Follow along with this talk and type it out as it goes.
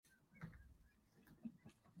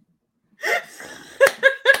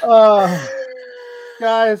Guys.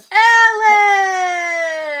 Alex!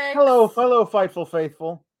 Hello, Fightful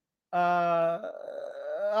faithful.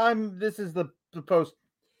 This is the post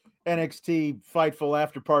NXT Fightful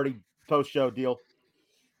after party post show deal.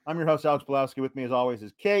 I'm your host, Alex Blowski. With me as always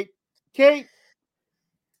is Kate. Kate,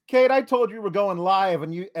 I told you we're going live,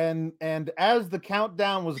 and as the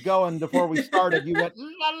countdown was going before we started, you went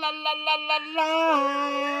la la la la la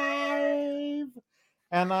live.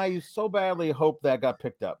 And I so badly hope that got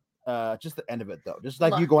picked up. Just the end of it though. Just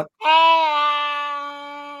like you going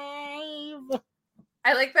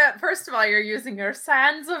I like that. First of all, you're using your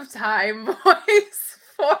Sands of Time voice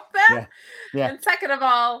for that. Yeah. And second of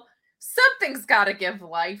all, something's got to give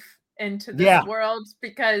life into this world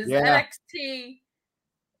because NXT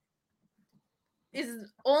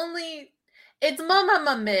is only, it's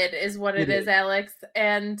mama mid is what it is, Alex.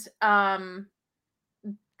 And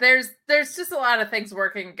there's just a lot of things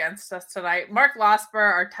working against us tonight. Mark Losper,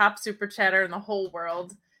 our top super chatter in the whole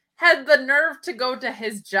world, had the nerve to go to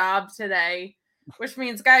his job today. Which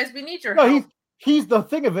means, guys, we need your help. He's the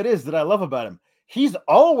thing of it is that I love about him. He's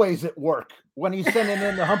always at work when he's sending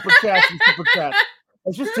in the humper chats and super chats.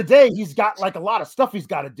 It's just today he's got like a lot of stuff he's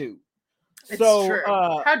got to do. It's true.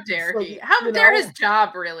 How dare he? How dare his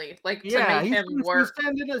job really? Like to make him work.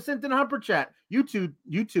 He's sent in a humper chat. You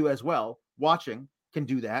two as well watching can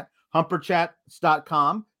do that.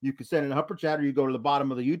 Humperchats.com. You can send in a humper chat, or you go to the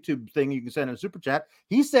bottom of the YouTube thing. You can send in a super chat.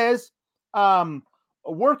 He says,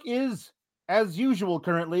 work is as usual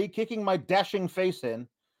currently, kicking my dashing face in.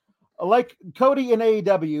 Like Cody in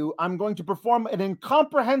AEW, I'm going to perform an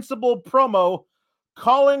incomprehensible promo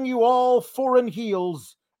calling you all foreign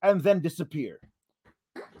heels and then disappear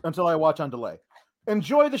until I watch on delay.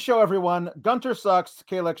 Enjoy the show, everyone. Gunter sucks.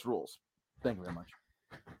 Kalex rules. Thank you very much.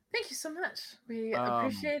 Thank you so much. We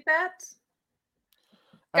appreciate that.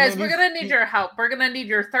 Guys, we're going to need your help. We're going to need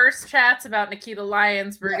your thirst chats about Nikita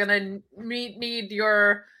Lyons. We're going to need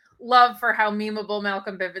your love for how memeable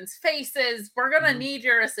Malcolm Bivens' face is. We're going to need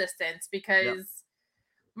your assistance because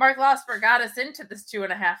Mark Losper got us into this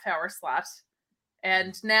 2.5 hour slot.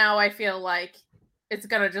 And now I feel like it's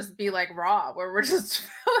going to just be like Raw, where we're just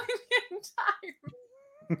filling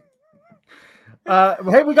in time.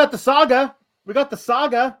 Hey, we got the saga. We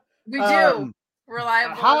do.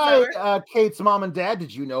 Reliable. Hi, Kate's mom and dad.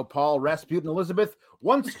 Did you know Paul, Rasputin, Elizabeth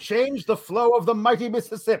once changed the flow of the mighty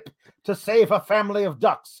Mississippi to save a family of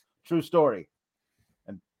ducks? True story.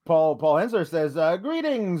 And Paul Hensler says,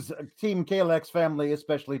 greetings, Team Kalex family,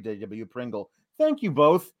 especially W. Pringle. Thank you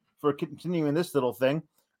both for continuing this little thing.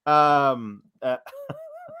 Yeah.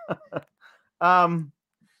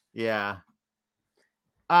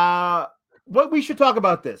 What we should talk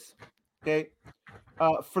about this. Okay.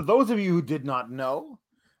 For those of you who did not know,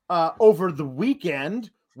 over the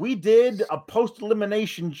weekend, we did a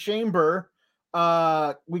post-elimination chamber.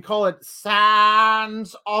 We call it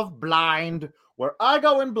Sands of Blind, where I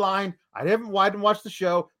go in blind. I didn't watch the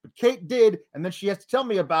show, but Kate did, and then she has to tell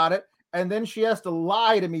me about it, and then she has to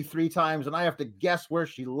lie to me 3 times, and I have to guess where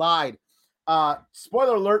she lied.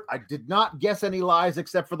 Spoiler alert, I did not guess any lies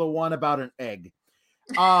except for the one about an egg.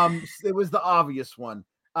 It was the obvious one.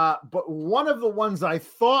 But one of the ones I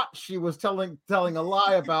thought she was telling a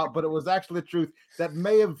lie about, but it was actually the truth, that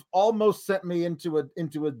may have almost sent me into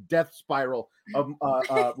a death spiral of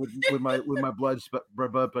with my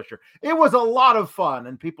blood pressure. It was a lot of fun,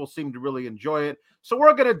 and people seemed to really enjoy it. So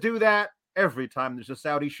we're gonna do that every time there's a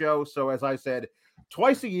Saudi show. So as I said,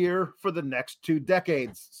 twice a year for the next 2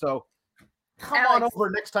 decades. So come on over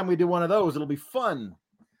next time we do one of those. It'll be fun.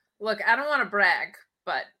 Look, I don't want to brag,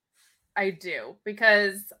 but I do,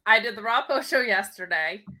 because I did the Raw post show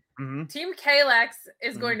yesterday. Team Kalex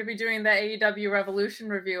is going to be doing the AEW Revolution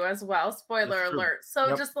review as well. Spoiler alert.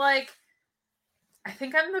 So just like, I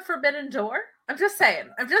think I'm the Forbidden Door. I'm just saying.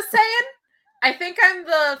 I think I'm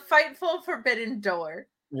the Fightful Forbidden Door.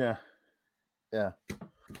 Yeah.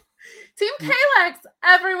 Team Kalex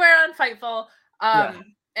everywhere on Fightful.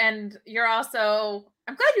 And you're also,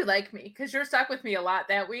 I'm glad you like me, because you're stuck with me a lot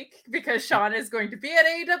that week, because Sean is going to be at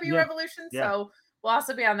AEW Revolution. So we'll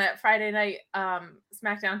also be on that Friday night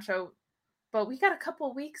SmackDown show. But we got a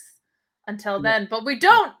couple weeks until then. But we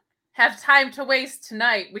don't have time to waste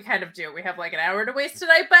tonight. We kind of do. We have like an hour to waste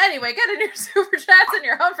tonight. But anyway, get in your super chats and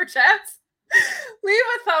your humper chats. Leave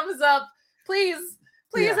a thumbs up. Please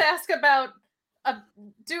ask about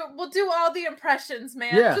we'll do all the impressions,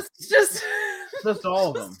 man. Just all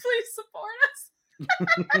of them. Please support us.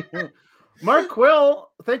 Mark Quill,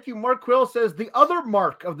 thank you. Mark Quill says the other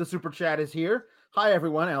Mark of the super chat is here. Hi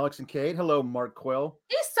everyone, Alex and Kate. Hello, Mark Quill.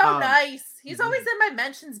 He's so nice. He's always in my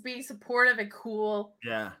mentions, being supportive and cool.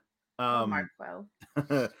 Yeah. Markwell.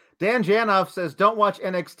 Dan Janoff says, don't watch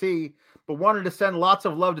NXT, but wanted to send lots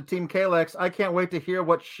of love to Team Kalex. I can't wait to hear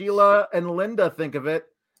what Sheila and Linda think of it.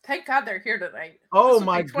 Thank God they're here tonight. Oh,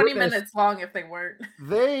 my 20 minutes long if they weren't.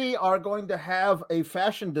 They are going to have a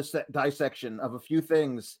fashion dissection of a few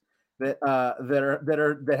things that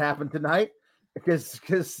happened tonight, because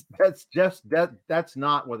that's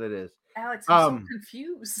not what it is. Alex, I'm so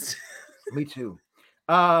confused. Me too.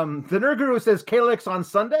 The Nerd Guru says Kalex on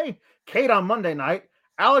Sunday, Kate on Monday night,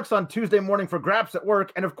 Alex on Tuesday morning for Graps at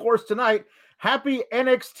work, and of course tonight, happy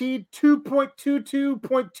NXT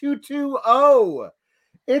 2.22.220.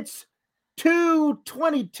 It's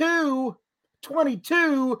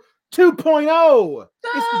 2/22/22 2.0.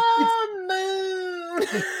 The moon.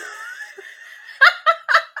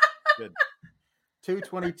 Good.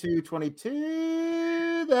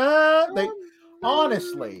 2/22/22. They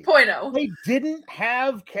honestly, 0.0. They didn't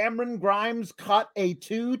have Cameron Grimes cut a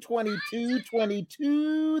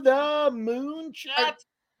 2/22/22 the moon chat.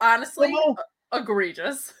 Honestly,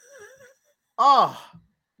 egregious. Oh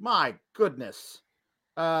my goodness.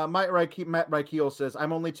 Matt Reichel says,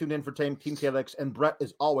 I'm only tuned in for Team Kalex, and Brett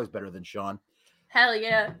is always better than Sean. Hell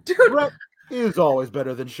yeah. Dude. Brett is always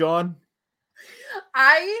better than Sean.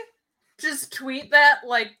 I just tweet that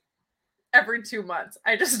like every 2 months.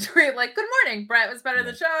 I just tweet like, good morning, Brett was better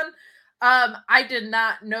than Sean. I did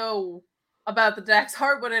not know about the Dax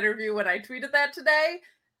Harwood interview when I tweeted that today,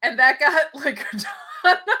 and that got like a ton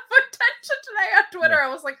of attention today on Twitter. I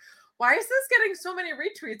was like, why is this getting so many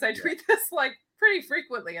retweets? I tweet this like pretty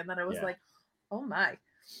frequently, and then I was like, oh my.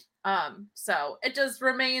 So it just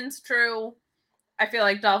remains true. I feel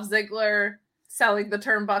like Dolph Ziggler selling the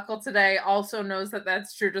turnbuckle today also knows that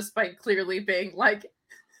that's true, despite clearly being like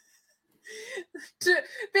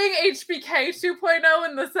being HBK 2.0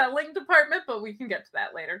 in the selling department, but we can get to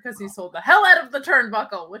that later because he sold the hell out of the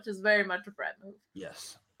turnbuckle, which is very much a Brett move.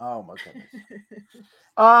 Yes. Oh my goodness.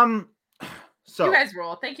 So you guys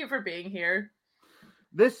roll. Thank you for being here.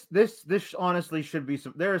 This honestly should be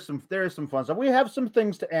some. There is some fun stuff. We have some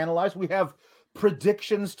things to analyze. We have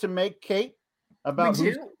predictions to make, Kate, about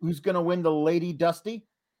who's going to win the Lady Dusty.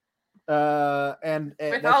 And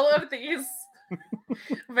with all of these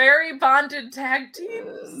very bonded tag teams.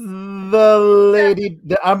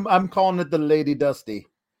 I'm calling it the Lady Dusty.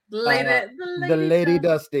 The Lady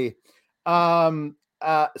Dusty.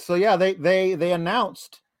 So yeah, they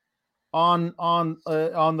announced on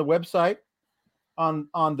the website on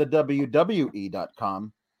the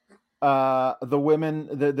WWE.com the women,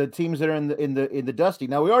 the teams that are in the Dusty.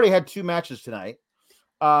 Now, we already had 2 matches tonight.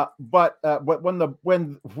 But when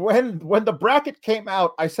the bracket came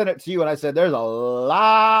out, I sent it to you and I said, there's a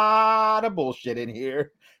lot of bullshit in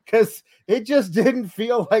here, because it just didn't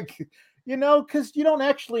feel like, because you don't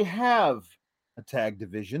actually have a tag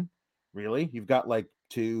division, really. You've got like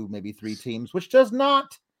 2, maybe 3 teams, which does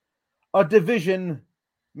not a division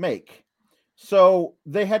make. So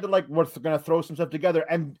they had to we're going to throw some stuff together.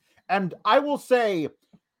 And I will say,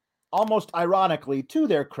 almost ironically, to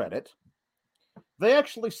their credit, they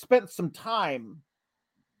actually spent some time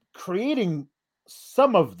creating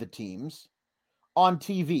some of the teams on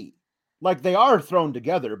TV. Like, they are thrown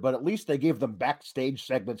together, but at least they gave them backstage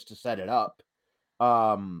segments to set it up.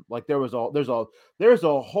 Like there's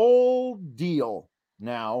a whole deal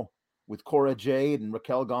now with Cora Jade and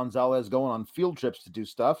Raquel Gonzalez going on field trips to do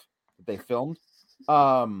stuff that they filmed.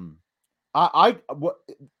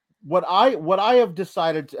 What I have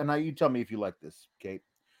decided, and you tell me if you like this, Kate.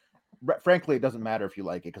 Frankly, it doesn't matter if you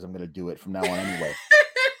like it, because I'm going to do it from now on anyway.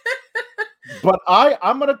 But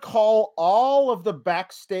I'm going to call all of the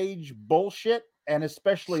backstage bullshit, and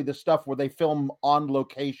especially the stuff where they film on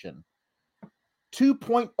location,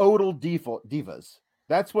 2.0 divas.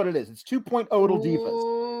 That's what it is. It's 2.0 divas.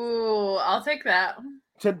 Ooh, I'll take that.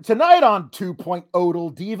 Tonight on 2.0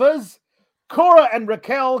 divas, Cora and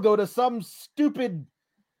Raquel go to some stupid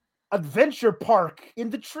adventure park in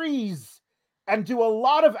the trees and do a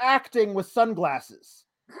lot of acting with sunglasses.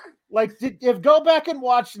 Like, go back and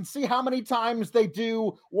watch and see how many times they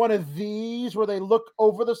do one of these where they look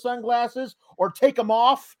over the sunglasses or take them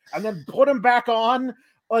off and then put them back on,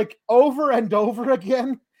 like, over and over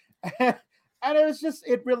again. And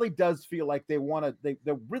it really does feel like they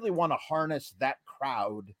really want to harness that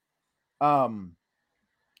crowd.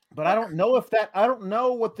 But I don't know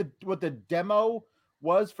what the demo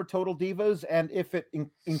was for Total Divas, and if it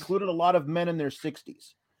included a lot of men in their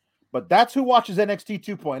 60s. But that's who watches NXT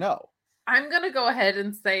 2.0. I'm going to go ahead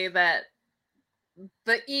and say that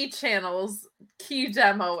the E! Channel's key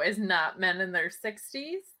demo is not men in their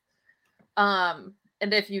 60s.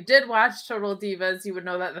 And if you did watch Total Divas, you would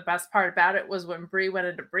know that the best part about it was when Brie went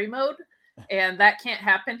into Brie mode, and that can't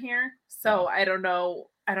happen here. So I don't know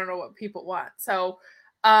what people want. So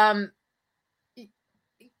 2.0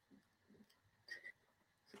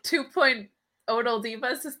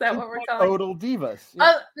 Divas, is that what we're calling? Total Divas.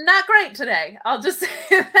 Yeah. Not great today. I'll just say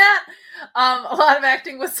that. A lot of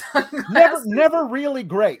acting with sunglasses. Never really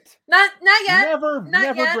great. Not yet. Never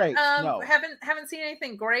yet. Great. No. Haven't seen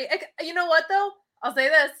anything great. You know what though? I'll say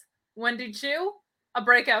this: Wendy Chu, a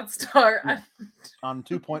breakout star on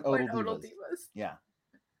 2.0 Divas. Yeah.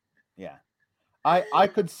 I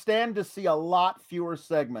could stand to see a lot fewer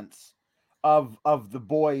segments of the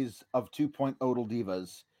boys of 2.0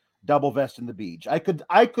 Divas, Double Vest and the Beach. I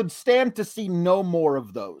could stand to see no more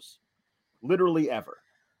of those, literally ever.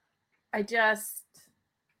 It's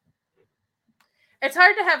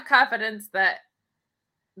hard to have confidence that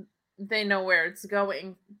they know where it's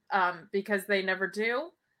going, because they never do.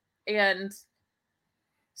 And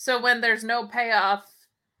so when there's no payoff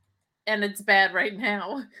and it's bad right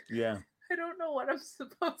now, I don't know what I'm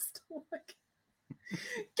supposed to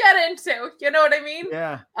get into. You know what I mean?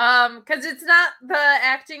 Yeah. Because it's not the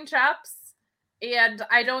acting chops, and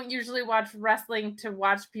I don't usually watch wrestling to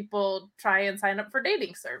watch people try and sign up for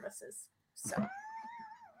dating services. So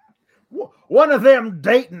one of them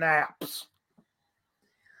dating apps.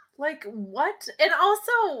 Like what? And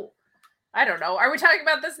also, I don't know. Are we talking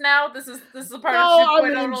about this now? This is a part of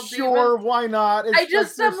 2.0. I mean, sure, why not? I'm like,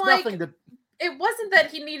 it wasn't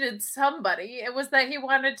that he needed somebody. It was that he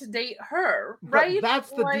wanted to date her, right? But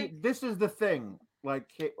that's this is the thing.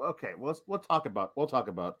 Like, okay, we'll talk about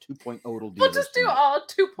 2.0 Divas. We'll just do all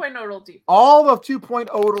 2.0 Divas. All of 2.0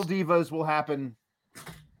 Divas will happen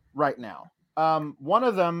right now. One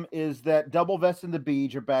of them is that Double Vest and the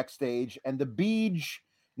Beach are backstage, and the Beach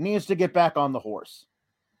needs to get back on the horse.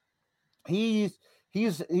 He's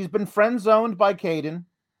been friend zoned by Caden,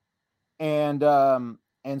 and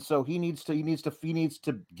so he needs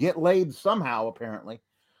to get laid somehow, apparently.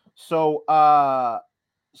 So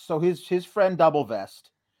his friend Double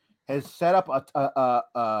Vest has set up a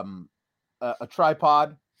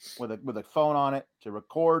tripod with a phone on it to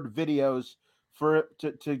record videos to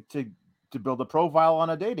build a profile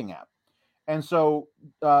on a dating app. And so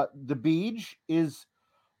the Beach is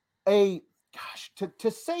to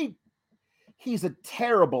say he's a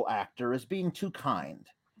terrible actor is being too kind.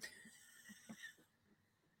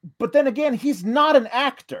 But then again, he's not an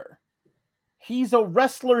actor. He's a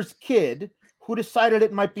wrestler's kid who decided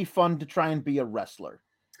it might be fun to try and be a wrestler.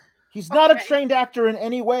 He's not a trained actor in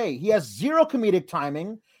any way. He has zero comedic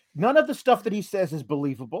timing. None of the stuff that he says is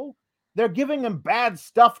believable. They're giving him bad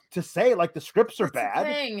stuff to say, like the scripts are bad.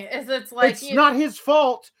 The thing is, it's not his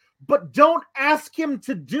fault, but don't ask him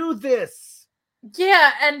to do this.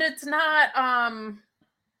 Yeah, and it's not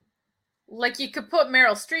like you could put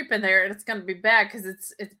Meryl Streep in there and it's going to be bad because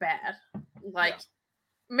it's bad. Like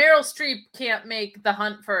Meryl Streep can't make The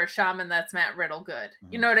Hunt for a Shaman that's Matt Riddle good.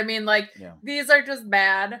 You know what I mean? Like these are just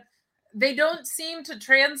bad. They don't seem to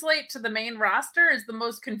translate to the main roster is the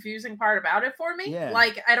most confusing part about it for me. Yeah.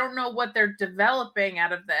 Like I don't know what they're developing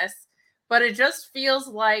out of this, but it just feels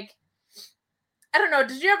like, I don't know.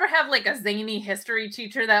 Did you ever have like a zany history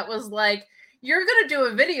teacher that was like, you're going to do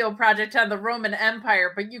a video project on the Roman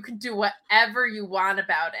Empire, but you can do whatever you want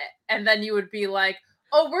about it. And then you would be like,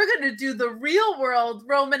 oh, we're going to do the real world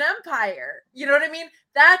Roman Empire. You know what I mean?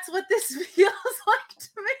 That's what this feels like to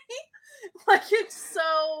me. Like it's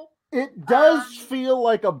so... It does feel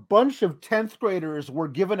like a bunch of 10th graders were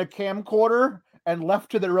given a camcorder and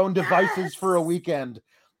left to their own devices for a weekend.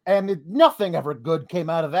 And nothing ever good came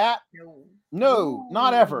out of that. No,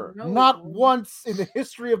 not ever. No. Not once in the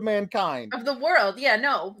history of mankind. Of the world. Yeah,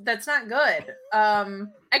 no, that's not good. I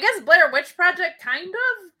guess Blair Witch Project kind of,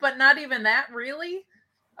 but not even that really.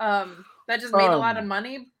 That just made a lot of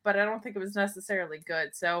money, but I don't think it was necessarily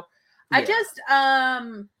good. So I just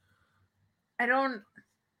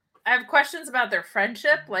I have questions about their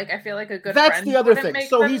friendship. Like I feel like a good That's friend the other thing.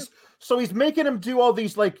 So he's making him do all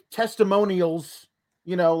these like testimonials.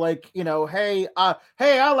 You know, like, you know, hey, I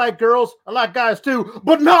like girls, I like guys too,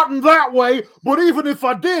 but not in that way. But even if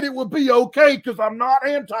I did, it would be okay because I'm not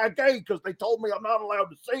anti-gay because they told me I'm not allowed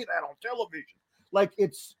to say that on television. Like,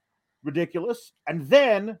 it's ridiculous. And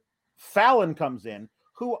then Fallon comes in.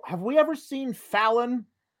 Have we ever seen Fallon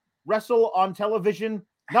wrestle on television?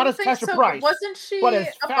 Not as Tasha Price. Wasn't she a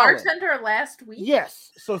bartender last week? Yes.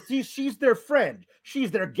 So she's their friend. She's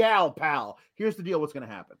their gal pal. Here's the deal. What's going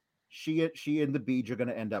to happen? She and the Beach are going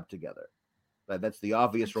to end up together. That's the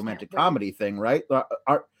obvious romantic comedy thing, right?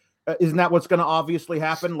 Isn't that what's going to obviously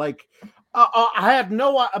happen? Like, I mean,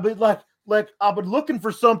 like like I've been looking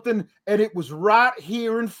for something and it was right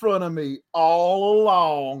here in front of me all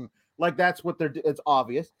along. Like that's what it's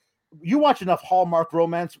obvious. You watch enough Hallmark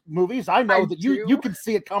romance movies, I know that you can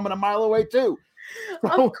see it coming a mile away too.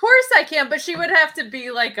 So, of course I can, but she would have to be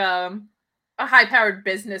like a high-powered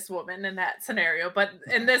businesswoman in that scenario. But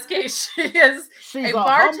in this case, she's a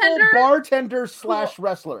bartender /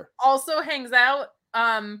 wrestler. Also hangs out.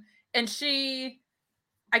 And she,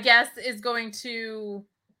 I guess, is going to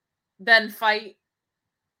then fight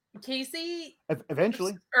Casey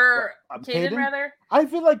eventually, or Caden rather. I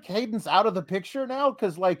feel like Caden's out of the picture now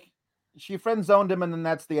because like she friend zoned him, and then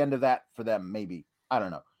that's the end of that for them. Maybe, I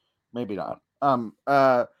don't know, maybe not.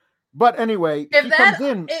 But anyway, if that comes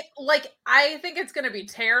in, I think it's going to be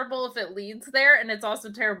terrible if it leads there, and it's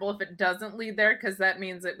also terrible if it doesn't lead there because that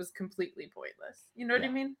means it was completely pointless. You know what I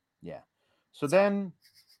mean? Yeah. So then,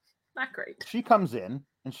 not great. She comes in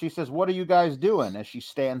and she says, "What are you guys doing?" As she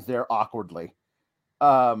stands there awkwardly.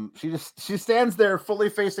 She stands there fully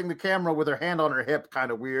facing the camera with her hand on her hip,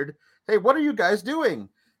 kind of weird. Hey, what are you guys doing?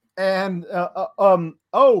 And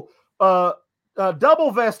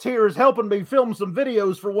Double Vest here is helping me film some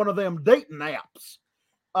videos for one of them dating apps.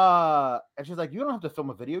 And she's like, "You don't have to film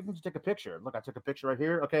a video. You can just take a picture. Look, I took a picture right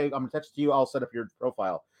here. Okay, I'm gonna text you. I'll set up your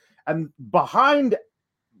profile." And behind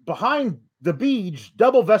the beach,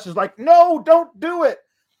 Double Vest is like, "No, don't do it."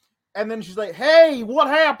 And then she's like, "Hey, what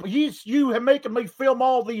happened? You have making me film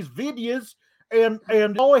all these videos, and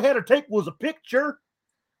all I had to take was a picture."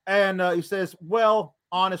 And he says, "Well,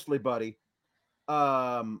 honestly, buddy,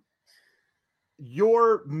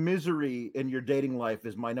 your misery in your dating life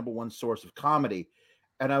is my number one source of comedy."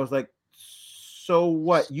 And I was like, "So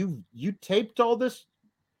what? You taped all this?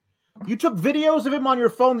 You took videos of him on your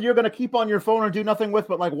phone that you're going to keep on your phone and do nothing with,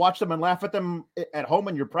 but like watch them and laugh at them at home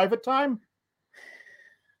in your private time?"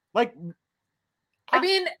 Like, I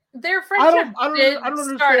mean, their friendship I don't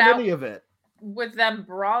understand any of it with them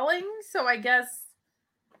brawling. So I guess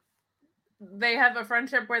they have a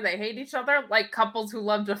friendship where they hate each other, like couples who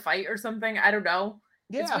love to fight or something. I don't know.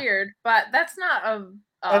 Yeah. It's weird, but that's not a.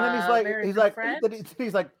 And then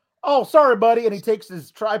he's like, "Oh, sorry, buddy," and he takes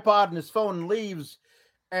his tripod and his phone and leaves.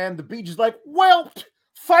 And the beach is like, "Well,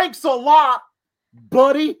 thanks a lot,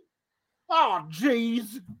 buddy." Oh,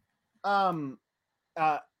 jeez.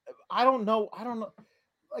 I don't know.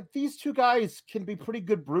 Like, these two guys can be pretty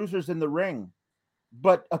good bruisers in the ring,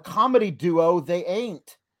 but a comedy duo, they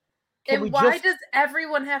ain't. Why does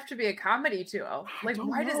everyone have to be a comedy duo? Like,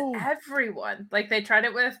 why does everyone? Like, they tried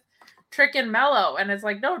it with Trick and Mello, and it's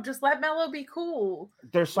like, no, just let Mello be cool.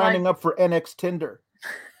 They're signing up for NXT Tinder.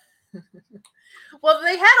 Well,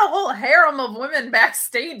 they had a whole harem of women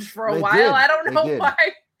backstage for a while. I don't know why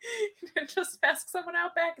you didn't just ask someone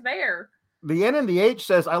out back there. The N and the H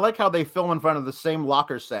says, "I like how they film in front of the same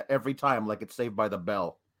locker set every time, like it's Saved by the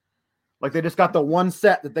Bell. Like they just got the one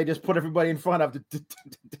set that they just put everybody in front of to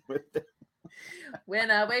do it." When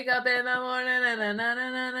I wake up in the morning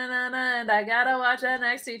and I gotta watch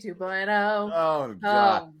NXT 2.0. Oh,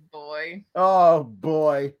 God. Oh, boy. Oh,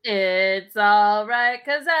 boy. It's all right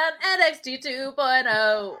because I'm NXT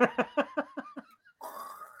 2.0.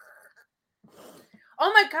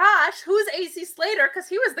 Oh my gosh, who's AC Slater? Because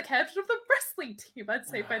he was the captain of the wrestling team at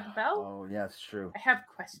Saved by the Bell. Oh, yeah, it's true. I have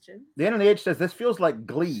questions. The NNH says this feels like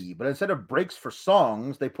Glee, but instead of breaks for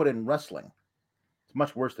songs, they put in wrestling. It's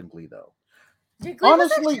much worse than Glee, though. Yeah, Glee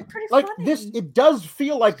honestly, like funny. This, it does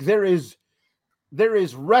feel like there is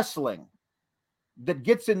wrestling that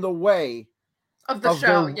gets in the way of the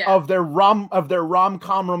show, of their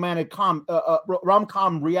rom-com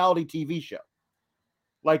rom-com reality TV show.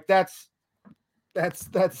 Like that's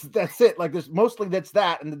it. Like there's mostly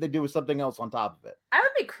that, and then they do something else on top of it. I would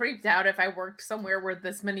be creeped out if I worked somewhere where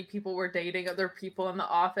this many people were dating other people in the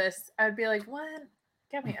office. I'd be like, "What?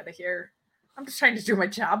 Get me out of here! I'm just trying to do my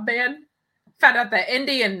job, man." Found out that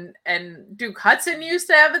Indy and Duke Hudson used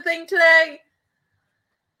to have a thing today.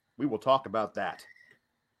 We will talk about that.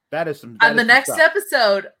 That is some on the next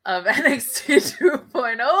episode of NXT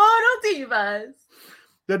 2.0 Divas.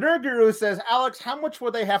 The Nerd Guru says, "Alex, how much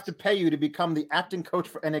will they have to pay you to become the acting coach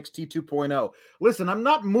for NXT 2.0? Listen, I'm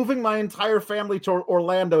not moving my entire family to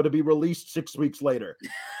Orlando to be released 6 weeks later.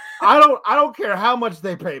 I don't care how much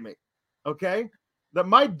they pay me. Okay? That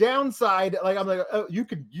my downside, like I'm like, oh, you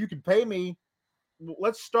could pay me.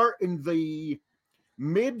 Let's start in the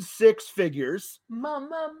mid six figures.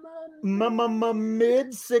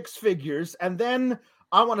 Mid six figures, and then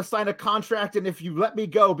I want to sign a contract, and if you let me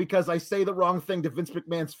go because I say the wrong thing to Vince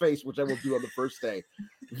McMahon's face, which I will do on the first day,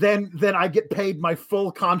 then I get paid my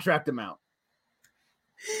full contract amount."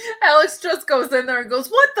 Alex just goes in there and goes,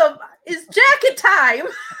 "What the is jacket time?"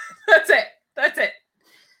 That's it. That's it.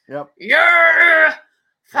 Yep. You're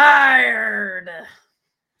fired.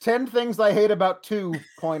 10 Things I Hate About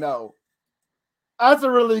 2.0. That's a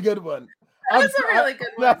really good one. That's a really good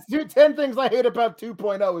one. 10 Things I Hate About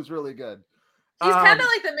 2.0 is really good. He's kind of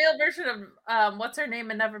like the male version of what's her name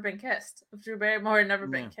and Never Been Kissed. Of Drew Barrymore and Never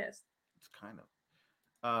Been Kissed. It's kind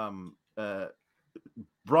of.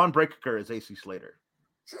 Braun Breaker is AC Slater.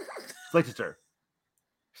 Slater.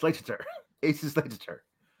 AC Slater.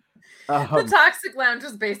 The Toxic Lounge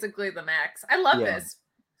is basically the max. I love this.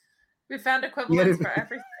 We found equivalents for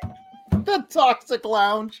everything. The Toxic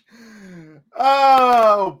Lounge.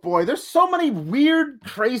 Oh boy, there's so many weird,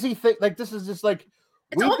 crazy things. Like this is just like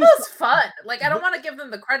it's almost fun. Like I don't want to give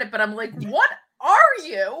them the credit, but I'm like, what are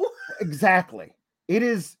you? Exactly. It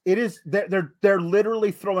is. They're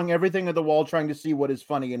literally throwing everything at the wall, trying to see what is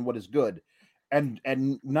funny and what is good, and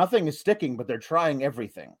nothing is sticking. But they're trying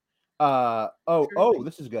everything.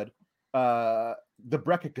 This is good. The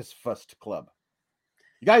Breakfast Fust Club.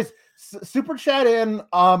 You guys, super chat in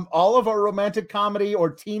all of our romantic comedy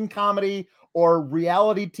or teen comedy or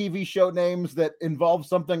reality TV show names that involve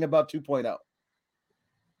something about 2.0.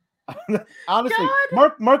 Honestly,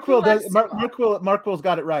 Mark Quill's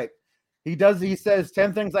got it right. He says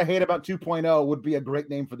 10 Things I Hate About 2.0 would be a great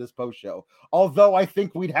name for this post show. Although I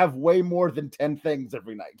think we'd have way more than 10 things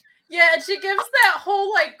every night. Yeah, and she gives that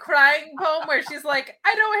whole like crying poem where she's like,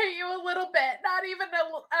 I don't hate you a little bit, not even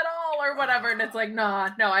at all or whatever. And it's like, no,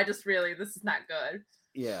 I just really, this is not good.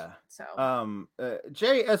 Yeah. So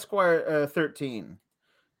J Esquire 13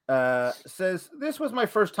 says, this was my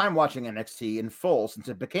first time watching NXT in full since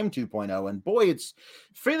it became 2.0. And boy, it's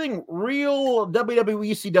feeling real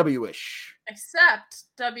WWE CW-ish. Except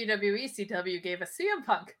WWE CW gave us CM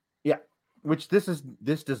Punk. Yeah, which this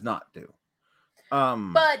does not do.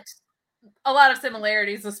 But a lot of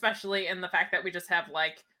similarities, especially in the fact that we just have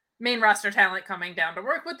like main roster talent coming down to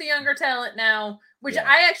work with the younger talent now, which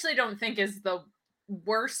I actually don't think is the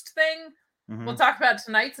worst thing. Mm-hmm. We'll talk about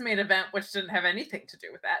tonight's main event, which didn't have anything to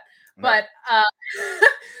do with that. No.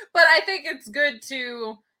 But I think it's good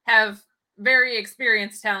to have very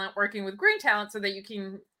experienced talent working with green talent so that you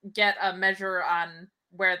can get a measure on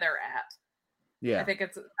where they're at. Yeah. I think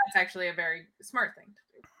that's actually a very smart thing to do.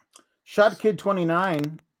 Shot Kid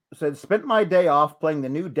 29 said, spent my day off playing the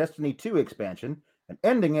new Destiny 2 expansion and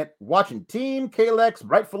ending it watching Team Kalex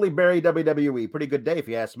rightfully bury WWE. Pretty good day if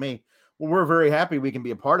you ask me. Well, we're very happy we can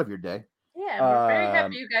be a part of your day. Yeah, we're very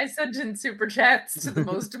happy you guys sent in super chats to the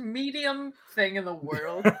most medium thing in the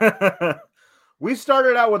world. We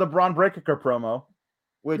started out with a Braun Breaker promo,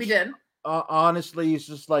 which we did. Honestly, he's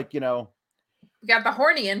just like, we got the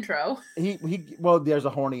horny intro. Well, there's a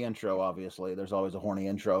horny intro, obviously. There's always a horny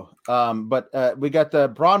intro. But we got the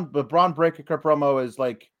Braun Breaker promo is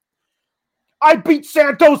like, I beat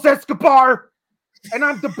Santos Escobar, and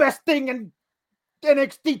I'm the best thing in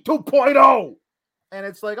NXT 2.0. And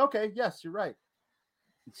it's like, okay, yes, you're right.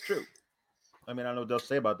 It's true. I mean, I don't know what they'll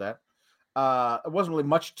say about that. It wasn't really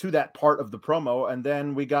much to that part of the promo. And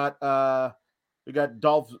then we got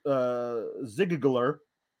Dolph Ziggler.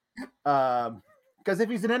 Because if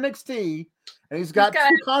he's in NXT and he's got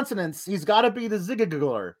two consonants, he's got to be the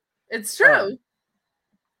Ziggler. It's true.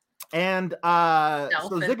 So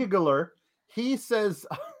Ziggler, he says,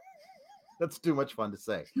 that's too much fun to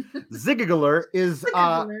say. Ziggler is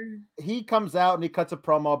he comes out and he cuts a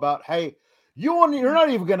promo about, hey, you're not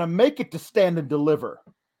even gonna make it to Stand and Deliver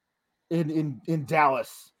in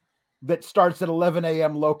Dallas. That starts at 11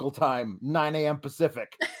 a.m. local time, 9 a.m.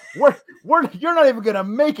 Pacific. You're not even gonna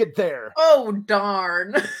make it there. Oh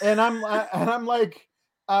darn! And I'm like,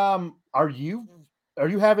 are you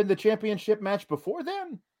having the championship match before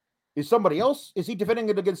then? Is he defending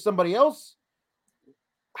it against somebody else?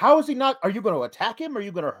 How is he not? Are you going to attack him? Are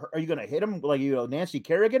you going to hit him like Nancy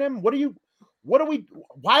Kerrigan him?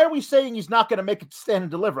 Why are we saying he's not going to make it Stand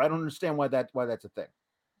and Deliver? I don't understand why that's a thing.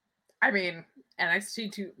 I mean,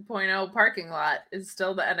 NXT 2.0 parking lot is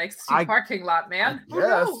still the NXT parking lot, man.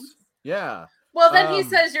 Yes. Yeah. Well, then he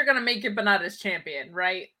says you're going to make it, but not as champion,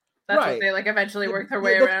 right? That's right. What they like eventually work their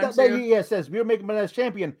way around to. He says we're making him as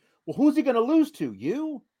champion. Well, who's he going to lose to?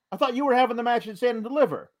 You? I thought you were having the match at Stand and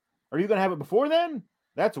Deliver. Are you going to have it before then?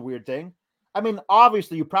 That's a weird thing. I mean,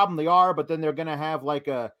 obviously you probably are, but then they're going to have like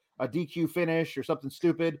a DQ finish or something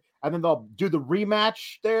stupid. And then they'll do the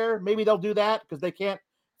rematch there. Maybe they'll do that because they can't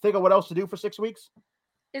think of what else to do for 6 weeks.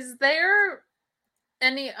 Is there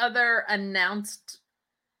any other announced,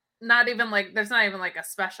 there's not even like a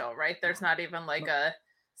special, right? There's not even like a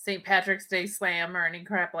St. Patrick's Day slam or any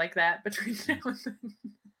crap like that between now and then.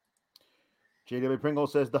 JW Pringle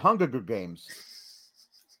says the Hunger Games.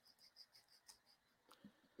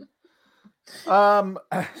 Yeah,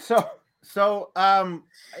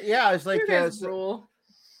 it's like rule.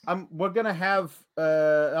 we're gonna have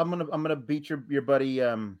I'm gonna beat your buddy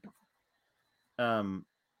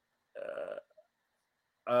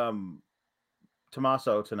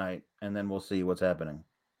Tommaso tonight, and then we'll see what's happening.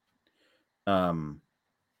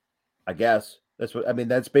 I guess that's what I mean.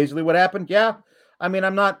 That's basically what happened. Yeah. I mean,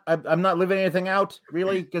 I'm not living anything out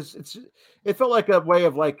really, because it felt like a way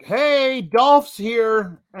of like, hey, Dolph's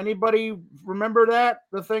here. Anybody remember that,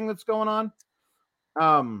 the thing that's going on?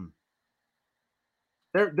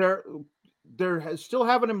 They're still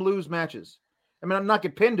having him lose matches. I mean, I'm not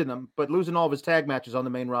get pinned in them, but losing all of his tag matches on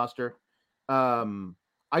the main roster.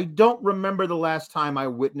 I don't remember the last time I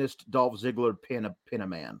witnessed Dolph Ziggler pin a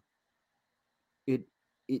man. It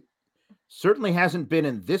certainly hasn't been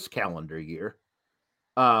in this calendar year.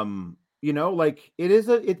 Like it is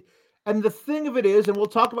and the thing of it is, and we'll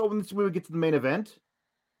talk about when we get to the main event,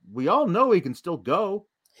 we all know he can still go.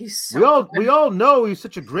 We all know he's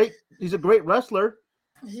a great wrestler.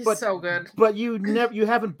 He's so good. But you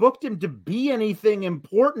haven't booked him to be anything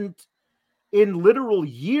important in literal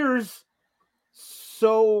years.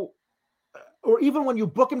 So, or even when you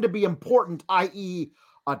book him to be important, i.e.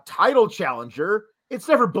 a title challenger, it's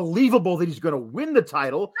never believable that he's going to win the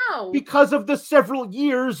title because of the several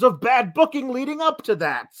years of bad booking leading up to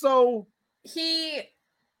that. So he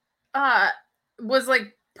was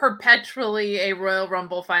like perpetually a Royal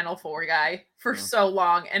Rumble Final Four guy for so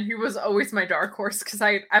long, and he was always my dark horse because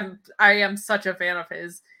I am such a fan of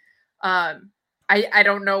his. I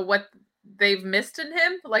don't know what they've missed in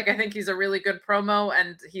him. Like, I think he's a really good promo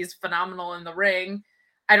and he's phenomenal in the ring.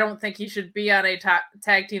 I don't think he should be on a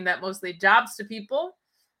tag team that mostly jobs to people.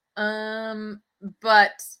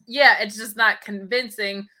 But yeah, it's just not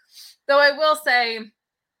convincing. Though I will say,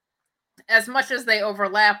 as much as they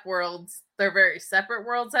overlap worlds, they're very separate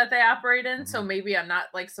worlds that they operate in. Mm-hmm. So maybe I'm not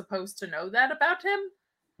like supposed to know that about him,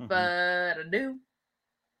 but I do.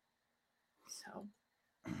 So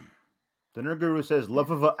the Nerd Guru says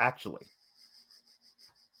Love actually.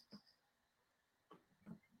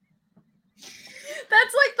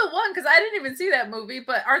 That's like the one, because I didn't even see that movie,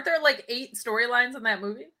 but aren't there like 8 storylines in that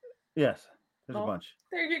movie? Yes, there's a bunch.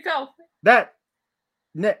 There you go.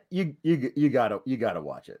 You gotta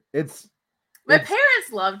watch it. My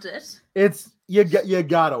parents loved it. You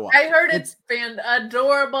gotta watch. I heard it's been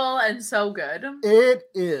adorable and so good. It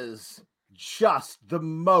is just the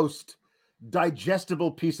most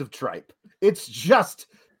digestible piece of tripe. It's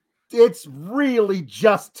really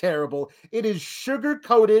just terrible. It is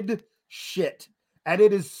sugar-coated shit. And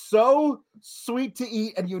it is so sweet to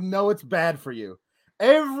eat, and you know it's bad for you.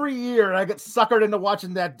 Every year, I get suckered into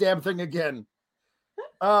watching that damn thing again.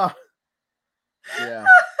 Yeah.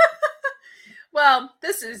 Well,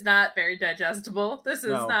 this is not very digestible. This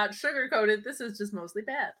is not sugar-coated. This is just mostly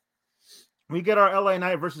bad. We get our LA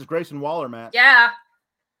Knight versus Grayson Waller match. Yeah.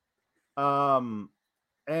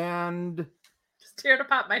 And just tear to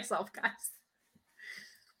pop myself, guys.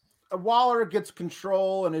 Waller gets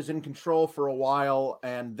control and is in control for a while,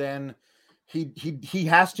 and then he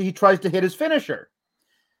tries to hit his finisher.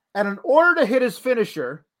 And in order to hit his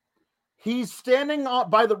finisher, he's standing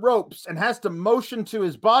by the ropes and has to motion to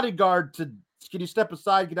his bodyguard to, can you step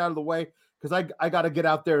aside, get out of the way? Because I got to get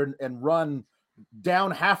out there and run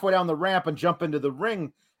down halfway down the ramp and jump into the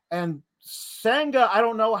ring. And Sanga, I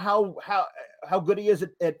don't know how good he is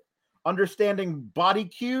at understanding body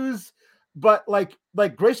cues, but like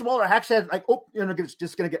Grayson Waller actually had like, oh, you're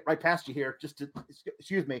just gonna get right past you here,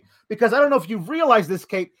 excuse me, because I don't know if you've realized this,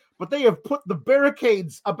 Kate, but they have put the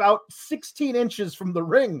barricades about 16 inches from the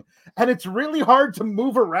ring, and it's really hard to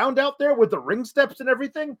move around out there with the ring steps and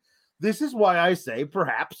everything. This is why I say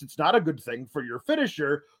perhaps it's not a good thing for your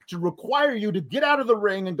finisher to require you to get out of the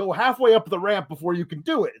ring and go halfway up the ramp before you can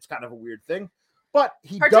do it. It's kind of a weird thing. But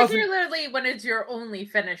particularly when it's your only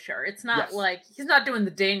finisher. It's not like he's not doing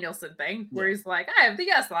the Danielson thing where he's like, I have the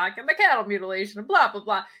S-lock and the cattle mutilation and blah, blah,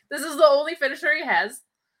 blah. This is the only finisher he has.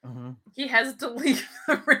 Mm-hmm. He has to leave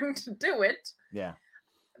the ring to do it. Yeah.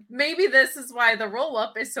 Maybe this is why the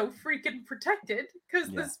roll-up is so freaking protected, because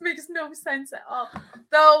this makes no sense at all.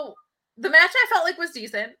 Though the match I felt like was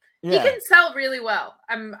decent. Yeah. He can sell really well.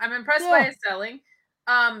 I'm impressed by his selling.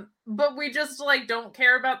 But we just like don't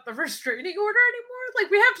care about the restraining order anymore. Like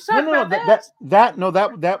we have to talk about that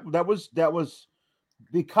was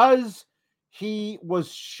because he was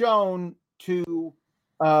shown to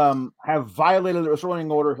have violated the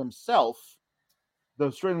restraining order himself. The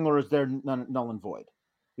restraining order is there null and void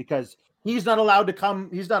because he's not allowed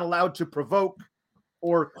to provoke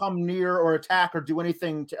or come near or attack or do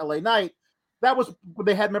anything to LA Knight That was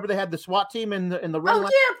they had. Remember they had the SWAT team in the ring. Oh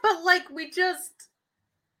yeah, but like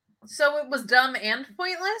so it was dumb and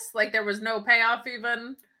pointless. Like there was no payoff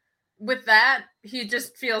even with that. He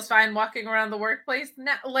just feels fine walking around the workplace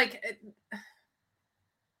now. Like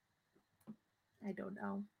I don't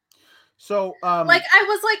know. So like I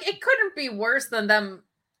was like, it couldn't be worse than them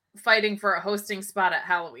fighting for a hosting spot at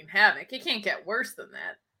Halloween Havoc. It can't get worse than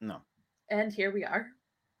that. No. And here we are.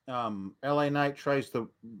 LA Knight tries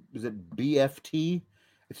is it BFT?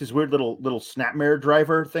 It's his weird little snapmare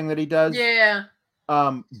driver thing that he does. Yeah.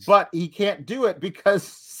 But he can't do it because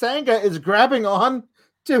Sanga is grabbing on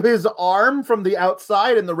to his arm from the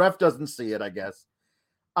outside and the ref doesn't see it, I guess.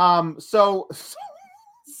 So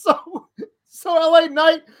LA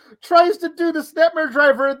Knight tries to do the snapmare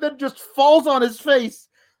driver and then just falls on his face.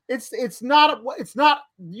 It's not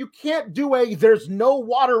you can't do there's no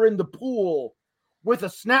water in the pool with a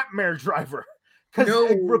snapmare driver because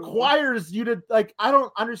it requires you to I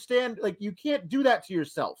don't understand, you can't do that to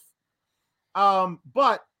yourself.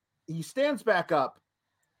 But he stands back up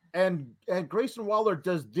and Grayson Waller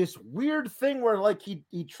does this weird thing where he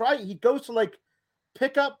goes to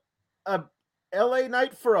pick up a LA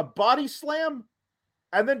Knight for a body slam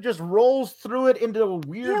and then just rolls through it into a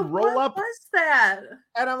weird roll up. What was that?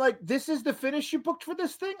 And I'm like, this is the finish you booked for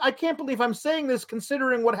this thing? I can't believe I'm saying this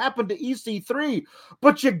considering what happened to EC3,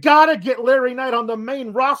 but you gotta get Larry Knight on the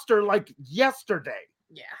main roster yesterday.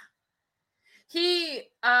 Yeah. He,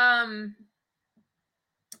 I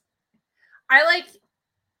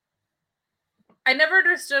never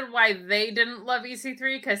understood why they didn't love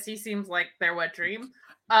EC3 because he seems like their wet dream.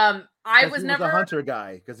 I was never a hunter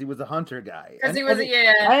guy because he was a hunter guy. Because he was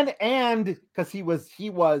and because he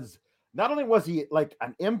was not only was he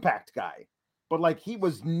an Impact guy, but he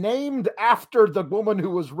was named after the woman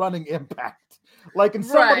who was running Impact. And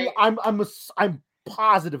somebody, right. I'm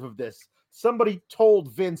positive of this. Somebody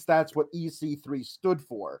told Vince that's what EC3 stood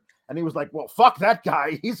for, and he was like, "Well, fuck that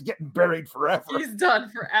guy. He's getting buried forever. He's done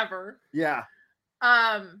forever." Yeah.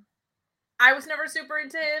 I was never super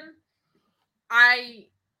into him.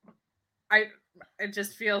 It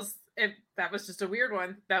just feels that was just a weird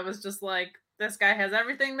one. That was just this guy has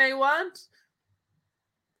everything they want.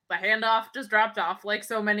 The handoff just dropped off like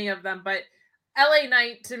so many of them. But LA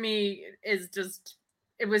Knight to me is just,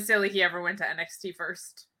 it was silly he ever went to NXT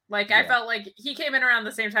first. I felt like he came in around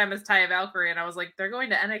the same time as Taya Valkyrie, and I was like, they're going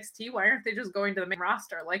to NXT? Why aren't they just going to the main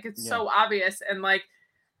roster? It's so obvious. And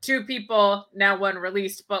two people, now one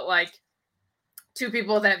released, but two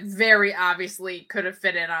people that very obviously could have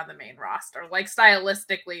fit in on the main roster.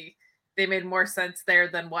 Stylistically, they made more sense there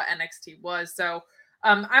than what NXT was. So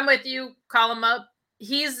I'm with you. Call him up.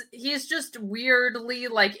 He's just weirdly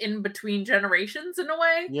in between generations in a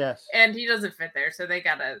way. Yes. And he doesn't fit there. So they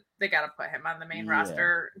gotta put him on the main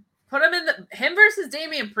roster. Put him in him versus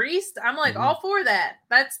Damian Priest. I'm all for that.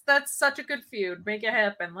 That's such a good feud. Make it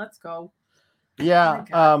happen. Let's go. Yeah.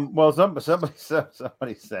 Well, somebody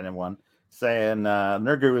sent in one saying,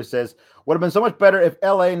 Nerd Guru says, would have been so much better if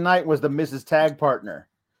LA Knight was the Mrs. Tag partner.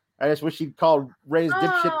 I just wish he'd called Ray's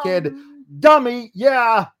dipshit kid dummy.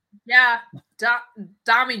 Yeah. Yeah.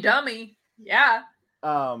 Dummy. Yeah.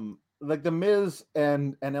 The Miz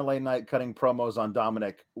and LA Knight cutting promos on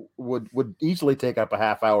Dominic would easily take up a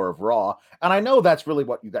half hour of Raw. And I know that's really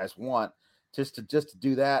what you guys want, just to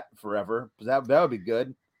do that forever. That would be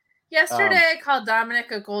good. Yesterday, I called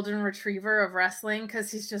Dominic a golden retriever of wrestling because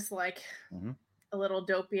he's just a little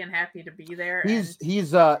dopey and happy to be there.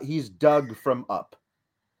 He's Doug from Up.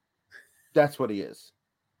 That's what he is.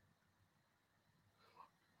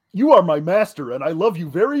 You are my master, and I love you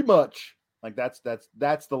very much. That's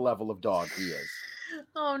the level of dog he is.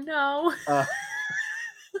 Oh no!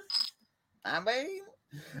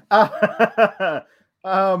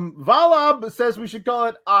 Valab says we should call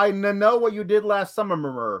it "I know what you did last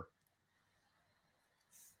summer."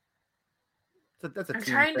 That's a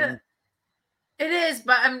team thing. It is,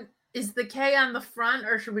 but is the K on the front,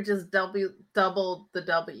 or should we just double the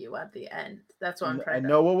W at the end? That's what I'm trying to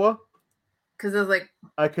know. Because it's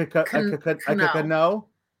I could cut no.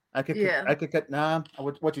 I could cut nah.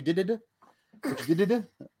 What you did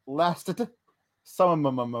last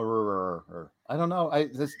summer. I don't know.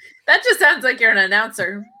 That just sounds like you're an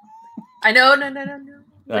announcer. I know. No.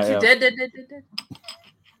 What you did.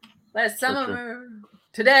 Last summer.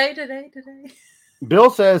 Today.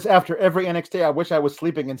 Bill says, after every NXT, I wish I was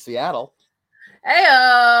sleeping in Seattle.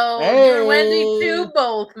 Hey-o! You're Wendy too,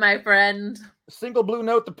 both, my friend. Single blue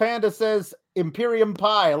note, the panda says, Imperium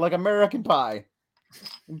Pie, like American Pie.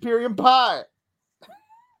 Imperium Pie.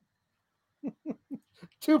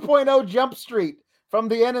 2.0 Jump Street from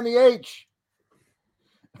the N and the H.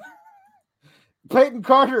 Peyton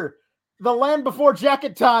Carter, The Land Before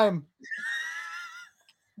Jacket Time.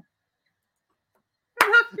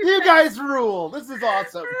 You guys rule. This is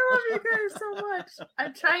awesome. I love you guys so much.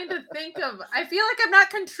 I'm trying to think of. I feel like I'm not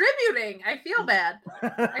contributing. I feel bad.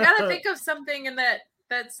 I gotta think of something in that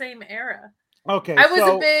same era. Okay, I was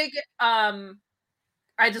a big.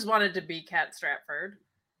 I just wanted to be Kat Stratford.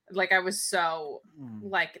 Like I was so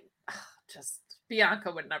like, just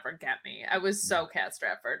Bianca would never get me. I was so Kat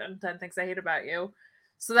Stratford and 10 Things I Hate About You.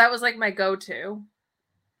 So that was like my go-to.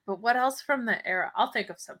 But what else from the era? I'll think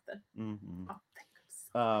of something. Mm-hmm.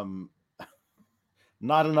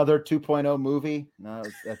 Not another 2.0 movie. No,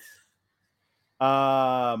 that's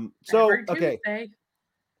so okay.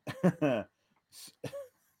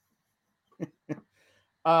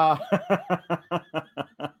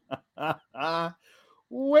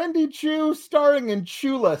 Wendy Chu starring in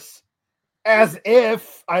Chewless, as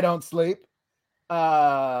if I don't sleep.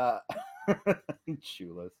 Chewless.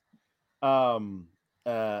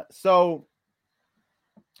 So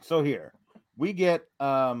here we get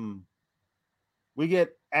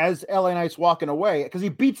as LA Knight's walking away because he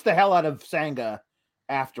beats the hell out of Sanga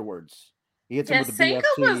afterwards. He hits him with the Sanga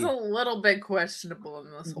BFT. was a little bit questionable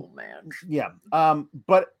in this whole match. Yeah.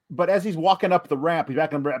 But as he's walking up the ramp, he's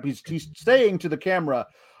back on the ramp. He's saying to the camera,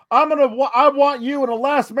 I want you in a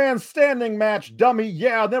last man standing match, dummy.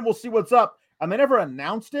 Yeah, then we'll see what's up. And they never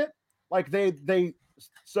announced it. Like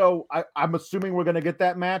so I'm assuming we're gonna get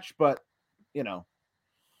that match, but you know.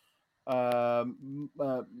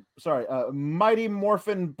 Mighty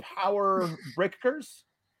Morphin Power Breakers.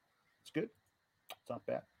 It's good. It's not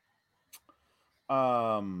bad.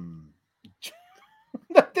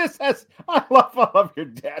 This has I love your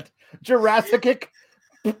dad. Jurassic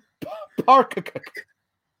Park.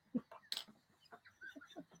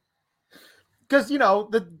 Because you know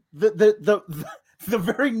the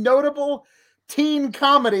very notable teen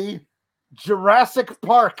comedy Jurassic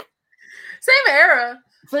Park. Same era.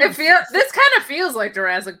 This kind of feels like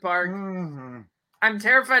Jurassic Park. Mm-hmm. I'm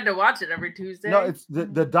terrified to watch it every Tuesday. No, it's the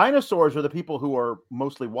dinosaurs are the people who are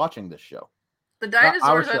mostly watching this show. The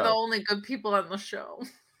dinosaurs are the only good people on the show.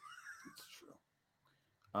 It's true.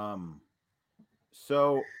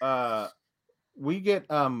 So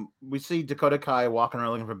we see Dakota Kai walking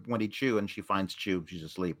around looking for Wendy Chu, and she finds Chu. She's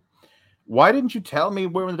asleep. Why didn't you tell me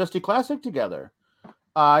we were in the Dusty Classic together?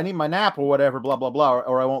 I need my nap or whatever, blah blah blah,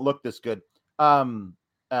 or I won't look this good. I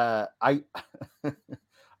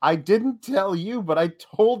didn't tell you, but I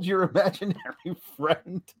told your imaginary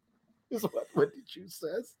friend, is what Wendy Chu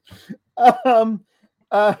says.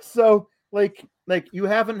 So like you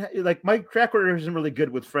haven't, like, my track record isn't really good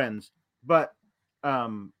with friends, but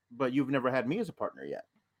you've never had me as a partner yet.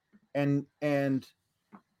 And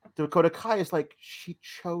Dakota Kai is like, she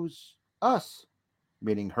chose us,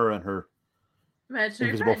 meaning her and her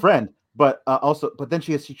invisible friend. But then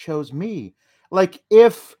she chose me. Like,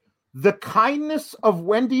 if the kindness of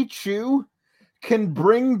Wendy Chu can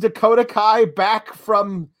bring Dakota Kai back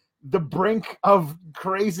from the brink of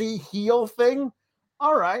crazy heel thing,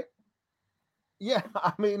 all right. Yeah,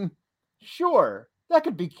 I mean, sure, that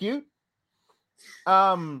could be cute.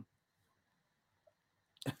 Paul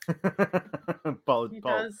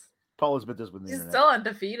has been this with me. He's still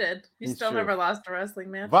undefeated. He's still never lost a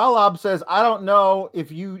wrestling match. Valab says, I don't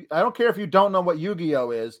care if you don't know what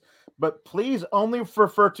Yu-Gi-Oh is, but please only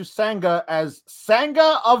refer to Sanga as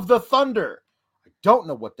Sanga of the Thunder. I don't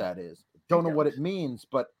know what that is. Don't know what it means,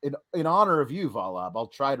 but in honor of you, Valab, I'll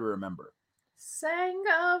try to remember.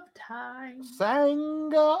 Sanga of Time.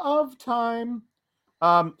 Sanga of Time.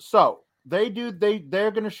 So they're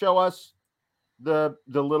going to show us the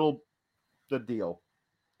deal.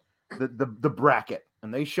 The bracket,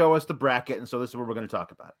 and they show us the bracket, and so this is what we're going to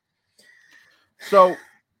talk about. So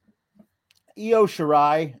Io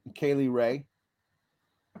Shirai and Kaylee Ray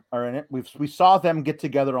are in it. We saw them get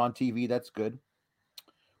together on TV. That's good.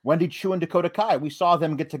 Wendy Chu and Dakota Kai, we saw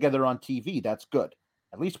them get together on TV. That's good.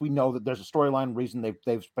 At least we know that there's a storyline reason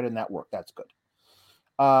they've put in that work. That's good.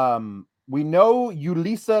 We know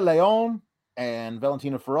Yulisa Leon and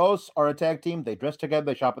Valentina Feroz are a tag team. They dress together.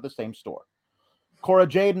 They shop at the same store. Cora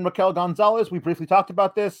Jade and Raquel Gonzalez, we briefly talked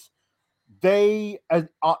about this. They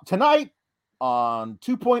tonight on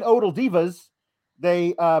 2.0 Divas,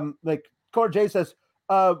 they like Cora Jade says,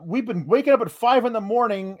 we've been waking up at 5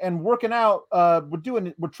 a.m. and working out.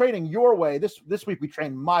 We're training your way. This week we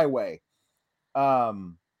train my way.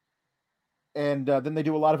 And then they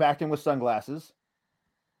do a lot of acting with sunglasses.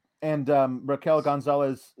 And Raquel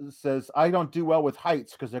Gonzalez says, I don't do well with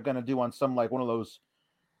heights, because they're going to do on some, like, one of those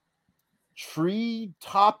tree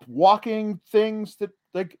top walking things that,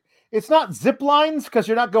 like, It's not zip lines because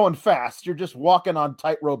you're not going fast. You're just walking on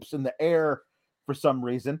tight ropes in the air for some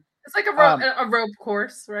reason. It's like a rope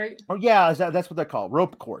course, right? Oh yeah, that's what they call it,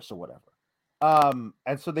 rope course or whatever.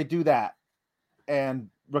 And so they do that, and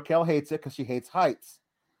Raquel hates it because she hates heights,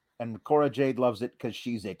 and Cora Jade loves it because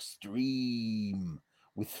she's extreme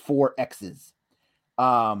with 4 X's.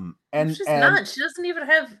 And she's not. She doesn't even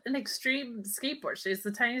have an extreme skateboard. She's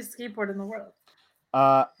the tiniest skateboard in the world.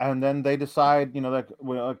 And then they decide,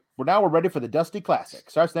 we're ready for the Dusty Classic.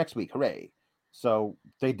 Starts next week. Hooray. So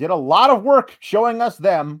they did a lot of work showing us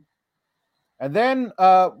them. And then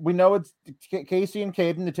we know it's Casey and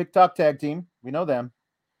Caden, the TikTok tag team. We know them.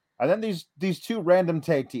 And then these 2 random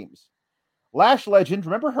tag teams. Lash Legend,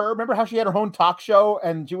 remember her? Remember how she had her own talk show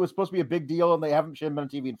and she was supposed to be a big deal and she hadn't been on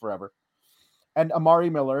TV in forever. And Amari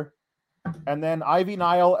Miller. And then Ivy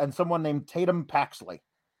Nile and someone named Tatum Paxley.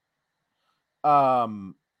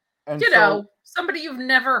 And somebody you've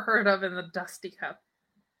never heard of in the Dusty Cup.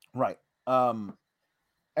 Right.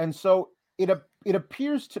 And so it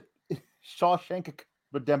appears to Shawshank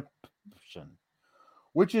Redemption,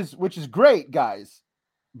 which is great, guys,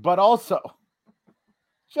 but also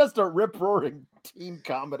just a rip-roaring teen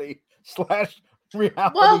comedy /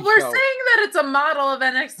 reality Well, we're show. saying that it's a model of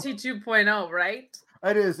NXT 2.0, right?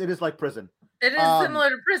 It is like Prison. It is similar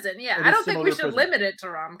to Prison, yeah. I don't think we should limit it to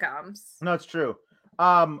rom-coms. No, it's true.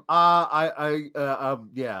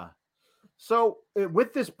 Yeah. So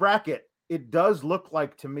with this bracket, it does look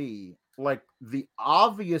like to me like the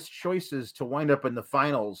obvious choices to wind up in the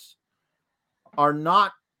finals are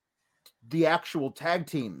not the actual tag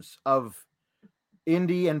teams of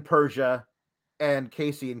Indy and Persia and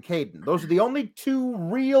Casey and Caden. Those are the only 2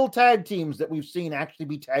 real tag teams that we've seen actually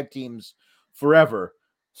be tag teams forever.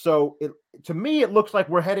 So to me, it looks like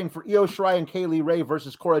we're heading for Io Shirai and Kaylee Ray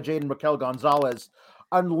versus Cora Jade and Raquel Gonzalez,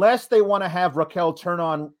 unless they want to have Raquel turn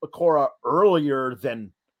on Cora earlier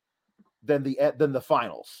than the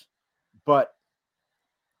finals. But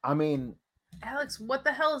I mean, Alex, what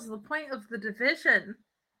the hell is the point of the division?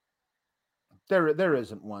 There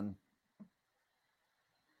isn't one.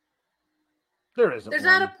 There's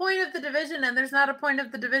not a point of the division, and there's not a point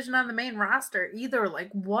of the division on the main roster either. Like,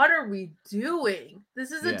 what are we doing?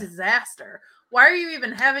 This is a disaster. Why are you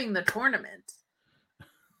even having the tournament?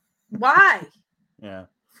 Why? Yeah.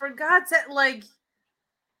 For God's sake, like,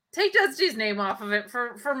 take Dusty's name off of it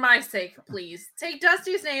for my sake, please. Take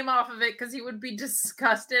Dusty's name off of it because he would be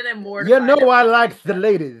disgusted and mortified. I like the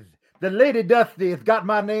ladies. The Lady Dusty has got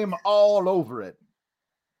my name all over it.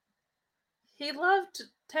 He loved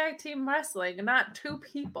tag team wrestling, not 2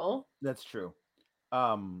 people. That's true.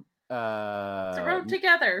 To rope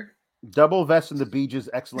together. Double Vest and the Beaches,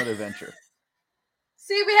 Excellent Adventure.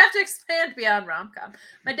 See, we have to expand beyond rom-com.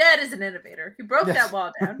 My dad is an innovator. He broke that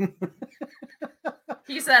wall down.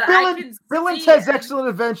 He said, Bill and Ted's Excellent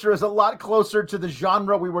Adventure is a lot closer to the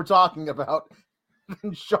genre we were talking about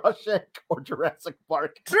than Shawshank or Jurassic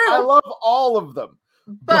Park. True. I love all of them.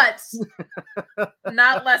 But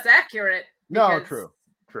not less accurate. No, true.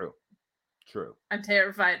 I'm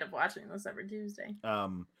terrified of watching this every Tuesday.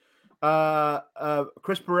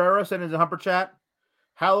 Chris Pereira sent in the Humper chat.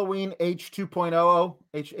 Halloween H2.0.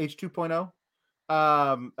 H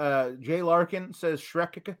 2.0. Jay Larkin says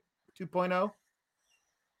Shrek 2.0.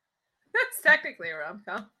 That's technically a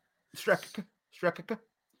rom-com. Shrek.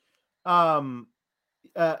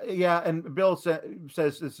 Yeah, and Bill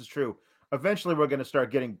says this is true. Eventually, we're going to start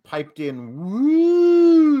getting piped in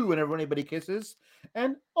woo whenever anybody kisses,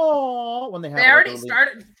 and when they have. They already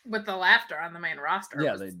started with the laughter on the main roster.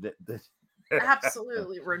 Yeah, they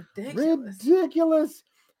absolutely ridiculous.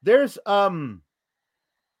 There's the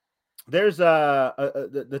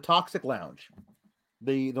Toxic Lounge,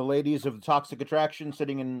 the ladies of the Toxic Attraction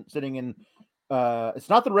sitting in. It's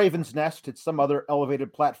not the Raven's Nest. It's some other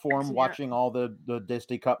elevated platform watching all the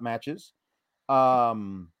Disney Cup matches.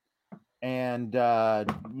 And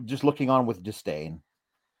just looking on with disdain.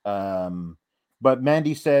 But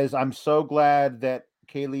Mandy says, I'm so glad that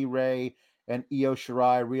Kaylee Ray and Io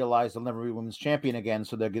Shirai realize they'll never be women's champion again,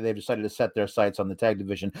 so they've decided to set their sights on the tag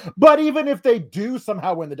division. But even if they do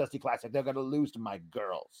somehow win the Dusty Classic, they're going to lose to my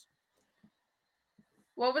girls.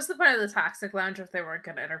 What was the point of the Toxic Lounge if they weren't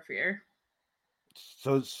going to interfere?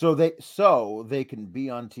 So they can be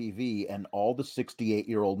on TV and all the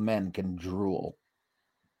 68-year-old men can drool.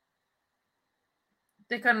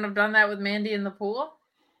 They couldn't have done that with Mandy in the pool?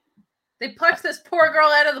 They pushed this poor girl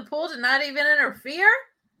out of the pool to not even interfere?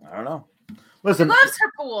 I don't know. Listen, she loves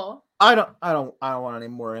her pool. I don't want any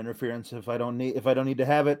more interference if I don't need to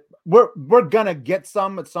have it. We're gonna get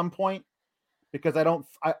some at some point because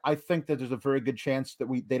I think that there's a very good chance that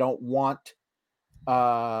they don't want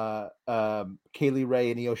Kaylee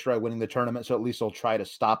Ray and Io Shirai winning the tournament, so at least they'll try to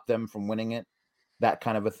stop them from winning it. That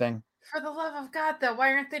kind of a thing. For the love of God, though,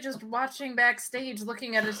 why aren't they just watching backstage,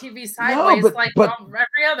 looking at a TV sideways but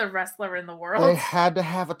every other wrestler in the world? They had to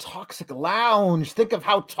have a toxic lounge. Think of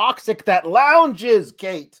how toxic that lounge is,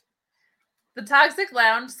 Kate. The toxic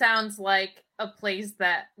lounge sounds like a place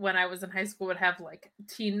that when I was in high school would have like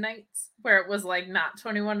teen nights where it was like not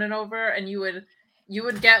 21 and over, and you would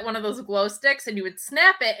get one of those glow sticks and you would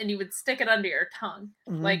snap it and you would stick it under your tongue,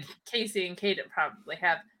 like Casey and Kate probably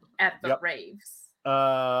have at the raves.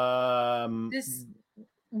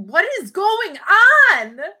 What is going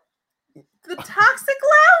on? The toxic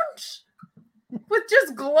lounge with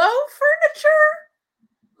just glow furniture?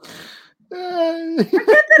 I get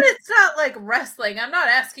that it's not like wrestling. I'm not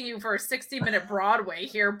asking you for a 60-minute Broadway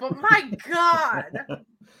here, but my God.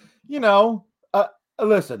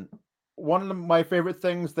 Listen, one of my favorite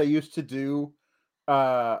things they used to do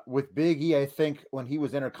with Big E, I think, when he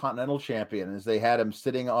was Intercontinental Champion, is they had him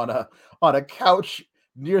sitting on a couch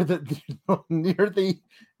near the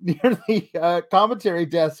commentary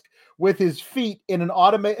desk with his feet in an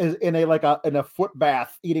in a foot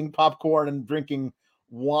bath, eating popcorn and drinking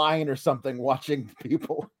wine or something, watching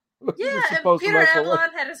people. Yeah, and Peter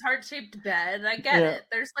Avalon had his heart-shaped bed. I get it.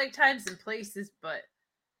 There's like times and places, but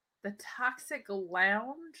the toxic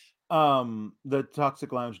lounge. The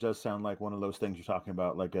toxic lounge does sound like one of those things you're talking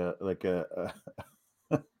about, like a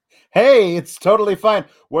hey, it's totally fine.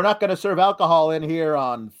 We're not going to serve alcohol in here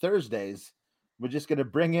on Thursdays. We're just going to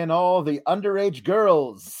bring in all the underage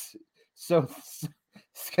girls. So,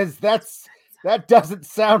 because that doesn't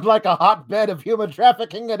sound like a hotbed of human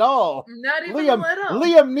trafficking at all. Not even a little.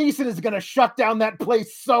 Liam Neeson is going to shut down that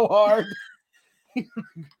place so hard.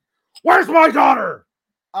 Where's my daughter?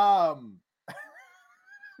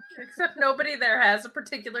 Except nobody there has a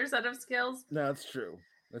particular set of skills. No, that's true.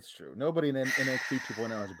 That's true. Nobody in NXT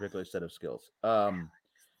 2.0 has a particular set of skills.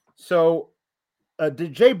 So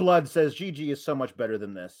Jay Blood says Gigi is so much better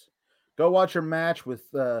than this. Go watch her match with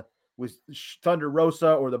Thunder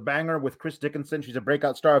Rosa or the Banger with Chris Dickinson. She's a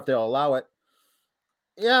breakout star if they'll allow it.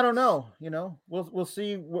 Yeah, I don't know. We'll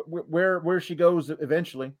see where she goes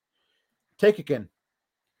eventually. Take it again.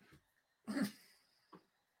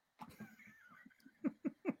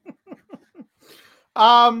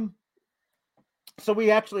 So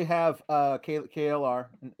we actually have KLR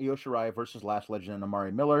and Io Shirai versus Last Legend and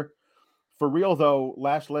Amari Miller. For real though,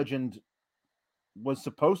 Last Legend was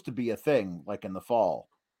supposed to be a thing like in the fall,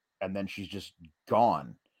 and then she's just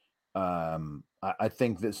gone. I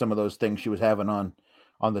think that some of those things she was having on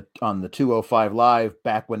the 205 Live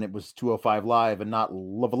back when it was 205 Live and not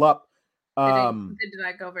Level Up. It did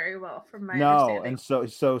not go very well from my understanding. And so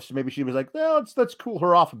maybe she was like, well, let's cool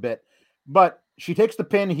her off a bit. But she takes the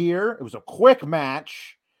pin here. It was a quick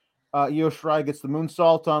match. Io Shirai gets the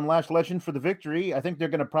moonsault on Last Legend for the victory. I think they're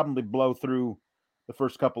going to probably blow through the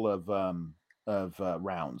first couple of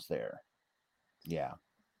rounds there. Yeah.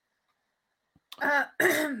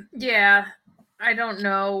 Yeah. I don't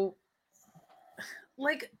know.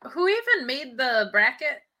 Like, who even made the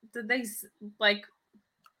bracket? Did they like?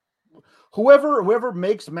 Whoever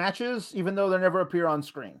makes matches, even though they never appear on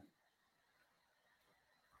screen.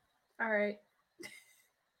 All right.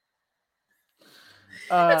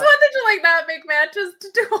 It's one thing to like not make matches,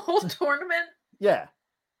 to do a whole tournament. Yeah,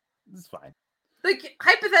 it's fine. Like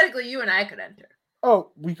hypothetically, you and I could enter.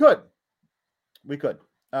 Oh, we could.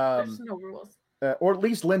 There's no rules. Or at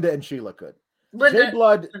least Linda and Sheila could. Linda and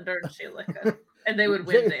Sheila could, and they would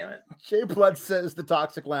win. Jay Blood says the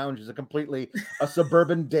Toxic Lounge is a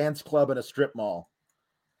suburban dance club and a strip mall,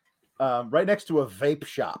 right next to a vape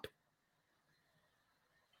shop.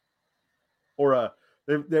 Or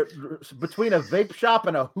they're between a vape shop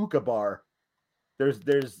and a hookah bar. There's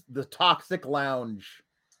the Toxic Lounge.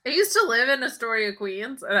 I used to live in Astoria,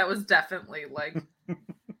 Queens, and that was definitely like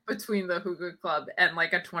between the hookah club and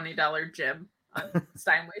like a $20 gym on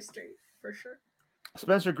Steinway Street for sure.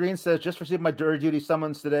 Spencer Green says, just received my jury duty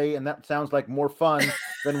summons today, and that sounds like more fun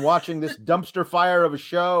than watching this dumpster fire of a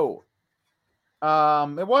show.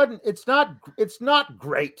 It's not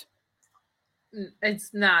great.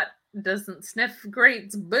 It's not. Doesn't sniff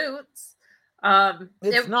great's boots.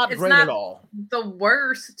 It's not great at all. The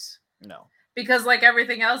worst. No. Because like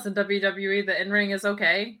everything else in WWE, the in-ring is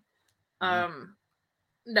okay. No.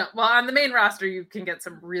 Well, on the main roster, you can get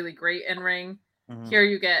some really great in-ring. Mm-hmm. Here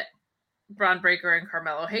you get Braun Breaker and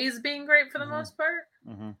Carmelo Hayes being great for the most part.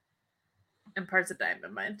 Mm-hmm. And parts of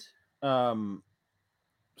Dynamite.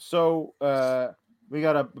 So we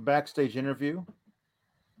got a backstage interview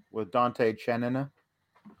with Dante Cianina.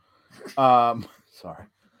 Sorry.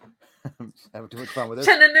 having too much fun with this.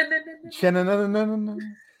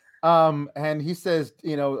 And he says,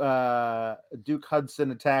 Duke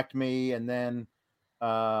Hudson attacked me, and then,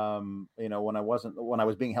 when I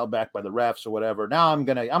was being held back by the refs or whatever. Now I'm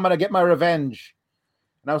gonna get my revenge.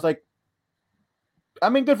 And I was like, I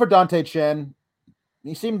mean, good for Dante Chen.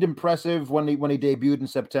 He seemed impressive when he debuted in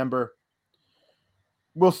September.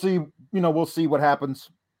 We'll see. We'll see what happens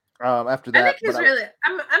after that. I think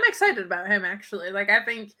I'm excited about him, actually. Like, I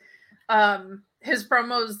think his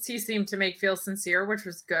promos he seemed to make feel sincere, which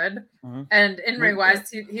was good. Mm-hmm. And in ring wise,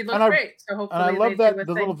 he looked great. So hopefully, and I love that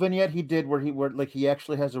the little vignette he did where he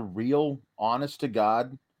actually has a real, honest to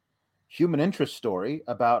God, human interest story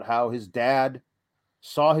about how his dad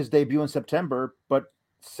saw his debut in September, but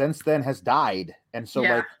since then has died, and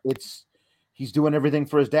so he's doing everything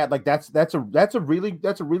for his dad. Like that's a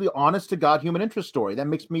really honest to God human interest story that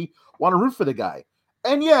makes me want to root for the guy.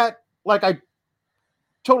 And yet, like, I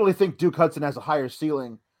totally think Duke Hudson has a higher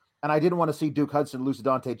ceiling, and I didn't want to see Duke Hudson lose to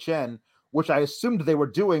Dante Chen, which I assumed they were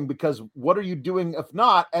doing, because what are you doing if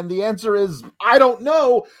not? And the answer is I don't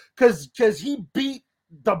know, because he beat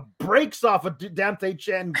the brakes off of Dante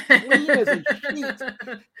Chen clean as a sheet.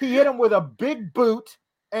 He hit him with a big boot,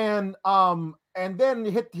 and then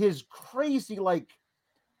hit his crazy like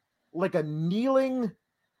a kneeling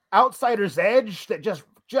outsider's edge that just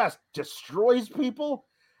destroys people,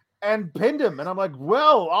 and pinned him. And I'm like,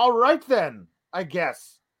 well, all right then, I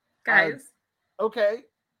guess. Guys. Okay.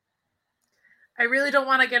 I really don't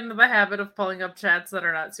want to get into the habit of pulling up chats that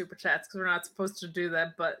are not super chats, because we're not supposed to do that,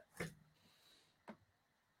 but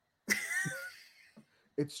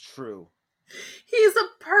it's true. He's a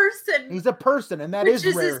person. And that is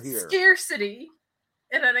rare here. Scarcity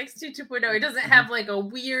in NXT 2.0. He doesn't have like a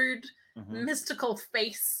weird mystical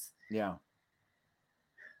face. Yeah.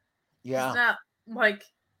 He's not like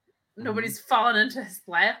nobody's fallen into his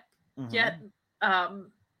lap yet.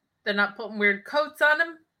 They're not putting weird coats on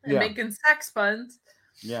him and making sex puns.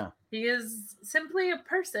 Yeah. He is simply a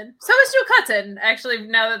person. So is Duke Hudson, actually,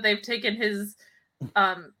 now that they've taken his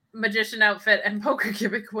magician outfit and poker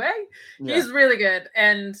gimmick away. He's really good.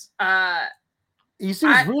 And he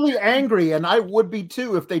seems really angry, and I would be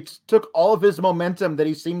too if they took all of his momentum that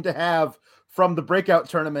he seemed to have from the breakout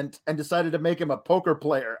tournament and decided to make him a poker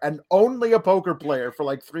player, and only a poker player, for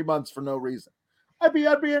like 3 months for no reason. I'd be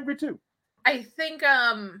angry too. I think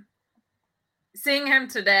seeing him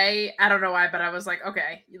today, I don't know why, but I was like,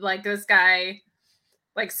 okay, like this guy,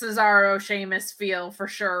 like Cesaro, Sheamus feel for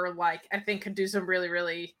sure, like I think could do some really,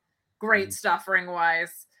 really great stuff ring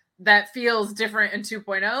wise that feels different in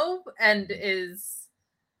 2.0 and is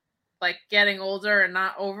like getting older and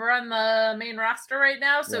not over on the main roster right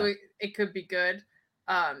now. So it could be good.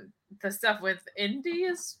 The stuff with Indy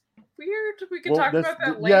is weird. We can talk about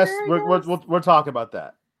that later. Yes, we'll talk about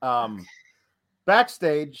that.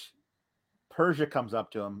 Backstage, Persia comes up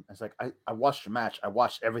to him. It's like, I watched the match. I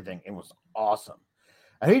watched everything. It was awesome.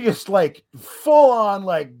 And he just like full on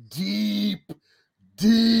like deep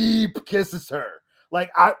kisses her.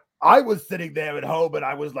 Like I was sitting there at home and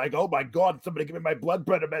I was like, oh my God, somebody give me my blood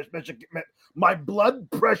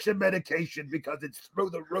pressure medication because it's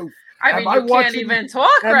through the roof. I mean, you can't even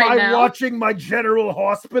talk right now. Am I watching my General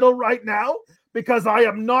Hospital right now? Because I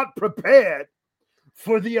am not prepared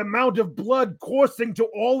for the amount of blood coursing to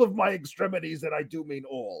all of my extremities, and I do mean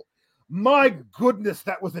all. My goodness,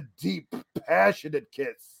 that was a deep, passionate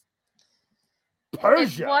kiss.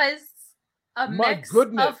 Persia. It was a mix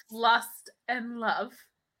of lust and love,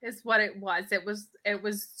 is what it was. It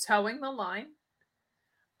was towing the line.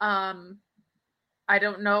 I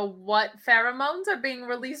don't know what pheromones are being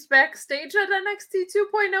released backstage at NXT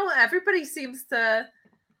 2.0.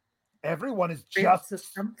 Everyone is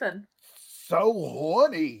just something so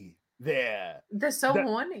horny there. They're so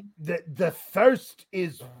horny. The thirst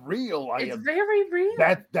is real. It's very real.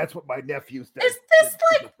 That's what my nephew said. Is this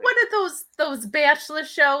like one of those bachelor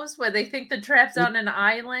shows where they think the trap's on an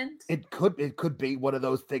island? It could be one of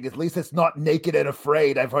those things. At least it's not Naked and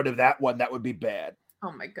Afraid. I've heard of that one. That would be bad.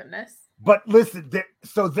 Oh my goodness. But listen,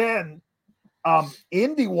 so then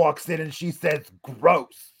Indy walks in and she says,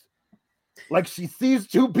 gross. Like she sees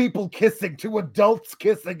two people kissing, two adults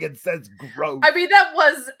kissing, and says gross. I mean, that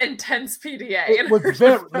was intense PDA. It was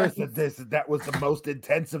that was the most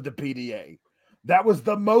intense of the PDA. That was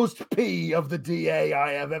the most P of the DA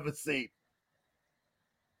I have ever seen.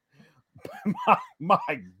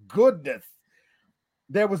 My goodness.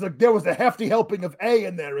 There was a hefty helping of A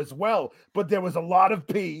in there as well, but there was a lot of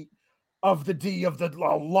P of the D of a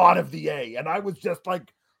lot of the A. And I was just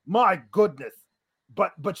like, my goodness.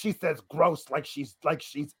 But she says gross like she's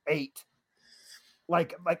 8.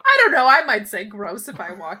 Like I don't know. I might say gross if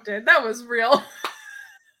I walked in. That was real.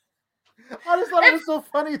 I just thought it was so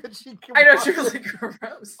funny that she. I know she was like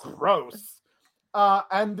gross. Gross.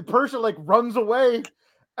 And the person like runs away,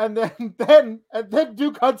 and then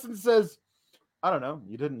Duke Hudson says, "I don't know.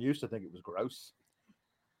 You didn't used to think it was gross."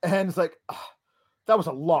 And it's like, that was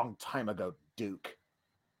a long time ago, Duke.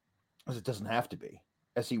 Because it doesn't have to be.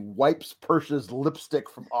 As he wipes Persia's lipstick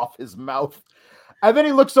from off his mouth. And then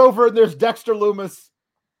he looks over and there's Dexter Lumis,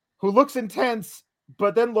 who looks intense,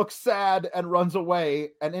 but then looks sad and runs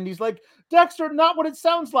away. And Indy's like, Dexter, not what it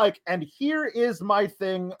sounds like. And here is my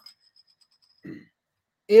thing.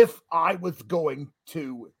 If I was going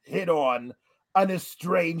to hit on an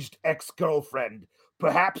estranged ex-girlfriend,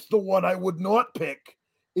 perhaps the one I would not pick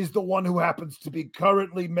is the one who happens to be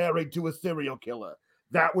currently married to a serial killer.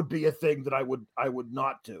 That would be a thing that I would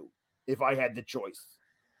not do if I had the choice.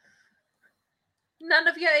 None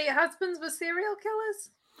of your 8 husbands were serial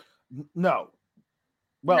killers? No.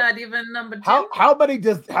 Well, not even number 2. How many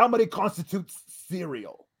constitutes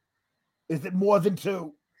serial? Is it more than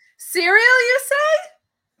 2? Cereal, you say?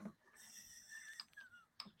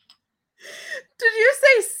 Did you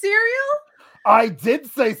say cereal? I did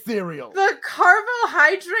say cereal. The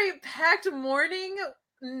carbohydrate-packed morning?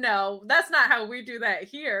 No, that's not how we do that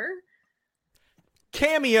here.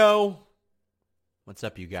 Cameo. What's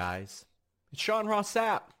up, you guys? It's Sean Ross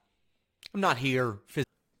Sapp. I'm not here.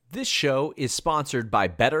 This show is sponsored by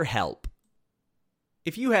BetterHelp.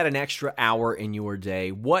 If you had an extra hour in your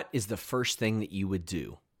day, what is the first thing that you would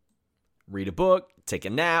do? Read a book, take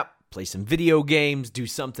a nap, play some video games, do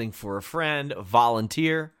something for a friend,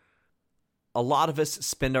 volunteer. A lot of us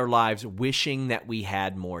spend our lives wishing that we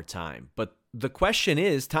had more time. But the question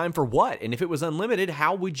is, time for what? And if it was unlimited,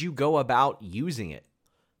 how would you go about using it?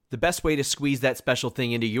 The best way to squeeze that special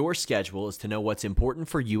thing into your schedule is to know what's important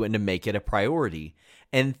for you and to make it a priority.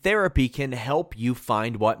 And therapy can help you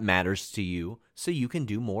find what matters to you so you can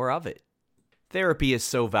do more of it. Therapy is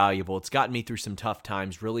so valuable. It's gotten me through some tough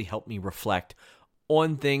times, really helped me reflect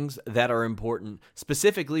on things that are important,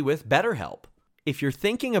 specifically with BetterHelp. If you're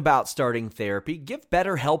thinking about starting therapy, give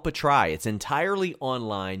BetterHelp a try. It's entirely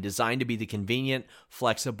online, designed to be the convenient,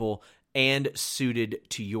 flexible, and suited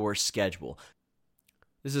to your schedule.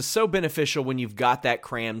 This is so beneficial when you've got that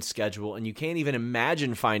crammed schedule and you can't even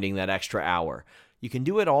imagine finding that extra hour. You can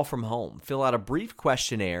do it all from home. Fill out a brief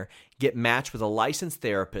questionnaire, get matched with a licensed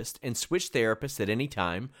therapist, and switch therapists at any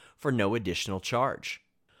time for no additional charge.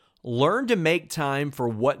 Learn to make time for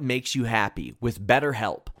what makes you happy with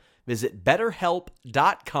BetterHelp. Visit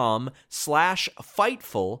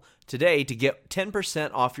BetterHelp.com/Fightful today to get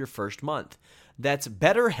 10% off your first month. That's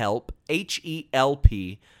BetterHelp,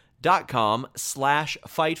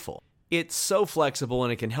 HELP.com/Fightful. It's so flexible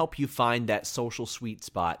and it can help you find that social sweet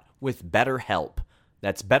spot with BetterHelp.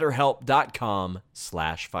 That's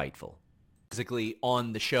BetterHelp.com/Fightful. Basically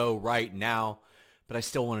on the show right now, but I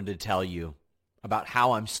still wanted to tell you about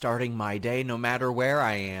how I'm starting my day no matter where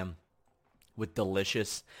I am. With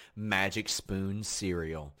delicious Magic Spoon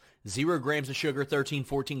cereal. 0 grams of sugar,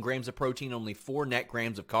 14 grams of protein, only 4 net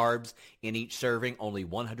grams of carbs in each serving, only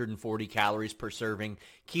 140 calories per serving.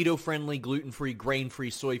 Keto-friendly, gluten-free, grain-free,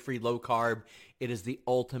 soy-free, low-carb. It is the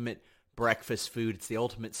ultimate breakfast food. It's the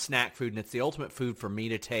ultimate snack food, and it's the ultimate food for me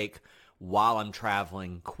to take while I'm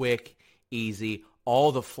traveling. Quick, easy,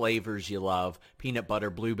 all the flavors you love. Peanut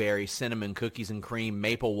butter, blueberry, cinnamon, cookies and cream,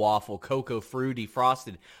 maple waffle, cocoa, fruity,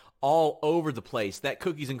 frosted, all over the place. That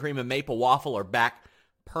cookies and cream and maple waffle are back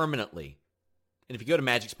permanently. And if you go to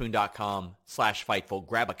magicspoon.com/Fightful,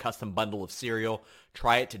 grab a custom bundle of cereal,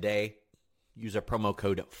 try it today. Use our promo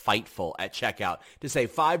code FIGHTFUL at checkout to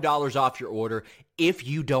save $5 off your order if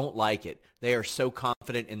you don't like it. They are so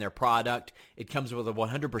confident in their product. It comes with a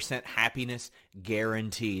 100% happiness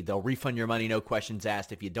guarantee. They'll refund your money, no questions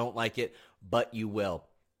asked, if you don't like it, but you will.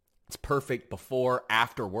 It's perfect before,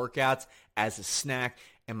 after workouts, as a snack.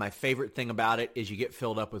 And my favorite thing about it is you get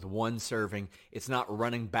filled up with one serving. It's not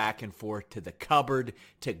running back and forth to the cupboard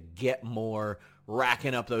to get more,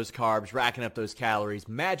 racking up those carbs, racking up those calories.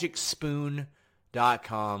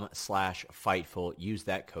 Magicspoon.com/Fightful. Use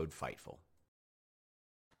that code FIGHTFUL.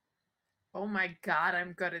 Oh my God,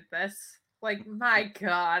 I'm good at this. Like, my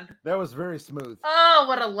God. That was very smooth. Oh,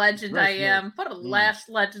 what a legend I am. What a lash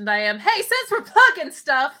legend I am. Hey, since we're plugging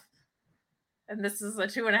stuff, and this is a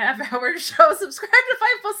 2.5-hour show, subscribe to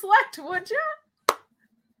Fightful Select, would you?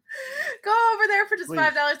 Go over there for just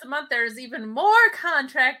 $5 a month. There's even more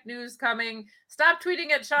contract news coming. Stop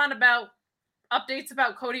tweeting at Sean about updates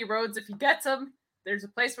about Cody Rhodes if he gets them. There's a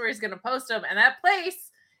place where he's going to post them, and that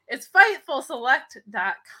place is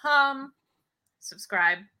FightfulSelect.com.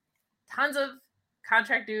 Subscribe. Tons of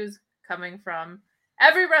contract dues coming from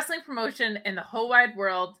every wrestling promotion in the whole wide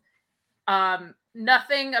world.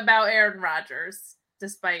 Nothing about Aaron Rodgers,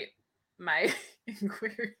 despite my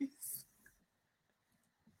inquiries.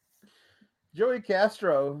 Joey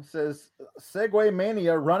Castro says, Segway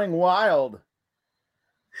Mania running wild.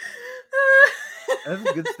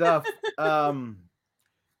 That's good stuff.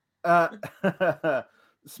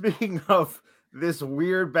 Speaking of this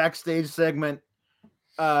weird backstage segment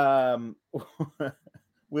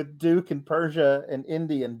with Duke and Persia and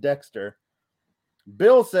Indy and Dexter,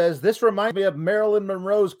 Bill says, this reminds me of Marilyn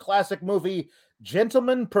Monroe's classic movie,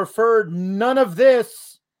 Gentlemen Prefer None of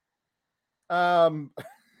This. Jimmy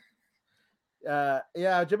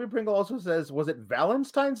Pringle also says, was it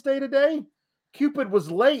Valentine's Day today? Cupid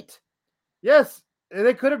was late. Yes,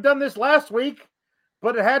 they could have done this last week,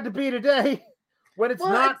 but it had to be today. When it's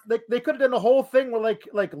not, they could have done a whole thing where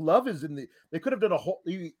like love is in the. They could have done a whole.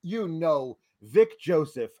 Vic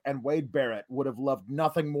Joseph and Wade Barrett would have loved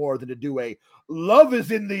nothing more than to do a love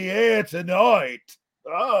is in the air tonight.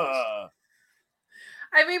 I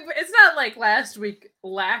mean, it's not like last week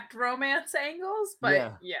lacked romance angles,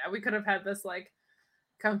 but yeah, we could have had this like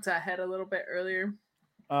come to a head a little bit earlier.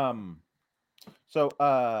 So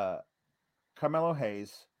Carmelo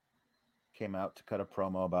Hayes came out to cut a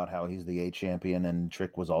promo about how he's the A champion, and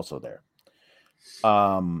Trick was also there.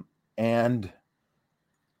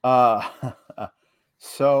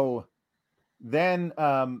 So then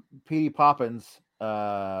Petey Poppins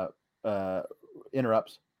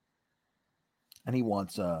interrupts, and he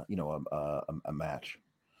wants a match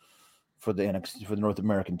for the NXT for the North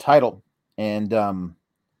American title, and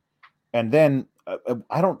then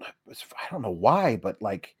I don't know why, but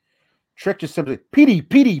like Trick just simply Petey,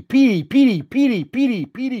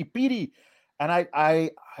 and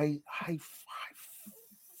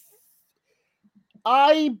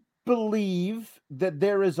I believe that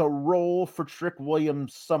there is a role for Trick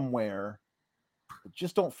Williams somewhere. I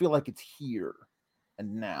just don't feel like it's here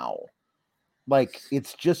and now. Like,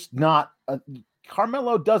 it's just not.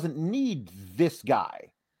 Carmelo doesn't need this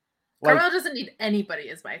guy. Like, Carmelo doesn't need anybody,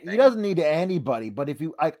 is my thing. He doesn't need anybody. But if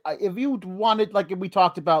you wanted, like we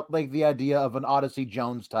talked about, like the idea of an Odyssey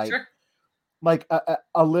Jones type, sure, like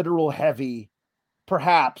a literal heavy,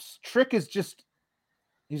 perhaps Trick is just.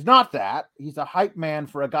 He's not that. He's a hype man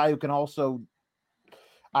for a guy who can also.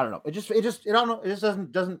 I don't know. It just I don't know. It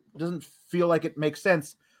just doesn't feel like it makes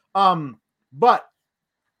sense. But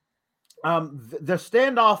the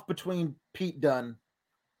standoff between Pete Dunne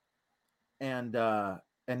and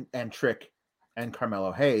Trick and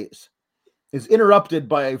Carmelo Hayes is interrupted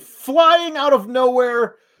by flying out of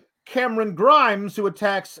nowhere Cameron Grimes, who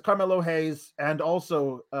attacks Carmelo Hayes and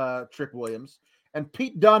also Trick Williams, and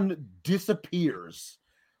Pete Dunne disappears.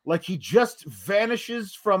 Like, he just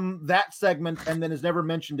vanishes from that segment and then is never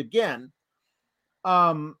mentioned again.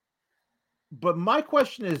 But my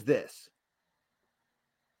question is this.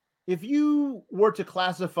 If you were to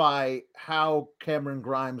classify how Cameron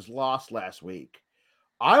Grimes lost last week,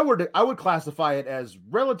 I would classify it as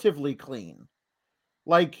relatively clean.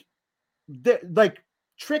 Like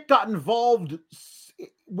Trick got involved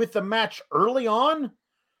with the match early on,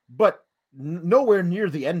 but nowhere near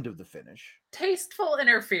the end of the finish. Tasteful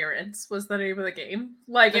interference was the name of the game.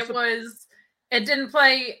 Like, it didn't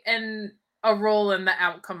play a role in the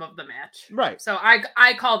outcome of the match. Right. So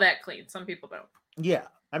I call that clean. Some people don't. Yeah.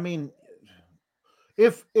 I mean,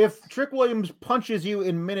 if Trick Williams punches you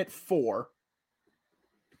in minute 4,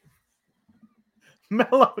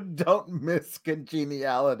 Mellow Don't Miss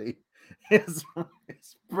Congeniality is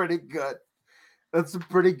pretty good. That's a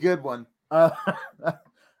pretty good one. I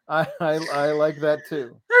like that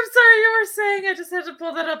too. I'm sorry, you were saying. I just had to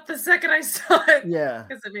pull that up the second I saw it. Yeah,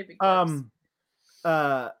 because it made me close.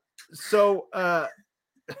 So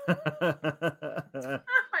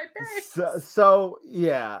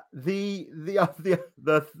yeah, the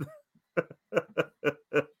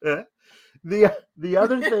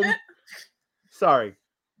other thing. Sorry,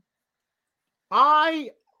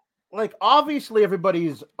 obviously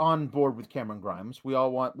everybody's on board with Cameron Grimes. We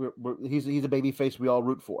all want. He's a baby face we all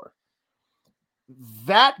root for.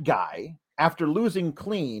 That guy, after losing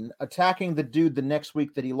clean, attacking the dude the next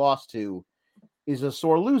week that he lost to, is a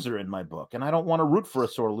sore loser in my book, and I don't want to root for a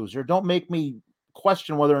sore loser. Don't make me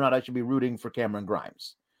question whether or not I should be rooting for Cameron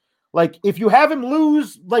Grimes. Like, if you have him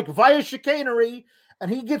lose like via chicanery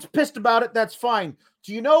and he gets pissed about it, that's fine.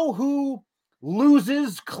 Do you know who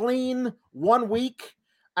loses clean 1 week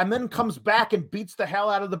and then comes back and beats the hell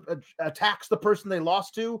out of attacks the person they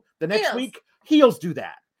lost to the next week? Heels do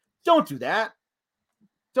that. Don't do that.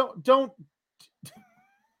 Don't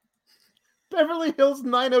Beverly Hills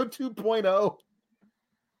 902.0.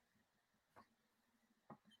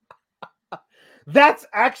 That's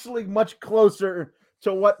actually much closer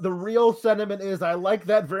to what the real sentiment is. I like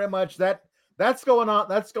that very much. That's going on.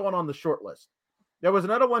 That's going on the short list. There was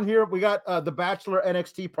another one here. We got The Bachelor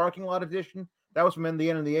NXT Parking Lot Edition. That was from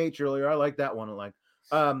Indiana and the H earlier. I like that one. I like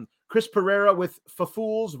Chris Pereira with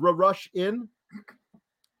Fafools Rush In.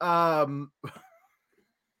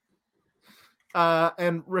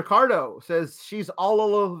 And Ricardo says she's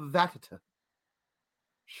all that.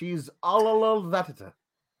 She's all that.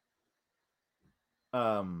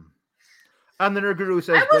 And the Nerd Guru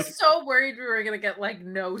says, I was so worried we were gonna get like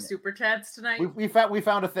no super chats tonight. We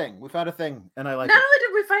found a thing. We found a thing, and I like Not it. only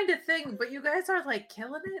did we find a thing, but you guys are like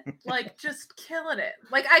killing it, like just killing it.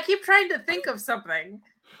 Like I keep trying to think of something.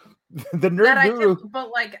 The Nerd Guru,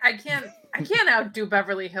 but like I can't outdo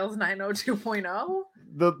Beverly Hills 902.0.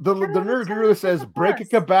 The Nerd Guru says,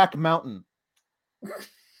 "Break a back mountain."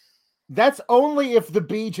 That's only if the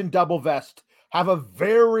Beach and Double Vest have a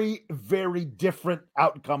very, very different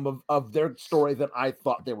outcome of their story than I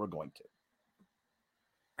thought they were going to.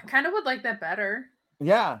 I kind of would like that better.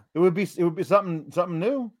 Yeah, it would be something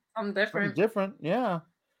new. Something different. Something different, yeah.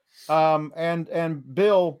 And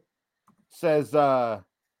Bill says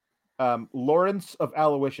Lawrence of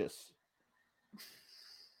Aloysius.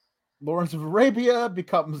 Lawrence of Arabia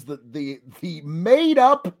becomes the made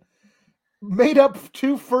up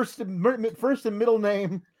two first and middle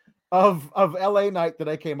name of LA Knight that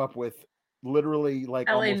I came up with, literally like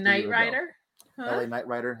LA Knight Rider. Huh? LA Knight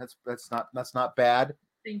Rider. That's not bad.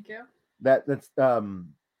 Thank you. That's oh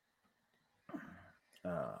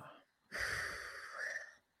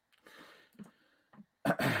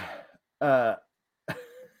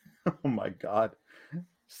my God,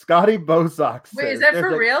 Scotty Bosox. Wait, is that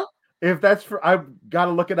for real? If that's for, I've got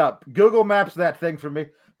to look it up. Google Maps that thing for me.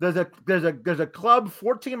 There's a club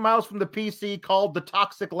 14 miles from the PC called the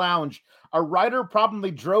Toxic Lounge. A writer probably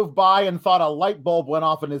drove by and thought a light bulb went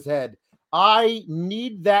off in his head. I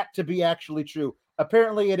need that to be actually true.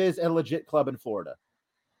 Apparently, it is a legit club in Florida.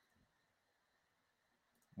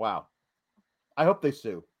 Wow. I hope they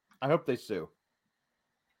sue. I hope there's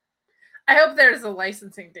a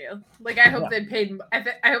licensing deal. Like, I hope they paid.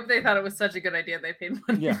 I hope they thought it was such a good idea they paid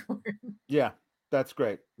money for it. Yeah, that's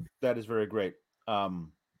great. That is very great.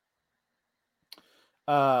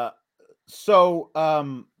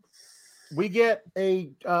 We get a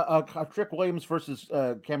Trick Williams versus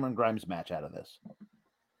Cameron Grimes match out of this.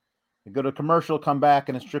 We go to commercial, come back,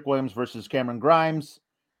 and it's Trick Williams versus Cameron Grimes,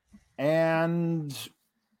 and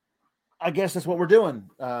I guess that's what we're doing.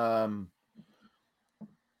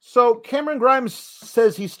 So Cameron Grimes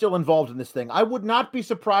says he's still involved in this thing. I would not be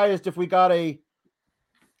surprised if we got a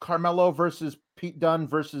Carmelo versus Pete Dunne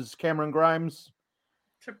versus Cameron Grimes.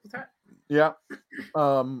 Triple threat. Yeah.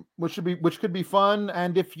 Which could be fun.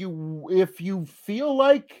 And if you feel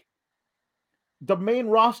like the main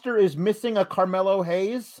roster is missing a Carmelo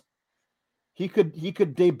Hayes, he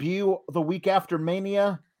could debut the week after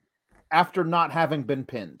Mania after not having been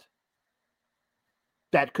pinned.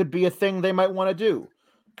 That could be a thing they might want to do.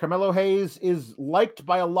 Carmelo Hayes is liked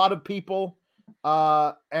by a lot of people,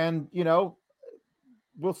 and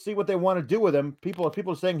we'll see what they want to do with him. People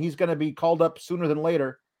are saying he's going to be called up sooner than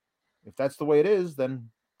later. If that's the way it is, then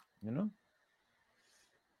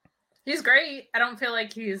he's great. I don't feel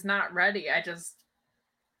like he's not ready. I just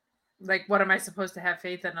what am I supposed to have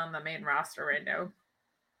faith in on the main roster right now?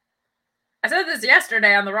 I said this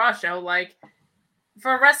yesterday on the Raw show. Like,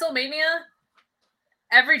 for WrestleMania,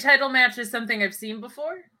 every title match is something I've seen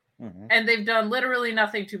before, and they've done literally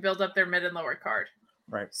nothing to build up their mid and lower card.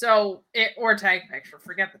 Right. So or tag picture.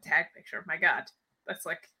 Forget the tag picture. My God, that's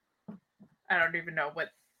I don't even know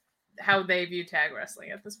how they view tag wrestling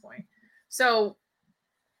at this point. So,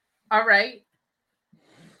 all right,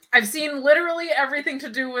 I've seen literally everything to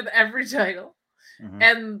do with every title,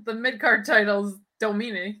 and the mid card titles don't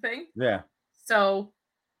mean anything. Yeah. So,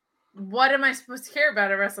 what am I supposed to care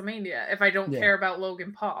about at WrestleMania if I don't care about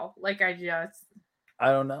Logan Paul?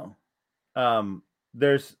 I don't know.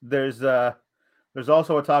 There's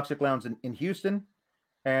also a Toxic Lounge in Houston,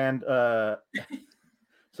 and so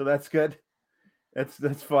that's good.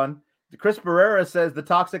 That's fun. Chris Pereira says the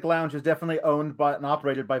Toxic Lounge is definitely owned by and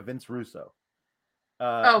operated by Vince Russo.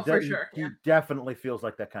 For sure. He definitely feels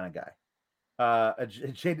like that kind of guy.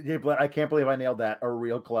 I can't believe I nailed that. A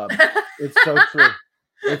real club. It's so true.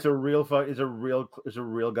 It's a real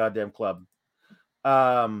goddamn club.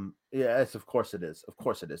 Yes, of course it is. Of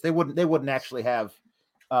course it is. They wouldn't actually have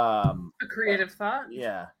a creative thought.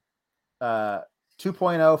 Yeah.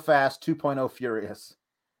 2.0 fast, 2.0 furious.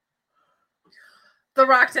 The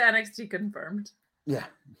Rock to NXT confirmed. Yeah.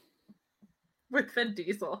 With Vin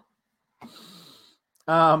Diesel.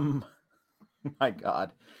 My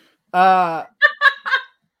God.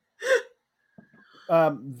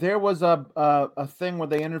 There was a thing where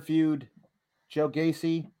they interviewed Joe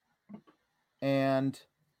Gacy and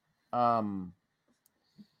they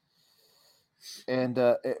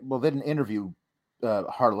didn't interview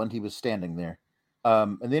Harland. He was standing there.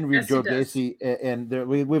 And they interviewed Joe Gacy, and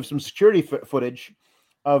we have some security footage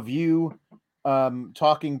of you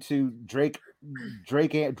talking to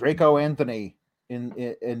Draco Anthony in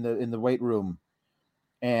the weight room,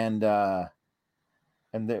 and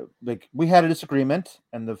we had a disagreement,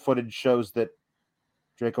 and the footage shows that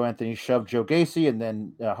Draco Anthony shoved Joe Gacy, and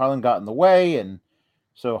then Harland got in the way, and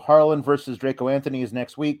so Harland versus Draco Anthony is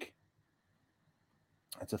next week.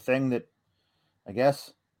 It's a thing that I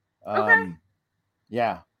guess. Okay.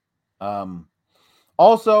 Yeah.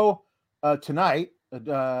 Also, tonight,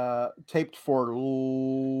 taped for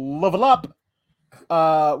Level Up,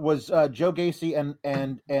 was Joe Gacy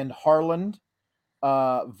and Harland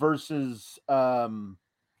versus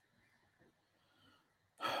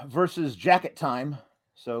Jacket Time.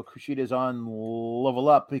 So Kushida's on Level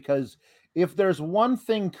Up, because if there's one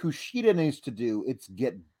thing Kushida needs to do, it's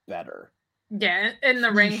get better. Yeah, in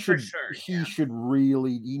the ring for sure. He should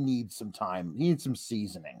really. He needs some time. He needs some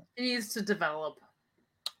seasoning. He needs to develop.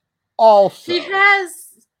 Also, he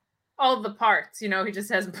has all the parts. He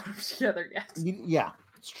just hasn't put them together yet. Yeah,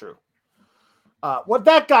 it's true. What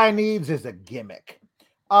that guy needs is a gimmick.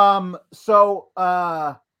 Also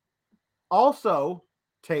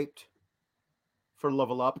taped for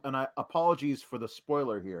Level Up, and apologies for the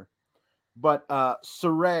spoiler here, but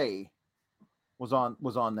Saray was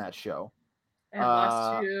on that show.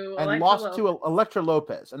 And lost to Elektra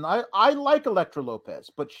Lopez. And I like Elektra Lopez,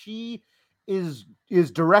 but she is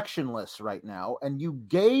directionless right now. And you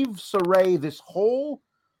gave Saray this whole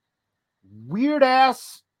weird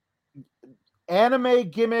ass anime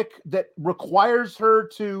gimmick that requires her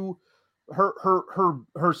to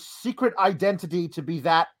her secret identity to be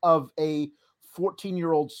that of a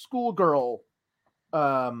 14-year-old schoolgirl.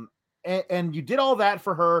 And you did all that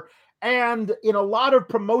for her. And in a lot of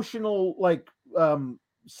promotional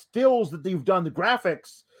stills that you've done, the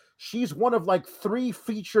graphics, she's one of 3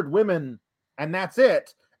 featured women, and that's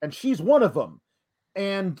it. And she's one of them.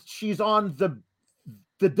 And she's on the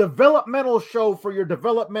developmental show for your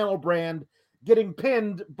developmental brand, getting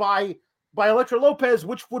pinned by Elektra Lopez,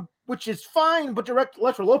 which is fine, but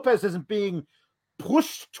Elektra Lopez isn't being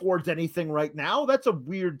pushed towards anything right now. That's a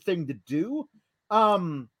weird thing to do.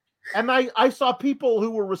 And I saw people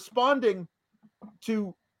who were responding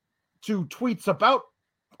to tweets about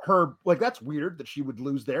her, that's weird that she would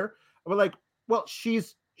lose there. But well,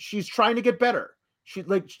 she's trying to get better. She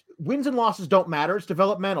wins and losses don't matter. It's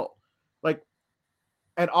developmental.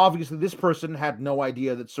 And obviously this person had no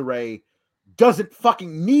idea that Saray doesn't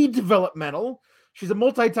fucking need developmental. She's a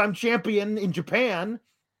multi-time champion in Japan,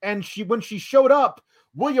 and when she showed up,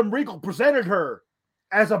 William Regal presented her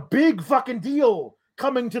as a big fucking deal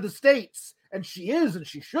coming to the States, and she is, and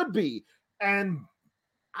she should be. And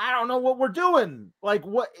I don't know what we're doing. I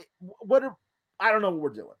don't know what we're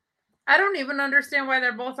doing. I don't even understand why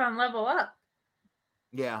they're both on Level Up.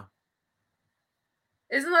 Yeah.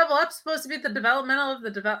 Isn't Level Up supposed to be the developmental of the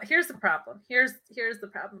develop? Here's the problem. Here's the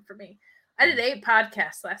problem for me. I did 8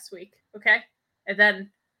 podcasts last week, okay? And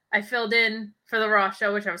then I filled in for the Raw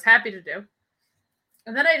show, which I was happy to do.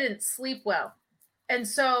 And then I didn't sleep well. And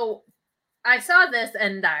so I saw this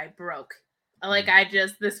and I broke.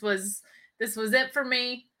 This was it for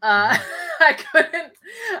me. I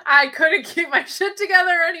couldn't keep my shit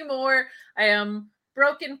together anymore. I am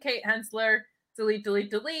broken. Kate Hensler, delete.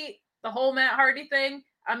 The whole Matt Hardy thing,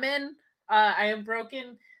 I'm in. I am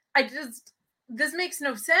broken. This makes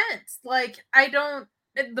no sense.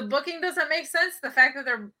 The booking doesn't make sense. The fact that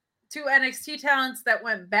they're 2 NXT talents that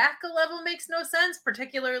went back a level makes no sense,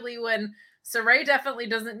 particularly when Saray definitely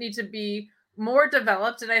doesn't need to be more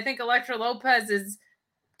developed. And I think Elektra Lopez is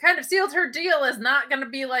kind of sealed her deal as not going to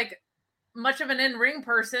be much of an in-ring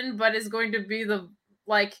person, but is going to be the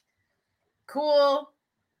cool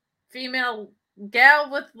female gal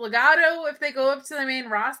with legato if they go up to the main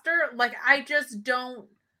roster. I just don't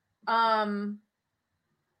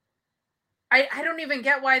I don't even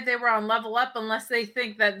get why they were on Level Up unless they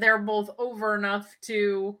think that they're both over enough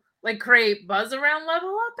to create buzz around Level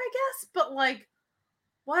Up, I guess. But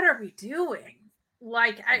what are we doing?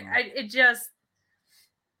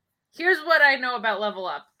 Here's what I know about Level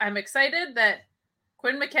Up. I'm excited that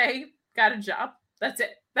Quinn McKay got a job. That's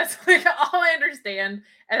it. That's all I understand,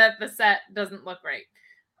 and that the set doesn't look great.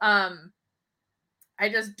 I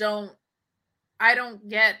don't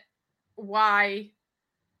get why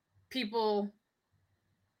people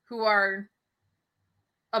who are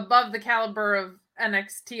above the caliber of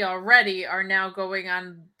NXT already are now going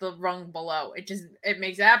on the rung below. It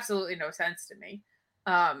makes absolutely no sense to me.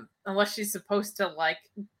 Unless she's supposed to, like,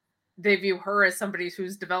 they view her as somebody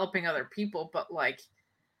who's developing other people, but, like,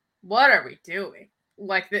 what are we doing?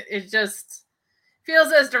 Like, it just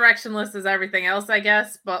feels as directionless as everything else, I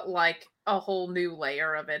guess, but, like, a whole new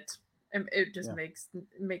layer of it. It just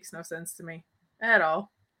makes no sense to me at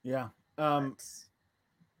all. Yeah.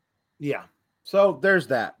 Yeah. So there's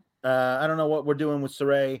that. I don't know what we're doing with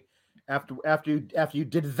Saray after you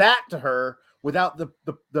did that to her without the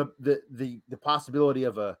possibility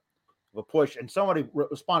of a push. And somebody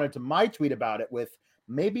responded to my tweet about it with,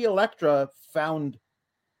 maybe Elektra found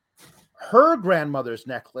her grandmother's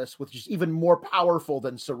necklace, which is even more powerful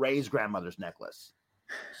than Saray's grandmother's necklace.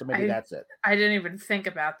 So maybe that's it. I didn't even think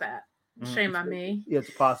about that. Shame on me.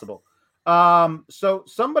 It's possible. So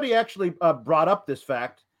somebody actually brought up this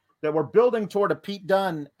fact that we're building toward a Pete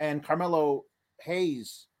Dunne and Carmelo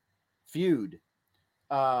Hayes feud.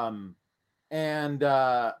 Like,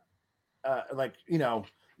 you know,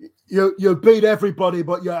 you beat everybody,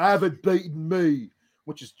 but you haven't beaten me,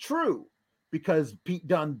 which is true because Pete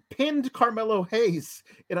Dunne pinned Carmelo Hayes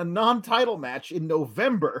in a non-title match in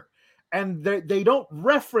November, and they don't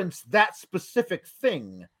reference that specific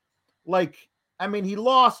thing. Like, I mean,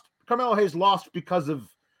 Carmelo Hayes lost because of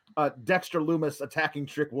Dexter Lumis attacking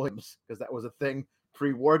Trick Williams, because that was a thing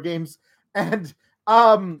pre-War Games. And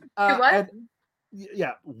what?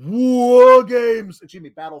 Yeah, War Games. Excuse me,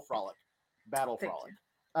 Battle Frolic.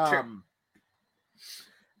 Sure.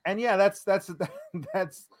 And yeah, that's the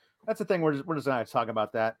thing. We're just gonna talk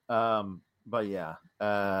about that. But yeah,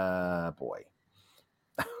 boy.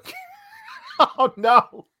 Oh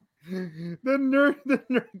no. The nerd,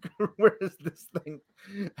 where is this thing?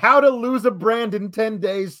 How to Lose a Brand in 10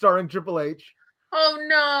 Days, starring Triple H. Oh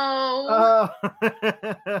no.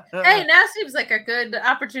 Hey, now seems like a good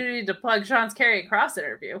opportunity to plug Sean's Karrion Kross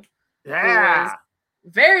interview. Yeah. Who was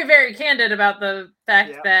very, very candid about the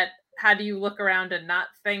fact that how do you look around and not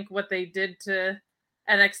think what they did to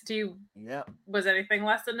NXT was anything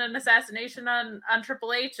less than an assassination on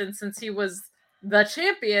Triple H. And since he was the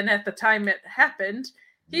champion at the time it happened,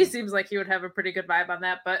 he seems like he would have a pretty good vibe on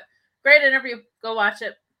that. But great interview. Go watch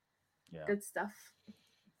it. Yeah. Good stuff.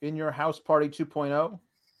 In Your House Party 2.0.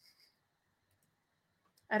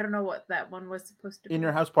 I don't know what that one was supposed to be. In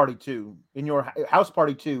Your House Party 2. In Your House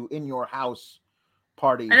Party 2. In Your House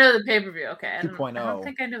Party. I know the pay-per-view. Okay. 2.0. I don't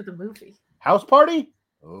think I know the movie. House Party?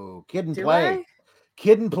 Oh, Kid and Play.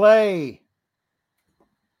 Kid and Play.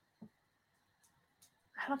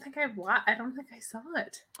 I don't think I saw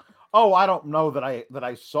it. Oh, I don't know that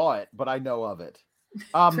I saw it, but I know of it.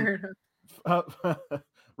 Fair enough.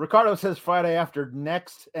 Ricardo says Friday after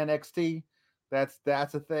next NXT. That's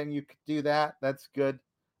a thing. You could do that. That's good.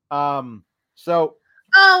 So.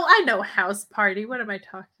 Oh, I know House Party. What am I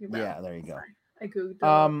talking about? Yeah, there you go. Sorry. I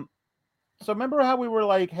googled. So remember how we were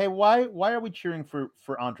like, hey, why are we cheering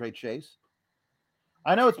for Andre Chase?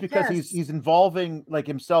 I know it's because he's involving like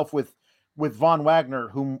himself with Von Wagner,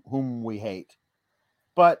 whom we hate.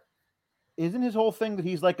 But isn't his whole thing that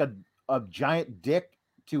he's like a giant dick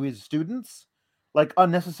to his students? Like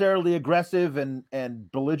unnecessarily aggressive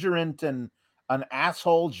and belligerent and an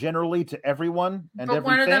asshole generally to everyone and everything. But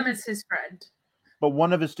one of them is his friend. But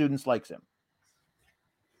one of his students likes him.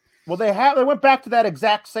 Well, they went back to that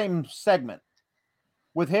exact same segment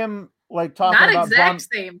with him like talking about not exact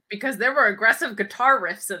same, because there were aggressive guitar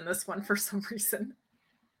riffs in this one for some reason.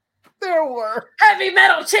 There were. Heavy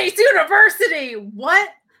Metal Chase University. What?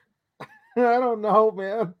 I don't know,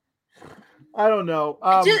 man. I don't know.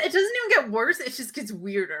 It doesn't even get worse. It just gets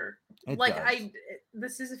weirder.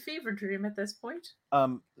 This is a fever dream at this point.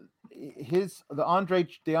 Andre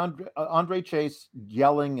Chase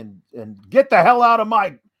yelling and get the hell out of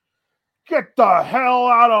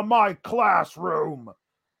my classroom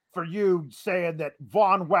for you saying that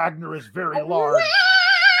Von Wagner is very large.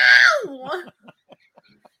 Wow!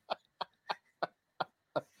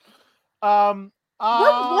 What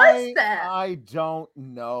was that? I don't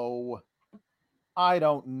know.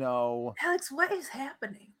 Alex, what is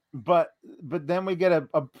happening? But then we get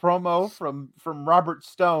a promo from Robert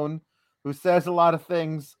Stone, who says a lot of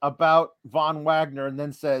things about Von Wagner and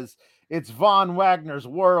then says, it's Von Wagner's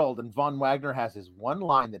world. And Von Wagner has his one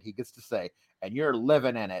line that he gets to say, and you're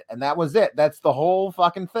living in it. And that was it. That's the whole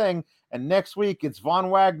fucking thing. And next week, it's Von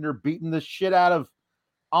Wagner beating the shit out of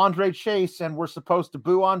Andre Chase, and we're supposed to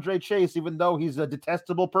boo Andre Chase, even though he's a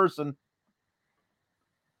detestable person.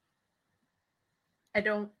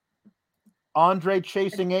 Andre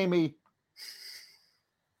Chasing Amy.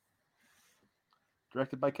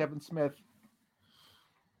 Directed by Kevin Smith.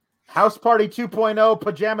 House Party 2.0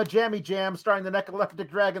 Pajama Jammy Jam starring the Electric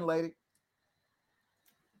Dragon Lady.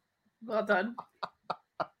 Well done.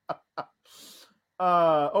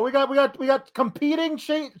 We got competing.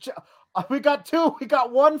 We got two. We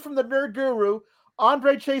got one from the Nerd Guru,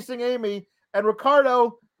 Andre chasing Amy, and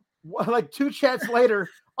Ricardo. Like 2 chats later,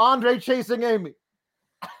 Andre chasing Amy.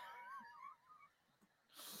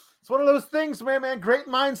 It's one of those things, man. Great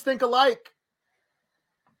minds think alike.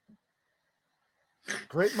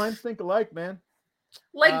 Great minds think alike, man.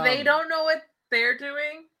 Like they don't know what they're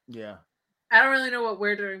doing. Yeah. I don't really know what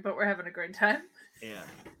we're doing, but we're having a great time. Yeah.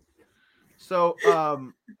 So,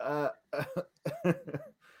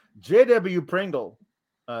 J.W. Pringle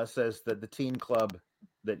says that the teen club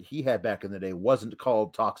that he had back in the day wasn't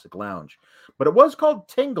called Toxic Lounge, but it was called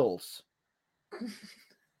Tingles.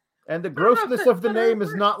 And the grossness of the name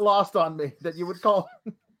is not lost on me, that you would call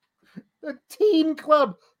the teen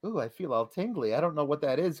club. Ooh, I feel all tingly. I don't know what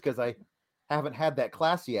that is because I haven't had that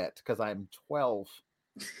class yet because I'm 12.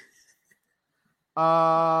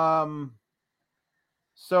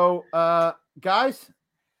 So, guys,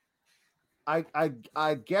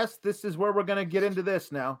 I guess this is where we're gonna get into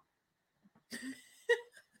this now.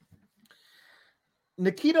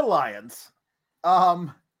 Nikita Lyons,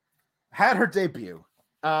 had her debut,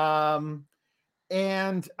 and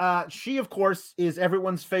she, of course, is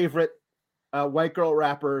everyone's favorite white girl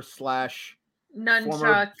rapper slash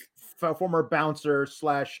nunchuck former bouncer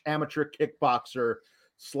slash amateur kickboxer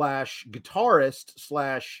slash guitarist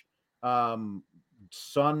slash daughter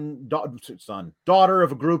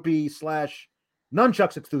of a groupie slash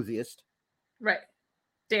nunchucks enthusiast, right?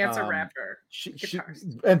 Dancer, rapper, she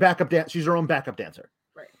and backup dance. She's her own backup dancer,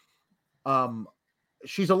 right?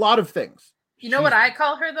 She's a lot of things. You know what I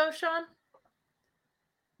call her though, Sean?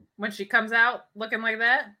 When she comes out looking like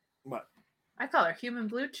that, what? I call her Human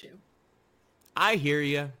Blue Chew. I hear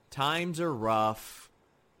you. Times are rough.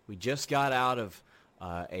 We just got out of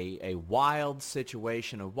a wild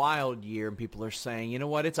situation, a wild year, and people are saying, you know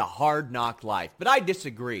what, it's a hard knock life. But I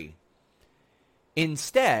disagree.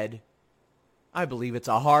 Instead, I believe it's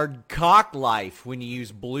a hard cock life when you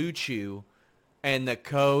use Blue Chew and the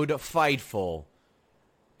code Fightful,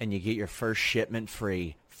 and you get your first shipment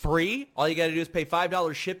free. Free? All you got to do is pay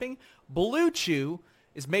 $5 shipping. Blue Chew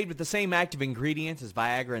is made with the same active ingredients as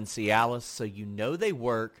Viagra and Cialis, so you know they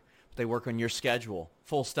work, but they work on your schedule.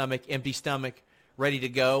 Full stomach, empty stomach, ready to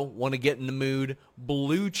go, want to get in the mood,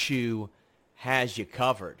 Blue Chew has you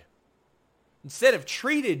covered. Instead of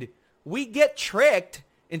treated, we get tricked.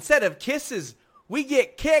 Instead of kisses, we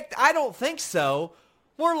get kicked. I don't think so.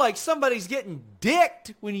 More like somebody's getting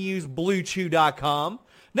dicked when you use BlueChew.com.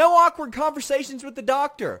 No awkward conversations with the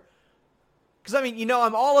doctor. Because, I mean, you know,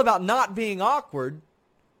 I'm all about not being awkward.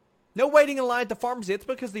 No waiting in line at the pharmacy. It's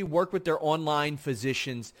because they work with their online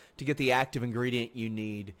physicians to get the active ingredient you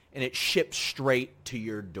need, and it ships straight to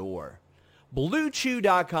your door.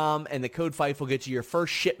 BlueChew.com and the code Fightful gets you your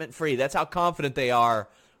first shipment free. That's how confident they are.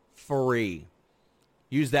 Free.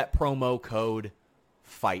 Use that promo code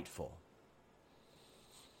Fightful.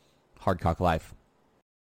 Hardcock Life.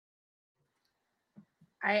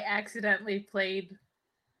 I accidentally played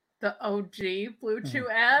the OG Blue Chew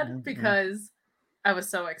ad because I was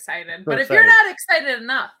so excited. But if you're not excited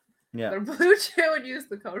enough, go to Blue Chew and use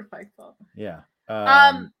the code Fightful. Yeah.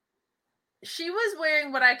 She was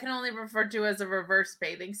wearing what I can only refer to as a reverse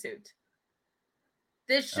bathing suit.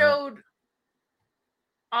 This showed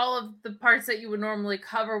all of the parts that you would normally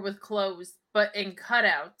cover with clothes, but in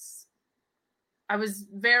cutouts. I was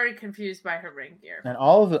very confused by her ring gear. And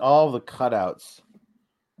all of the cutouts,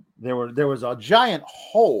 there was a giant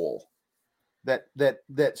hole that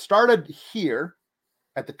started here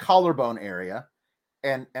at the collarbone area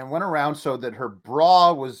and went around so that her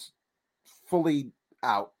bra was fully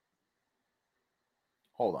out.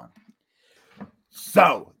 Hold on.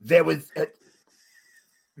 So there was a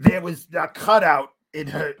cutout in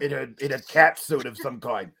a cat suit of some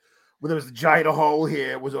kind. Where there was a giant hole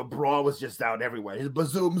here, her bra was just out everywhere. His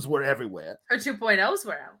bazooms were everywhere. Her 2.0s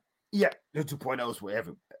were out. Yeah, her 2.0s were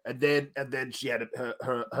everywhere. And then she had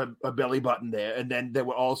her belly button there. And then there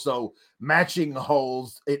were also matching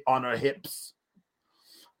holes on her hips.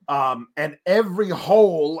 And every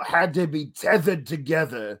hole had to be tethered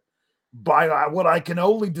together by what I can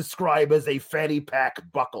only describe as a fanny pack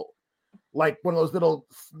buckle. Like one of those little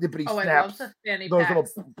snippety snaps. I love the fanny those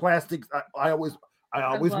packs. Little plastics. I always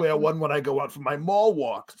wear one when I go out for my mall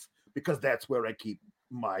walks because that's where I keep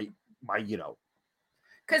my.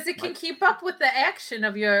 Because it can keep up with the action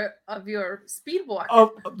of your speed walk.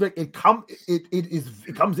 It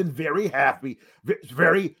comes in very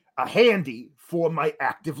handy for my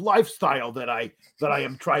active lifestyle that I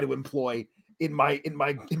am trying to employ in my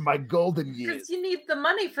golden years. Because you need the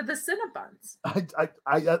money for the Cinnabons.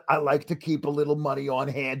 I like to keep a little money on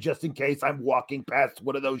hand just in case I'm walking past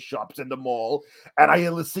one of those shops in the mall and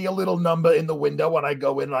I see a little number in the window and I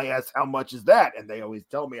go in and I ask, how much is that? And they always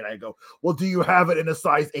tell me, and I go, well, do you have it in a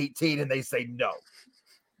size 18? And they say no.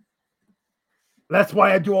 That's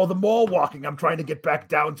why I do all the mall walking. I'm trying to get back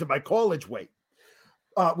down to my college weight,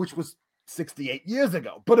 which was 68 years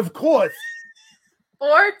ago. But of course.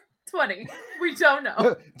 Or 20. We don't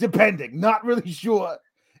know. Depending. Not really sure.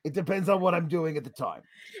 It depends on what I'm doing at the time.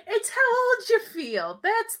 It's how old you feel.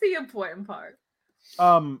 That's the important part.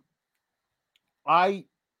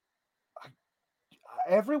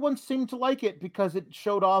 Everyone seemed to like it because it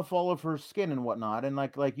showed off all of her skin and whatnot. And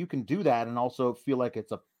like you can do that and also feel like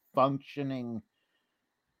it's a functioning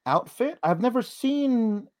outfit. I've never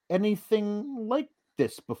seen anything like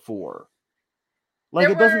this before.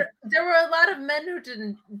 Like there were a lot of men who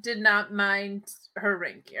did not mind her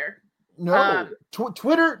ring gear. No,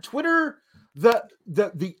 Twitter,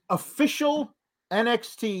 the official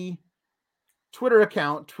NXT Twitter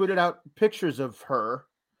account tweeted out pictures of her,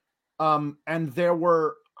 and there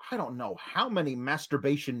were, I don't know how many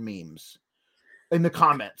masturbation memes in the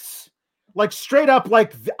comments, like straight up,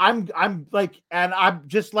 like I'm like, and I'm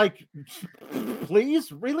just like,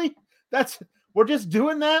 please, really? We're just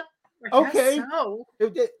doing that? Okay. So.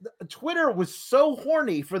 Twitter was so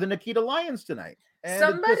horny for the Nikita Lyons tonight. And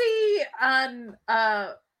somebody on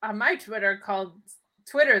my Twitter called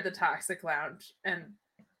Twitter the Toxic Lounge, and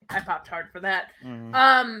I popped hard for that.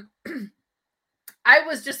 Mm-hmm. I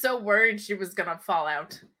was just so worried she was gonna fall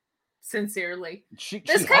out. Sincerely,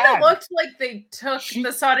 this kind of looked like they took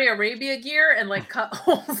the Saudi Arabia gear and like cut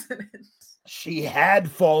holes in it. She had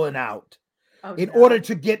fallen out. In order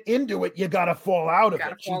to get into it, you gotta fall out of it. You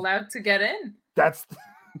gotta fall out to get in.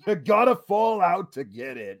 You gotta fall out to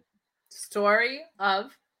get in. Story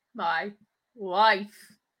of my life.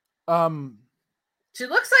 She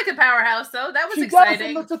looks like a powerhouse, though. That was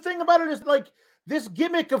exciting. Does. The thing about it is, like, this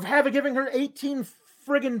gimmick of giving her 18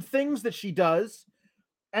 friggin' things that she does,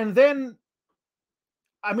 and then,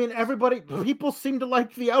 I mean, people seem to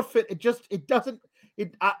like the outfit.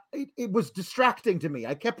 It was distracting to me.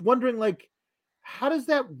 I kept wondering, like, how does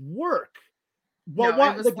that work? Well, no,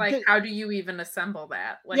 it was how do you even assemble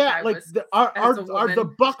that? Like, yeah, are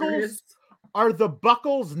the buckles? Are the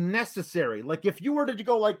buckles necessary? Like, if you were to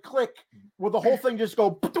go like click, will the whole thing just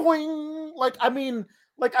go doing? Like, I mean,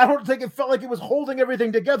 like, I don't think it felt like it was holding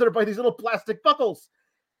everything together by these little plastic buckles,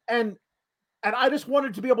 and I just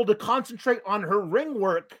wanted to be able to concentrate on her ring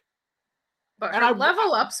work. But her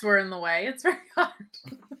level ups were in the way. It's very hard.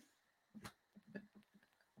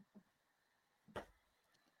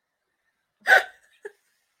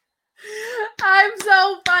 I'm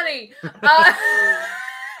so funny.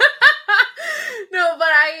 No, but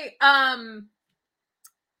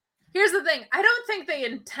here's the thing. I don't think they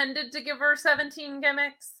intended to give her 17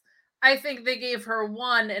 gimmicks. I think they gave her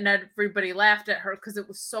one and everybody laughed at her because it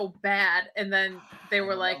was so bad. And then they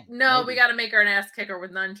were like, no, we got to make her an ass kicker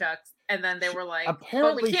with nunchucks. And then they were like,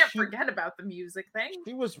 but we can't forget about the music thing.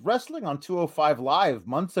 She was wrestling on 205 Live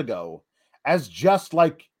months ago as just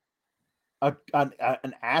like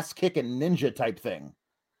an ass kicking ninja type thing.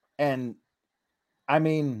 And I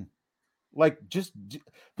mean, like, just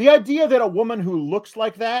the idea that a woman who looks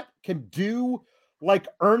like that can do like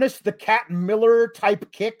Ernest the Cat Miller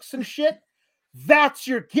type kicks and shit, that's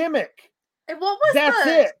your gimmick. And what was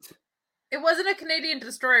it? It wasn't a Canadian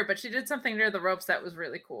Destroyer, but she did something near the ropes that was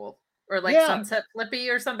really cool. Or like Sunset Flippy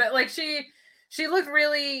or something. Like she looked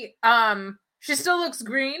really she still looks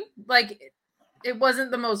green. Like it wasn't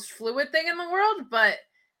the most fluid thing in the world, but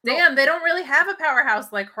damn, they don't really have a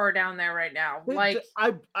powerhouse like her down there right now. Like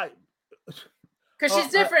because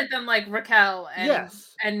she's different than like Raquel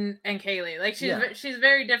and Kaylee. Like she's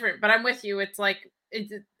very different. But I'm with you. It's like if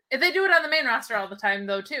they do it on the main roster all the time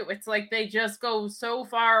though too. It's like they just go so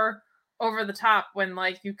far over the top when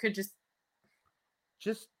like you could just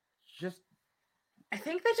I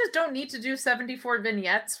think they just don't need to do 74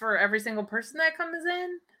 vignettes for every single person that comes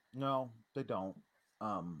in. No, they don't.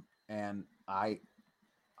 And I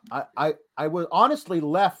was honestly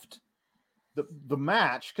left the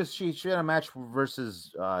match because she had a match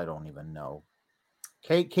versus I don't even know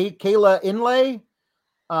Kayla Inlay,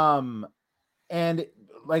 and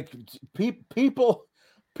like people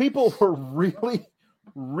were really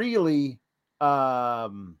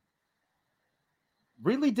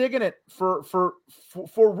really digging it for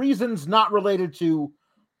reasons not related to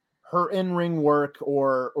her in-ring work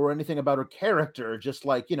or anything about her character. Just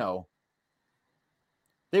like, you know,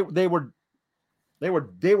 they were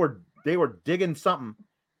digging something.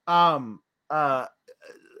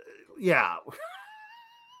 Yeah.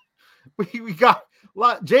 we got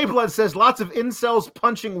J Blood says lots of incels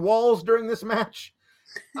punching walls during this match.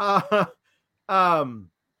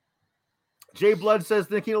 J Blood says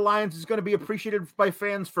the Nikita Lyons is going to be appreciated by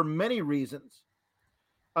fans for many reasons.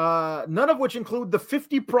 None of which include the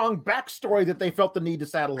 50-pronged backstory that they felt the need to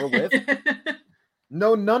saddle her with.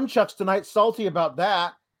 No nunchucks tonight. Salty about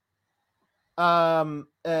that.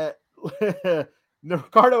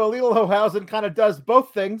 Ricardo Alilohausen kind of does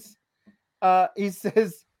both things. He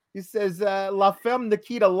says, La Femme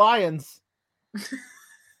Nikita Lyons.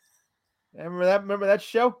 Remember that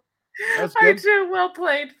show? That's good. I do. Well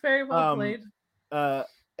played. Very well played.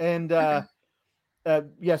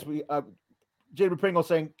 Yes, Jade Pringle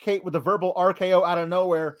saying, Kate with a verbal RKO out of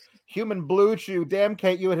nowhere. Human Blue Chew. Damn,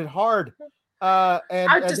 Kate, you hit it hard. I'll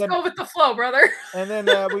just go with the flow, brother. And then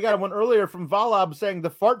we got one earlier from Valab saying the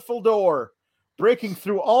Fightful door, breaking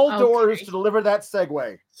through all doors to deliver that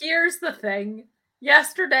segue. Here's the thing.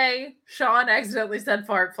 Yesterday, Sean accidentally said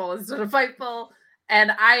Fartful instead of Fightful,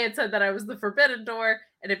 and I had said that I was the forbidden door,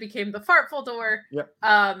 and it became the Fartful door. Yep.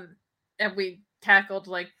 And we cackled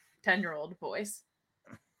like 10-year-old boys.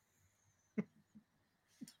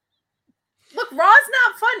 Look, Raw's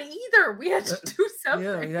not fun either. We had to do something.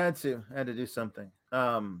 Yeah, we had to do something.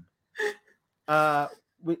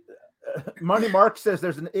 Marty Mark says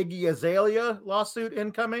there's an Iggy Azalea lawsuit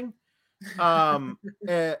incoming.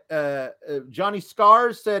 Johnny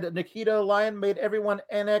Scars said Nikita Lyon made everyone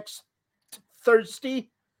NX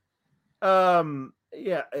thirsty.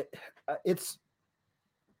 It's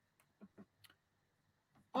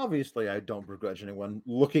obviously I don't begrudge anyone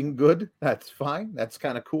looking good. That's fine. That's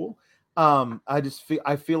kind of cool. I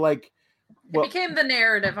feel like it became the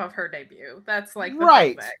narrative of her debut. That's like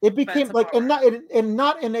right. It became like, and not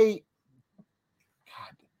in a.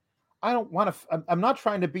 God, I don't want to. I'm not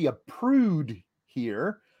trying to be a prude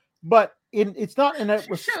here, but it's not in a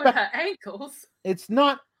showed her ankles. It's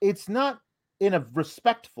not in a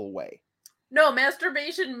respectful way. No,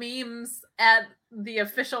 masturbation memes at the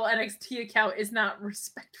official NXT account is not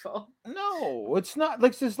respectful. No, it's not. Like,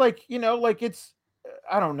 it's just like, you know, like it's.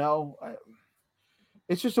 I don't know.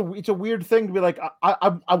 It's just it's a weird thing to be like.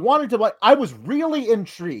 I wanted to, like, I was really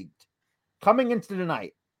intrigued coming into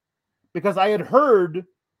tonight because I had heard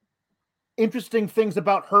interesting things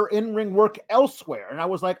about her in-ring work elsewhere, and I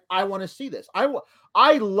was like, I want to see this. I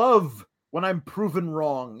love when I'm proven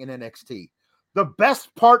wrong in NXT. The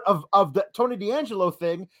best part of the Tony D'Angelo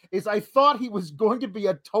thing is I thought he was going to be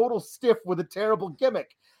a total stiff with a terrible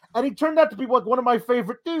gimmick, and he turned out to be like one of my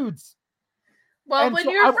favorite dudes. Well, and when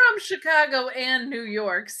you're from Chicago and New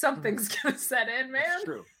York, something's gonna set in, man. That's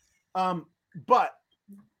true. But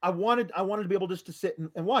I wanted to be able just to sit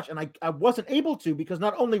and watch, and I wasn't able to because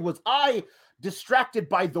not only was I distracted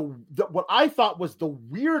by the what I thought was the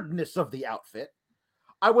weirdness of the outfit,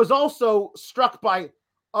 I was also struck by,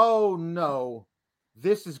 oh no,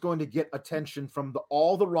 this is going to get attention from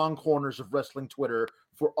all the wrong corners of wrestling Twitter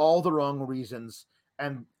for all the wrong reasons,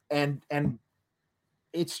 and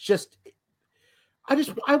it's just.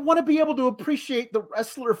 I want to be able to appreciate the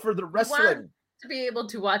wrestler for the wrestling. Want to be able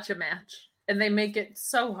to watch a match, and they make it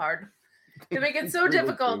so hard. They make it so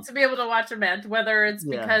difficult to be able to watch a match, whether it's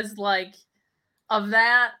because like of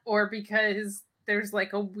that or because there's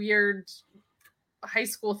like a weird high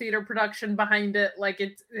school theater production behind it. Like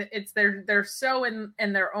it's they're so in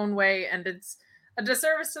their own way, and it's a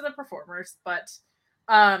disservice to the performers. But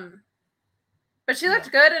she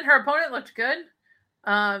looked good, and her opponent looked good.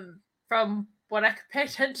 From what I could pay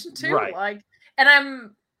attention to, right. Like, and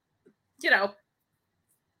I'm,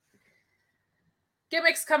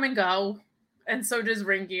 gimmicks come and go, and so does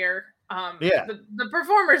ring gear. The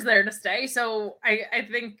performer's there to stay, so I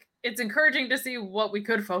think it's encouraging to see what we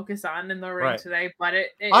could focus on in the ring today. But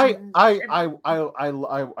I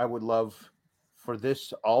would love for this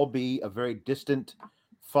to all be a very distant,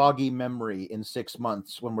 foggy memory in 6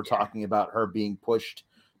 months when we're talking about her being pushed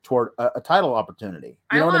toward a title opportunity.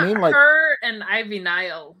 You know what I mean? Like her and Ivy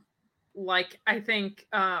Nile. Like, I think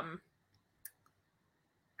I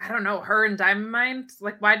don't know, her and Diamond Mine.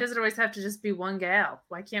 Like, why does it always have to just be one gal?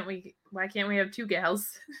 Why can't we have two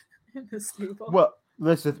gals in this stable? Well,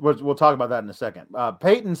 we'll talk about that in a second.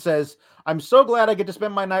 Peyton says, I'm so glad I get to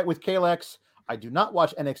spend my night with Kalex. I do not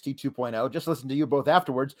watch NXT 2.0, just listen to you both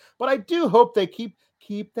afterwards, but I do hope they keep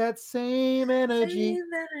that same energy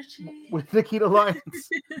with Nikita Lyons.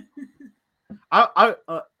 I'll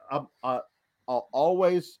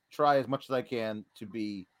always try as much as I can to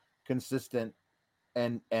be consistent,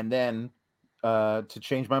 and then to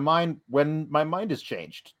change my mind when my mind is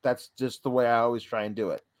changed. That's just the way I always try and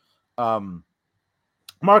do it.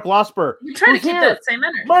 Mark Losper. You try to keep that same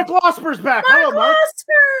energy. Mark Losper's back. Hello, Mark.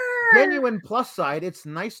 Losper! Genuine plus side. It's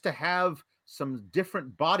nice to have some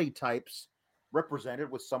different body types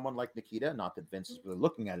represented with someone like Nikita. Not that Vince is really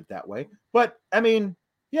looking at it that way, but I mean,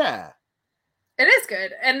 yeah. It is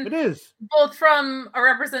good. And it is both from a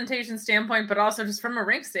representation standpoint, but also just from a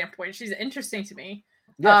ring standpoint. She's interesting to me.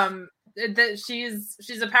 Yes. That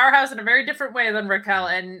she's a powerhouse in a very different way than Raquel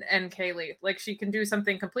and Kaylee. Like, she can do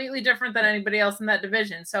something completely different than anybody else in that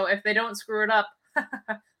division. So if they don't screw it up,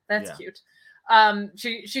 that's cute.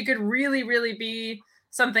 She could really, really be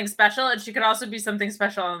something special, and she could also be something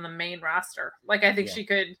special on the main roster. Like, I think she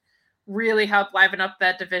could really help liven up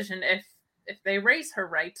that division if they raise her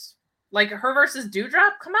right. Like, her versus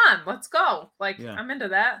Doudrop, come on, let's go. Like, I'm into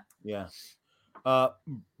that. Yeah.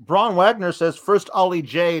 Braun Wagner says first Ollie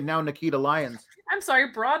J, now Nikita Lyons. I'm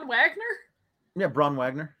sorry, Braun Wagner? Yeah, Braun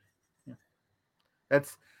Wagner. Yeah.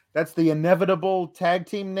 That's the inevitable tag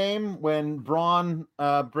team name when Braun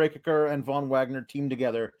Breaker and Von Wagner team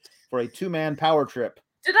together for a 2-man power trip.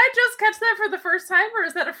 Did I just catch that for the first time, or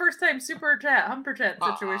is that a first time super chat, humper chat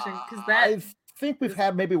situation? Because I think we've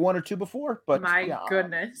had maybe one or two before, but my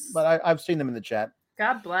goodness. But I've seen them in the chat.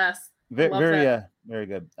 God bless. Very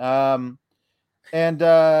good. And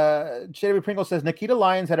J.W. Pringle says Nikita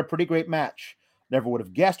Lyons had a pretty great match. Never would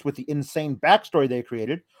have guessed with the insane backstory they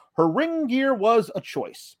created. Her ring gear was a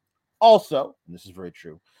choice. Also, and this is very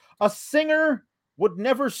true, a singer would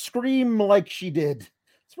never scream like she did.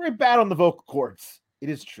 It's very bad on the vocal cords. It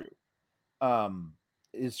is true. Yeah.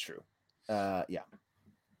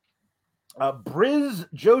 Briz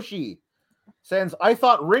Joshi says, I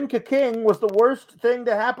thought Rinka King was the worst thing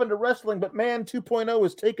to happen to wrestling, but man, 2.0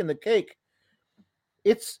 is taking the cake.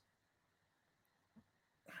 It's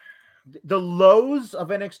the lows of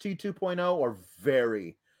NXT 2.0 are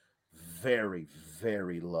very, very,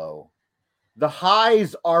 very low. The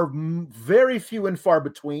highs are very few and far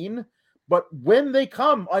between, but when they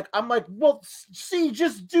come, like, I'm like, well, see,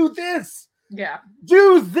 just do this. Yeah.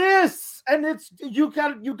 Do this. And it's, you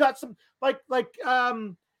got some, like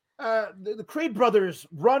the Creed brothers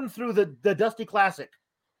run through the Dusty Classic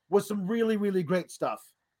with some really, really great stuff.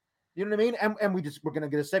 You know what I mean? And we're going to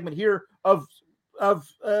get a segment here of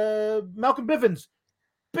Malcolm Bivens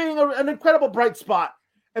being an incredible bright spot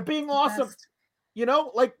and being awesome. Best. You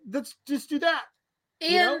know, like, let's just do that.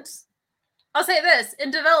 And I'll say this,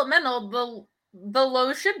 in developmental, the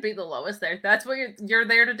low should be the lowest there. That's what you're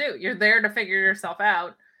there to do. You're there to figure yourself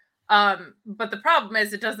out. But the problem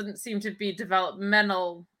is it doesn't seem to be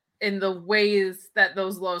developmental in the ways that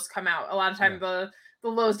those lows come out. A lot of time the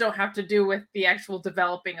lows don't have to do with the actual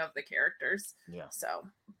developing of the characters. Yeah. So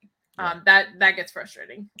that gets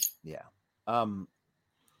frustrating. Yeah.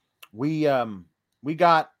 We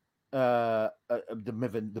got the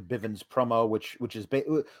Bivens promo,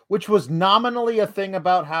 which was nominally a thing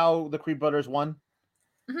about how the Creed brothers won.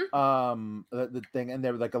 Mm-hmm. The thing, and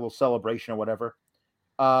there was like a little celebration or whatever.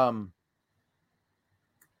 But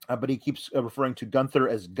he keeps referring to Gunther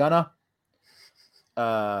as Gunna,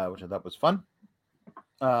 which I thought was fun.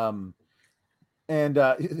 And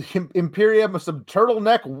Imperium with some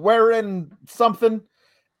turtleneck wearing something,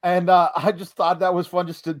 and I just thought that was fun,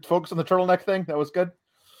 just to focus on the turtleneck thing. That was good.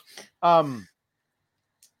 It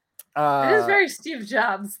is very Steve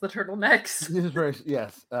Jobs, the turtlenecks. It is very,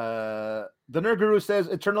 yes. The Nerd Guru says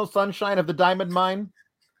Eternal Sunshine of the Diamond Mine.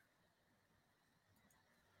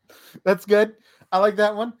 That's good. I like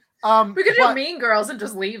that one. We could do Mean Girls and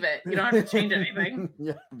just leave it. You don't have to change anything.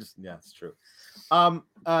 Yeah, it's true.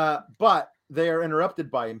 But they are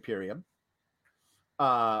interrupted by Imperium.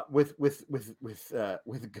 With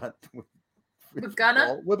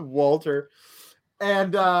Walter,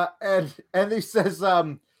 and he says,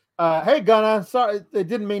 "Hey Gunna, sorry, they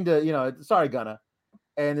didn't mean to, sorry Gunna,"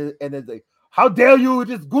 and then they, "How dare you? It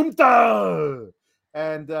is Gunther!"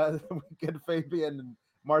 And we get Fabian and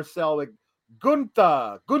Marcel like,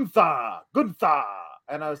 Gunther,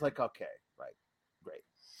 and I was like, okay, right, great.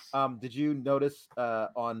 Did you notice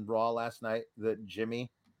on Raw last night that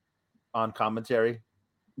Jimmy on commentary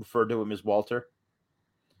referred to him as Walter?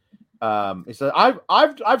 He said,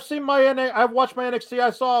 I've seen I've watched my NXT. I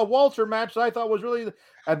saw a Walter match that I thought was really,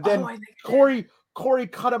 and then Corey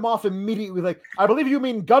cut him off immediately, like, I believe you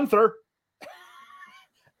mean Gunther.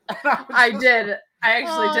 I did. I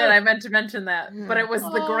actually did. I meant to mention that, but it was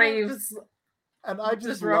the Graves. And I just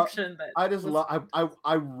disruption.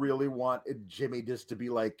 I really want Jimmy just to be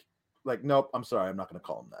like, like, nope, I'm sorry, I'm not going to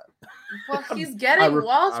call him that. Well, he's getting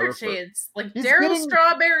Walter chants, like Daryl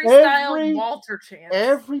Strawberry style Walter chants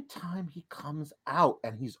every time he comes out,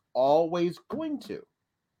 and he's always going to.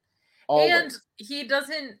 Always. And he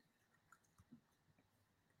doesn't.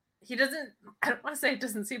 I don't want to say it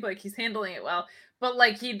doesn't seem like he's handling it well, but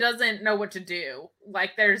like he doesn't know what to do.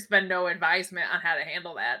 Like there's been no advisement on how to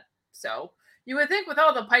handle that. So you would think with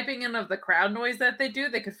all the piping in of the crowd noise that they do,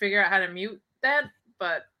 they could figure out how to mute that,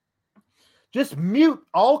 but just mute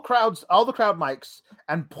all the crowd mics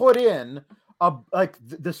and put in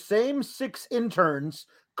the same 6 interns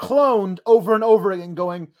cloned over and over again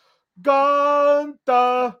going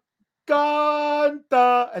Ganta,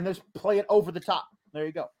 Ganta, and just play it over the top. There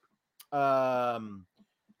you go.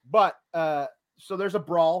 But so there's a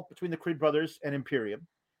brawl between the Creed brothers and Imperium,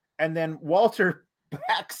 and then Walter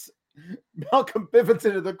backs Malcolm Bivens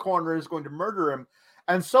into the corner, is going to murder him,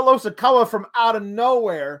 and Solo Sikoa from out of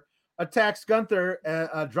nowhere attacks Gunther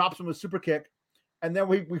and drops him a super kick, and then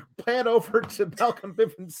we pan over to Malcolm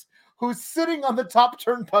Bivens, who's sitting on the top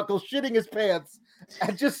turnbuckle shitting his pants,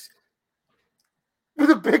 and just with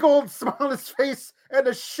a big old smile on his face and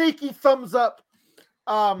a shaky thumbs up.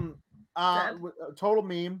 Total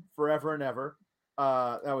meme forever and ever.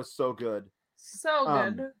 That was so good. So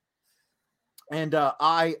good. And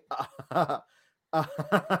I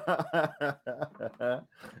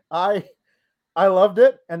loved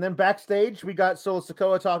it. And then backstage, we got Solo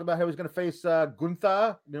Sikoa talking about how he's going to face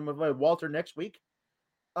Gunther, Walter next week.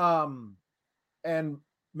 And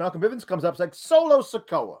Malcolm Bivens comes up, it's like, Solo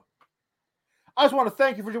Sikoa, I just want to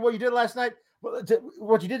thank you for what you did last night.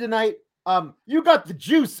 What you did tonight. You got the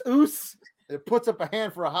juice, Oos. It puts up a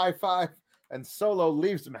hand for a high five, and Solo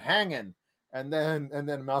leaves him hanging. And then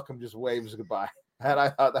Malcolm just waves goodbye. And I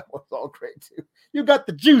thought that was all great too. You got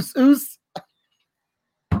the juice, Oos.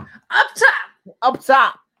 Up top. Up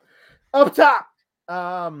top. Up top.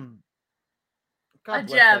 A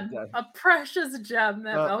gem. A precious gem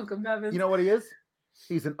that Malcolm Bivens. You know what he is?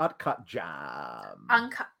 He's an uncut gem.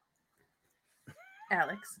 Uncut.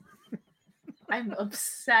 Alex. I'm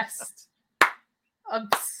obsessed.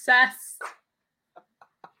 Obsessed.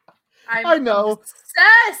 I know.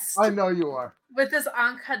 Obsessed. I know you are. With this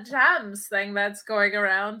Uncut Gems thing that's going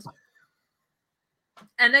around.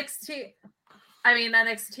 NXT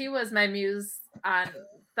was my muse on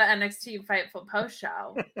the NXT Fightful post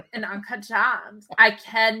show and Uncut Gems. I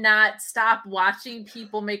cannot stop watching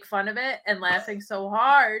people make fun of it and laughing so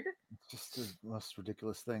hard. It's just the most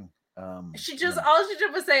ridiculous thing. All she did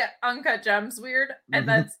was say Uncut Gems weird, and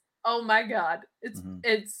that's oh my god.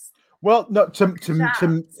 It's well, no,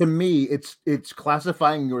 to me, it's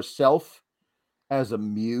classifying yourself as a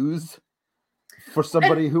muse for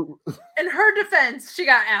somebody who. In her defense, she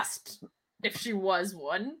got asked if she was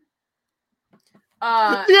one.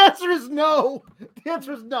 The answer is no. The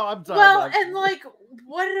answer is no. I'm sorry. Well, and like,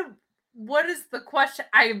 what is the question?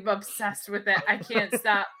 I'm obsessed with it. I can't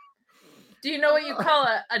stop. Do you know what you call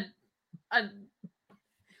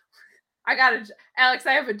Alex,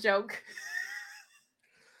 I have a joke.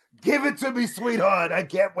 Give it to me, sweetheart. I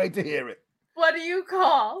can't wait to hear it. What do you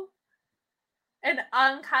call an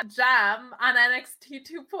uncut gem on NXT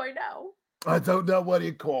 2.0? I don't know. What do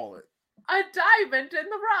you call it? A diamond in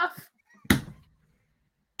the rough. Thank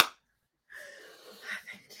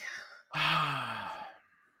you.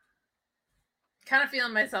 Kind of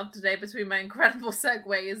feeling myself today between my incredible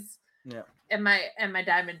segues. Yeah. And my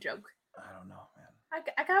diamond joke. I don't know, man.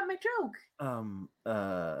 I got my joke.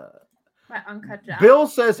 My uncut gem. Bill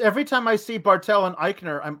says every time I see Bartel and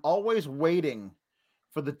Eichner, I'm always waiting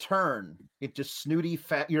for the turn into snooty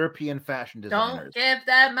European fashion designers. Don't give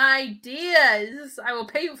them ideas. I will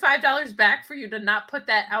pay you $5 back for you to not put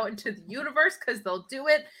that out into the universe, because they'll do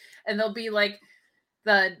it, and they'll be like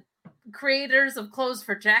the creators of clothes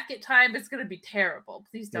for jacket time. It's going to be terrible.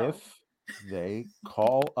 Please don't. If they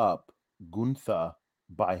call up Gunther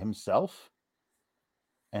by himself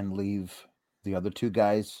and leave the other two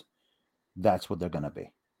guys, that's what they're going to be.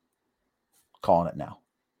 Calling it now.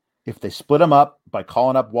 If they split them up by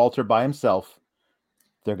calling up Walter by himself,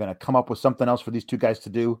 they're going to come up with something else for these two guys to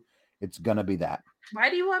do. It's going to be that. Why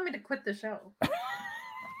do you want me to quit the show?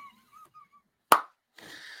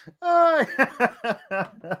 Why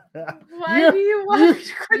do you want me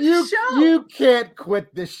to quit the show? You can't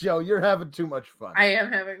quit this show. You're having too much fun. I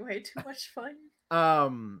am having way too much fun. For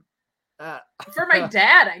my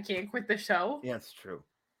dad, I can't quit the show. Yeah, it's true.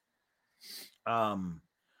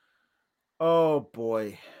 Oh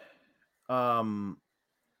boy.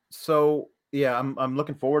 So yeah, I'm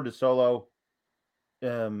looking forward to Solo.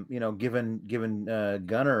 Given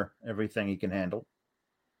Gunner everything he can handle.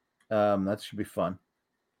 That should be fun.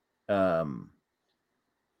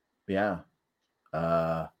 Yeah.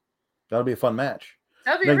 That'll be a fun match.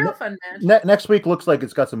 That'll be a real fun match. Next week looks like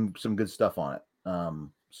it's got some good stuff on it.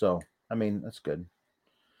 So I mean that's good.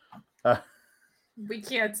 We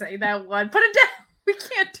can't say that one. Put it down. We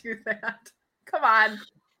can't do that. Come on.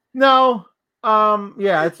 No.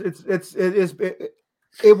 Yeah.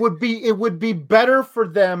 It would be better for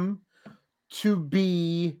them to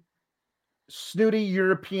be snooty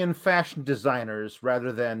European fashion designers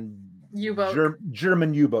rather than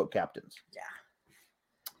German U-boat captains. Yeah.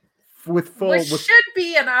 Which should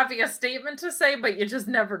be an obvious statement to say, but you just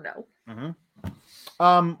never know. Mm-hmm.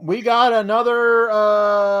 We got another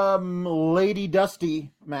Lady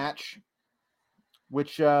Dusty match,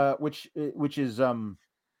 which is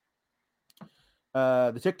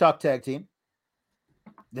the TikTok tag team.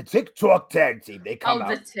 The TikTok tag team. They come out.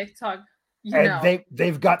 The TikTok.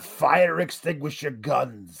 They've got fire extinguisher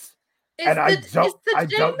guns. Is the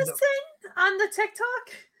Jameson on the TikTok?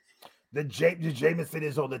 The Jameson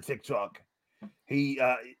is on the TikTok. I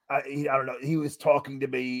don't know. He was talking to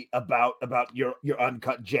me about your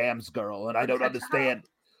uncut jams, girl, and I don't understand.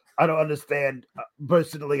 I don't understand.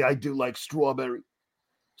 Personally, I do like strawberry.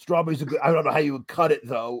 Strawberries are good. I don't know how you would cut it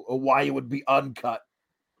though, or why it would be uncut.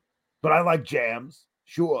 But I like jams.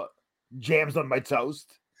 Sure, jams on my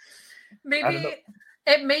toast.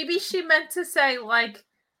 Maybe she meant to say like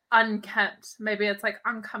unkempt. Maybe it's like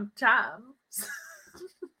unkempt jams.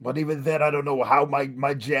 But even then, I don't know how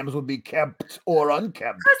my jams would be kept or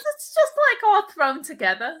unkempt. Because it's just like all thrown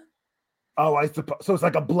together. Oh, I suppose. So it's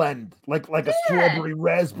like a blend, like a strawberry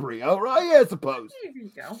raspberry. All right, yeah, I suppose. Here you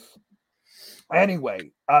go.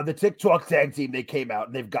 Anyway, the TikTok tag team, they came out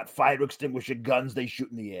and they've got fire extinguisher guns they shoot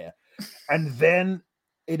in the air. And then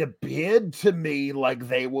it appeared to me like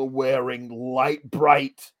they were wearing light,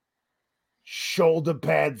 bright shoulder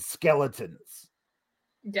pad skeletons.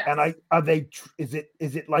 Yes. And is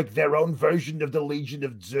it like their own version of the Legion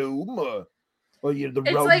of Doom or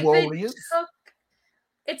the Road Warriors?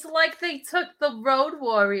 It's like they took the Road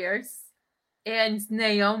Warriors and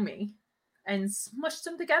Naomi and smushed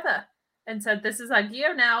them together and said, "This is our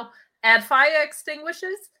gear now. Add fire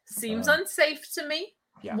extinguishers. Seems unsafe to me.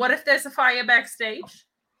 Yeah. What if there's a fire backstage?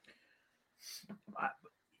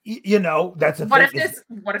 That's a what thing.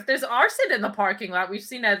 What if there's arson in the parking lot? We've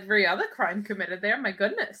seen every other crime committed there. My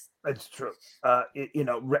goodness, that's true.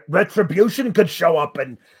 Retribution could show up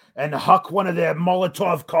and huck one of their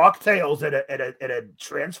Molotov cocktails at a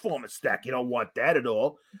transformer stack. You don't want that at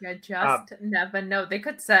all. You just never know. They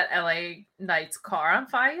could set LA Knight's car on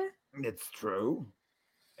fire. It's true.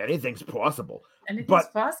 Anything's possible. Anything's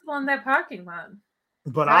possible in that parking lot.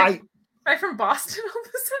 But right from Boston all of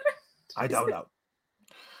a sudden. I don't know.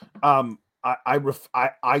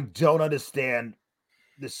 I don't understand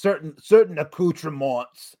the certain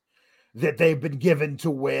accoutrements that they've been given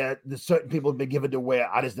to wear. The certain people have been given to wear.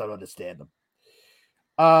 I just don't understand them.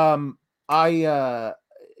 I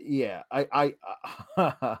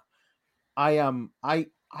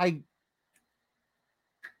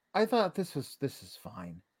thought this is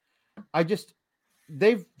fine.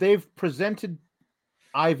 They've presented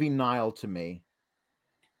Ivy Nile to me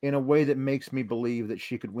in a way that makes me believe that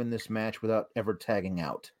she could win this match without ever tagging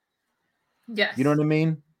out. Yes. You know what I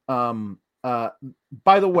mean?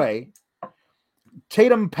 By the way,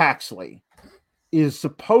 Tatum Paxley is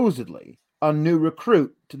supposedly a new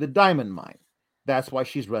recruit to the Diamond Mine. That's why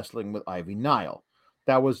she's wrestling with Ivy Nile.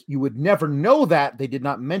 You would never know that. They did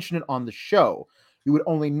not mention it on the show. You would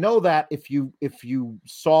only know that if you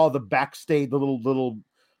saw the backstage, the little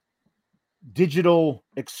digital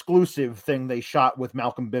exclusive thing they shot with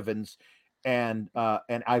Malcolm Bivens and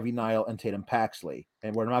Ivy Nile and Tatum Paxley,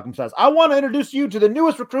 and where Malcolm says, "I want to introduce you to the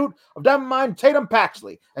newest recruit of Diamond Mine, Tatum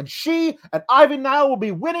Paxley, and she and Ivy Nile will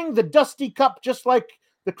be winning the Dusty Cup just like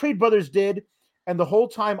the Creed brothers did." And the whole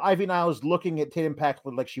time, Ivy Nile is looking at Tatum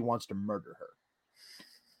Paxley like she wants to murder her.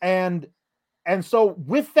 And so,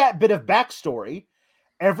 with that bit of backstory,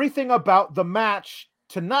 everything about the match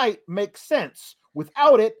tonight makes sense.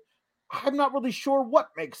 Without it, I'm not really sure what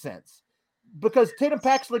makes sense, because Tatum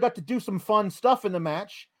Paxley got to do some fun stuff in the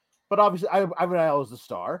match, but obviously Ivy Nile is the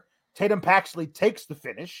star. Tatum Paxley takes the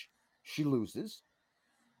finish. She loses.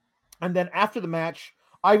 And then after the match,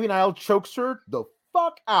 Ivy Nile chokes her the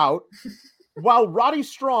fuck out while Roddy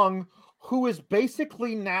Strong, who is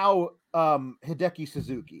basically now Hideki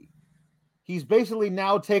Suzuki, he's basically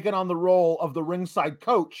now taken on the role of the ringside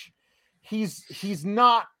coach. He's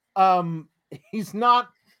not able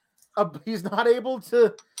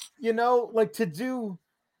to, to do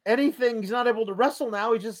anything. He's not able to wrestle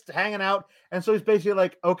now. He's just hanging out. And so he's basically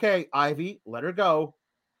like, "Okay, Ivy, let her go.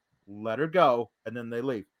 And then they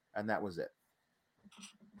leave. And that was it.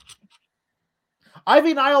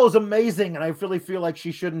 Ivy Nile is amazing, and I really feel like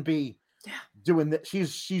she shouldn't be doing that.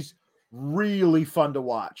 She's really fun to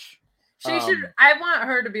watch. She should. I want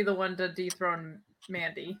her to be the one to dethrone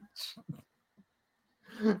Mandy.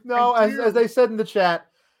 No, as they said in the chat,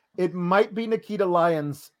 it might be Nikita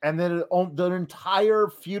Lyons, and then the entire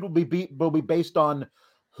feud will be based on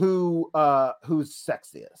who's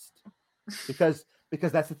sexiest, because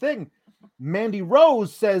that's the thing. Mandy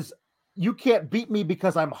Rose says, you can't beat me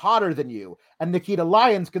because I'm hotter than you. And Nikita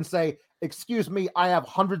Lyons can say, excuse me, I have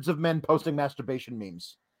hundreds of men posting masturbation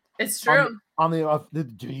memes. It's true.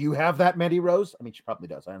 Do you have that, Mandy Rose? I mean, she probably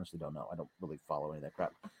does. I honestly don't know. I don't really follow any of that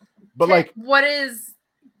crap. But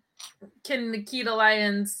can Nikita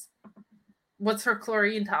Lyons, what's her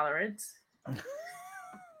chlorine tolerance?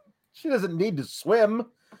 She doesn't need to swim.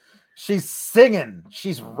 She's singing.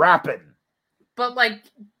 She's rapping. But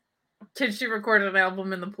can she record an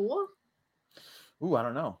album in the pool? Ooh, I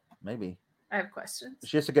don't know. Maybe. I have questions.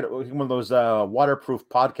 She has to get one of those waterproof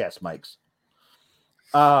podcast mics.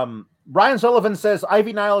 Ryan Sullivan says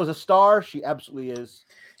Ivy Nile is a star. She absolutely is.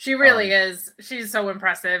 She really is. She's so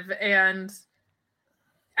impressive. And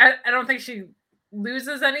I don't think she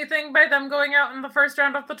loses anything by them going out in the first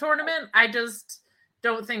round of the tournament. I just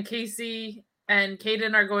don't think Casey and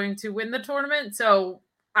Kaden are going to win the tournament. So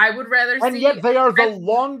I would rather see... And yet they are the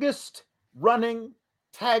longest running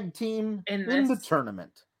tag team in the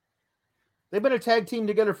tournament. They've been a tag team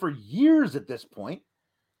together for years at this point.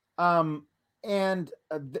 And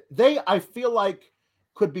they, I feel like,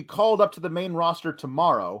 could be called up to the main roster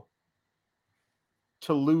tomorrow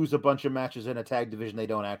to lose a bunch of matches in a tag division they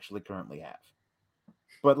don't actually currently have.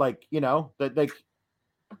 But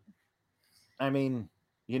I mean,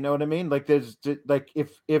 you know what I mean? There's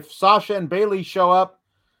if Sasha and Bayley show up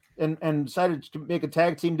and decided to make a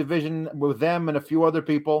tag team division with them and a few other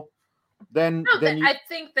people, I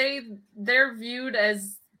think they're viewed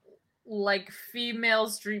as female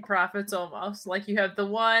Street Profits almost. You have the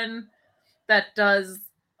one that does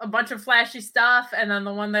a bunch of flashy stuff, and then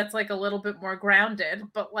the one that's a little bit more grounded.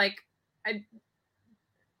 But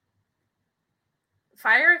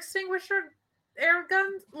fire extinguisher air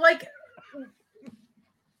guns,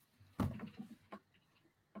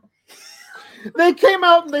 they came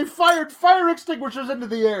out and they fired fire extinguishers into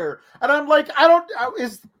the air, and I'm like,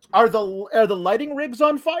 are the lighting rigs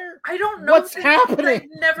on fire? I don't know what's happening.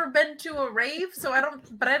 I've never been to a rave, so I don't.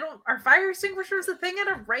 Are fire extinguishers a thing at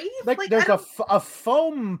a rave? There's a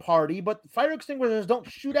foam party, but fire extinguishers don't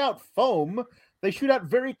shoot out foam; they shoot out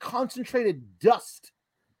very concentrated dust.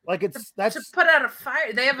 To put out a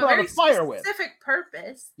fire. They have a very specific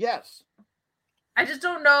purpose. Yes. I just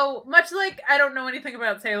don't know. Much like I don't know anything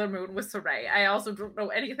about Sailor Moon with Saray, I also don't know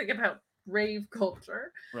anything about rave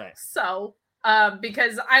culture. Right. So.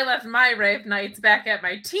 Because I left my rave nights back at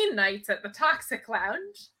my teen nights at the Toxic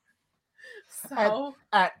Lounge. So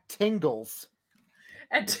at Tingles.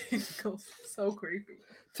 At Tingles. So creepy.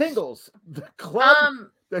 Tingles, the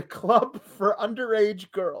club for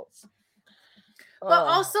underage girls. But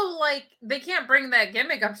also they can't bring that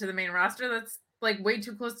gimmick up to the main roster. That's way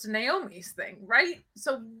too close to Naomi's thing, right?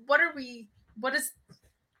 So what is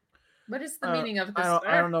the meaning of this?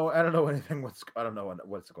 I don't know anything I don't know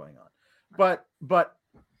what's going on. But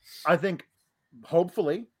I think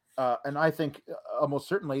hopefully, and I think almost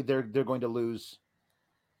certainly they're going to lose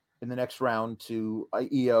in the next round to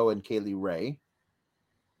Io and Kaylee Ray,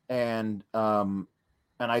 and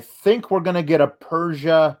I think we're going to get a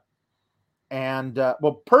Persia and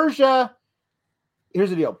Persia.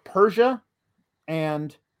 Here's the deal: Persia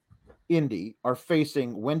and Indy are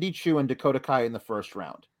facing Wendy Chu and Dakota Kai in the first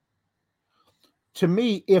round. To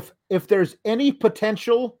me, if there's any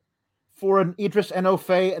potential for an Idris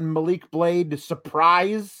Enofe and Malik Blade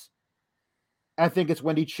surprise, I think it's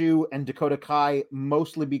Wendy Chu and Dakota Kai,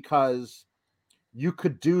 mostly because you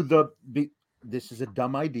could do this is a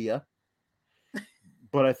dumb idea,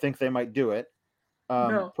 but I think they might do it.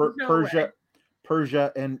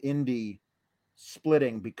 Persia and Indy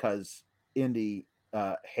splitting because Indy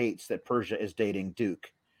hates that Persia is dating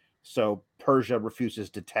Duke. So Persia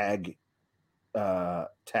refuses to tag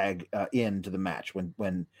into the match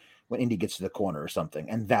when Indy gets to the corner or something.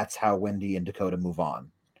 And that's how Wendy and Dakota move on.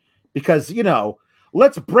 Because,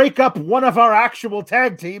 let's break up one of our actual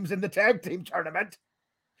tag teams in the tag team tournament.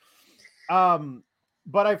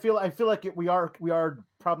 But I feel like we are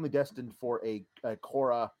probably destined for a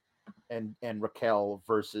Cora and Raquel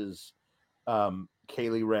versus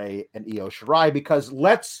Kaylee Ray and Io Shirai, because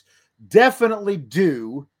let's definitely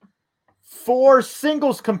do 4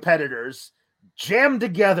 singles competitors jammed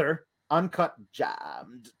together,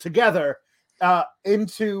 jammed together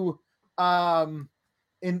into two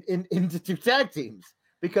tag teams,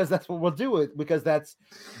 because that's what we'll do it, because that's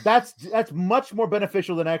much more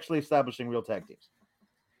beneficial than actually establishing real tag teams.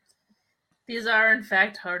 These are in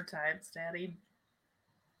fact hard times, Daddy.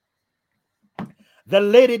 The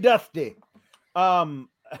Lady Dusty. Son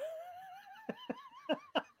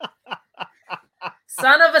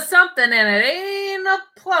of a something, and it ain't a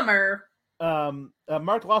plumber.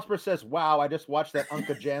 Mark Losper says, "Wow, I just watched that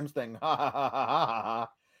Unca Jams thing." Ha ha ha ha ha ha.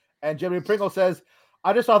 And Jimmy Pringle says,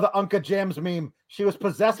 "I just saw the Unca Jams meme. She was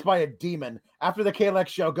possessed by a demon. After the KLX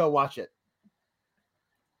show, go watch it."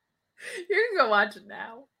 You can go watch it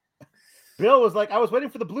now. Bill was like, "I was waiting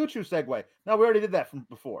for the Blue Chew segue." No, we already did that from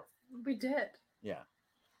before. We did. Yeah.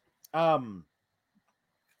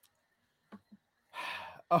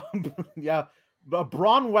 Yeah. The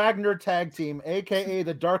Braun Wagner tag team, aka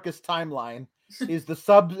the Darkest Timeline, is the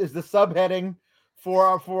subheading for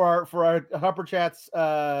our Upper Chats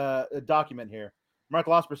document here. Mark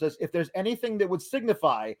Losper says, if there's anything that would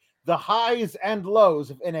signify the highs and lows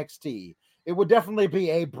of NXT, it would definitely be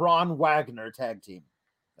a Braun Wagner tag team.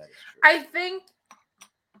 That is true. I think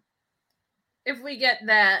if we get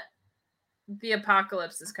that, the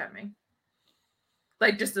apocalypse is coming.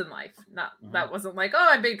 Like, just in life. Not that wasn't like, oh,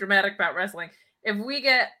 I'm being dramatic about wrestling. If we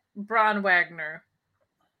get Braun Wagner,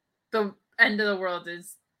 the end of the world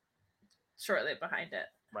is shortly behind it.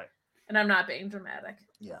 Right. And I'm not being dramatic.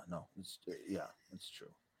 Yeah, no, it's true.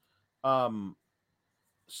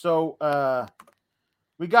 So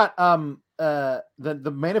we got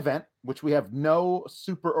the main event, which we have no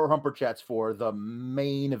super or humper chats for, the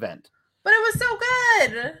main event. But it was so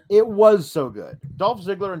good. It was so good. Dolph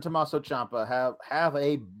Ziggler and Tommaso Ciampa have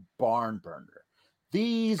a barn burner.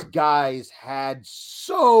 These guys had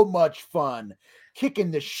so much fun kicking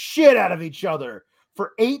the shit out of each other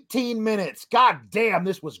for 18 minutes. God damn,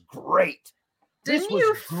 this was great. Didn't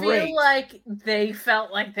you feel like they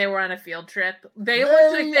felt like they were on a field trip? They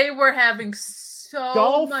looked like they were having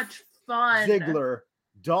so much fun.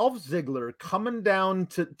 Dolph Ziggler coming down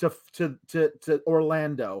to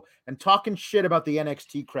Orlando and talking shit about the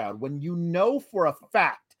NXT crowd, when you know for a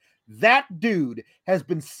fact that dude has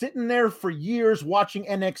been sitting there for years watching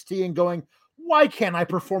NXT and going, why can't I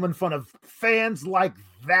perform in front of fans like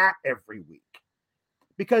that every week?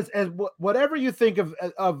 Because as whatever you think of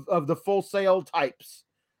the Full Sail types,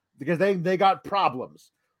 because they got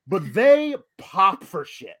problems, but they pop for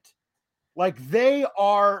shit. Like they're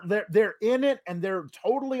in it and they're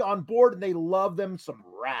totally on board and they love them some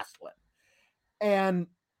wrestling. And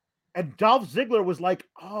Dolph Ziggler was like,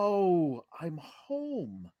 oh, I'm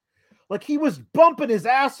home. Like he was bumping his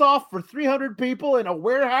ass off for 300 people in a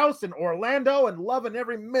warehouse in Orlando and loving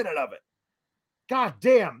every minute of it. God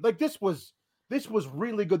damn. Like this was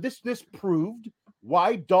really good. This proved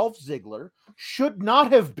why Dolph Ziggler should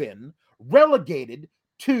not have been relegated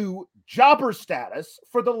to jobber status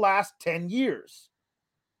for the last 10 years.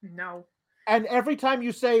 No. And every time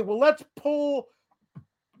you say, well, let's pull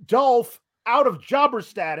Dolph out of jobber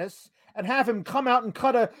status and have him come out and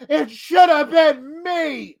cut "it should have been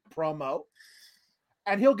me" promo,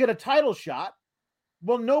 and he'll get a title shot.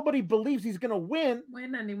 Well, nobody believes he's going to win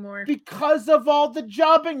anymore because of all the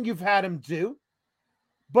jobbing you've had him do.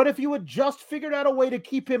 But if you had just figured out a way to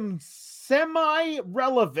keep him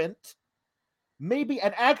semi-relevant, maybe,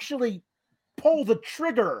 and actually pull the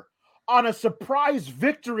trigger on a surprise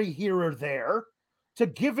victory here or there to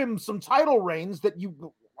give him some title reigns, that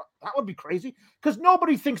would be crazy, because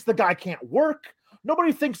nobody thinks the guy can't work.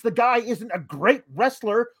 Nobody thinks the guy isn't a great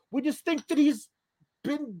wrestler. We just think that he's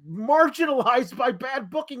been marginalized by bad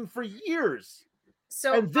booking for years.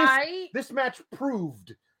 So and this match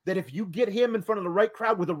proved that if you get him in front of the right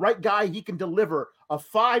crowd with the right guy, he can deliver a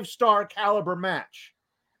 5-star caliber match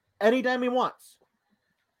anytime he wants.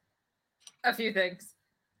 A few things.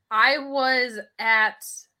 I was at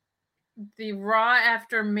the Raw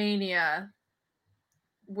after Mania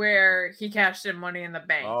where he cashed in Money in the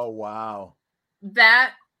Bank. Oh, wow.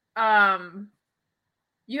 That,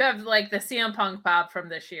 you have like the CM Punk pop from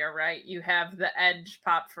this year, right? You have the Edge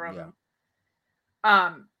pop from,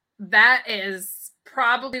 that is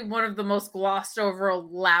probably one of the most glossed over,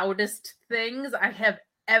 loudest things I have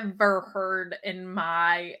ever heard in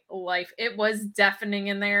my life. It was deafening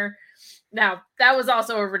in there. Now, that was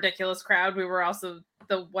also a ridiculous crowd. We were also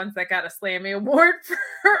the ones that got a Slammy Award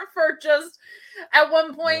for just, at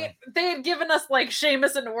one point, they had given us like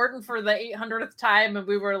Sheamus and Orton for the 800th time, and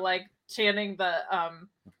we were like chanting the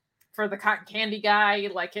for the cotton candy guy.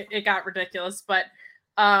 Like it got ridiculous, but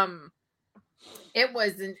it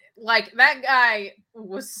wasn't like that guy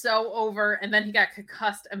was so over, and then he got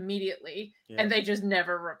concussed immediately, and they just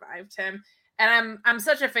never revived him. and I'm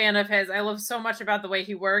such a fan of his. I love so much about the way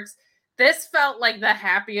he works. This felt like the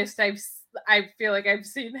happiest I feel like I've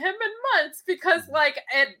seen him in months, because like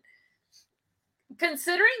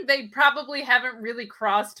considering they probably haven't really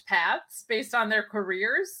crossed paths based on their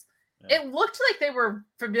careers, it looked like they were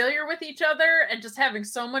familiar with each other and just having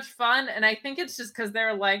so much fun. And I think it's just because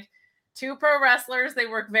they're like two pro wrestlers. They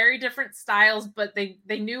work very different styles, but they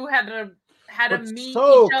knew how to meet each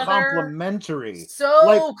other. Complimentary.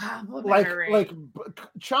 So complimentary. Like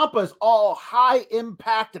Ciampa's all high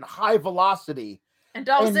impact and high velocity. And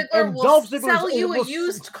Dolph Ziggler will sell you a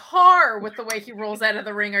used car with the way he rolls out of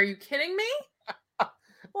the ring. Are you kidding me?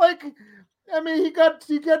 Like, I mean, he got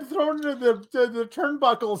thrown into the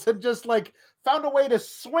turnbuckles and just like found a way to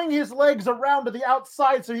swing his legs around to the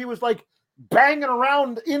outside, so he was like banging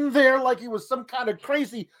around in there like he was some kind of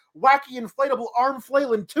crazy, wacky, inflatable arm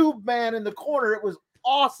flailing tube man in the corner. It was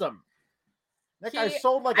awesome. That guy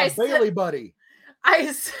sold like a Bailey buddy.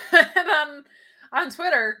 I said on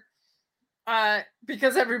Twitter,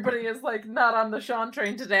 because everybody is like not on the Sean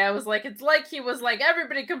train today. I was like, it's like he was like,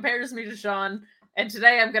 everybody compares me to Sean, and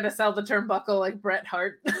today I'm gonna sell the turnbuckle like Bret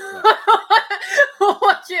Hart. Yeah.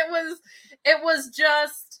 Like it was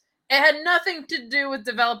just, it had nothing to do with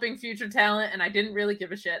developing future talent, and I didn't really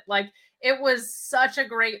give a shit. Like, it was such a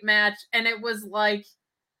great match, and it was like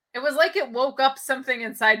it woke up something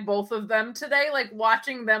inside both of them today, like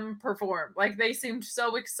watching them perform. Like, they seemed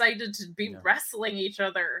so excited to be wrestling each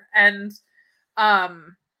other. And I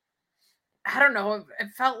don't know, it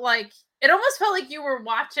almost felt like you were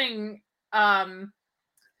watching an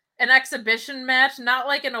exhibition match, not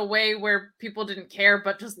like in a way where people didn't care,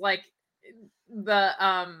 but just like the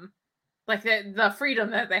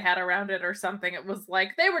freedom that they had around it or something. It was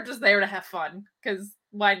like they were just there to have fun, because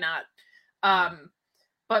why not?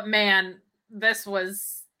 But man, this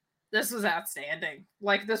was outstanding.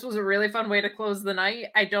 Like, this was a really fun way to close the night.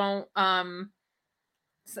 I don't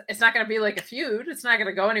it's not going to be like a feud. It's not going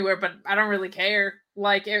to go anywhere, but I don't really care.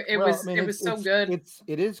 Like, it was so good.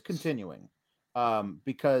 It is continuing.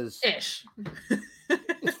 Because ish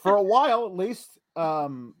for a while at least,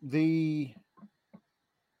 the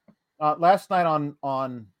last night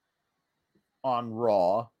on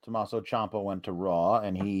Raw, Tommaso Ciampa went to Raw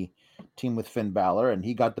and he teamed with Finn Balor and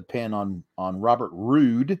he got the pin on Robert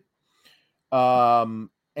Roode. You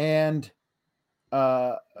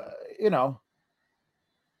know,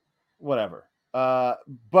 whatever.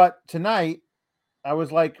 But tonight I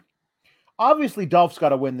was like, obviously Dolph's got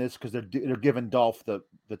to win this because they're giving Dolph the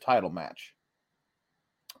title match.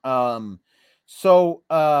 But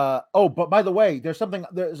by the way, there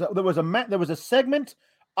was a segment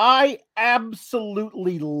I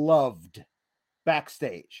absolutely loved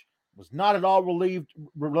backstage. It was not at all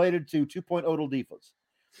related to 2.0 Divas.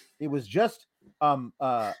 It was just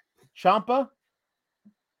Ciampa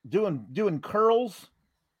doing curls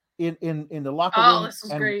in the locker room, this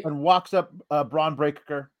was great. And walks up Braun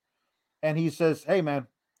Breaker. And he says, "Hey, man,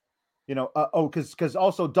 you know, because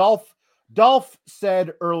also Dolph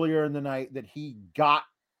said earlier in the night that he got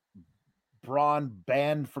Braun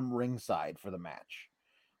banned from ringside for the match,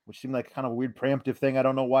 which seemed like kind of a weird preemptive thing. I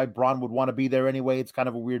don't know why Braun would want to be there anyway. It's kind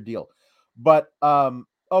of a weird deal. But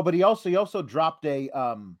but he also dropped a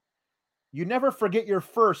you never forget your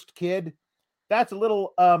first, kid. That's a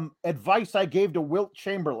little advice I gave to Wilt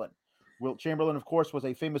Chamberlain. Wilt Chamberlain, of course, was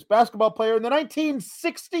a famous basketball player in the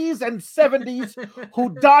 1960s and 70s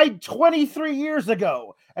who died 23 years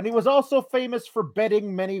ago. And he was also famous for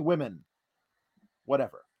bedding many women.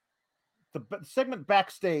 Whatever. The segment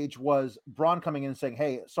backstage was Braun coming in and saying,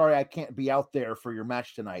 "Hey, sorry, I can't be out there for your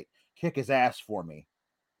match tonight. Kick his ass for me."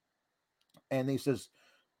 And he says,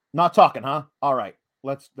 "Not talking, huh? All right,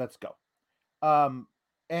 let's go."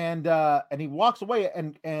 And he walks away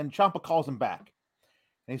and Ciampa calls him back.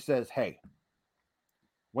 And he says, "Hey,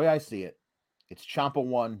 way I see it, it's Ciampa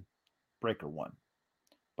 1, Breaker 1.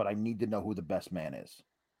 But I need to know who the best man is."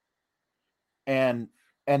 And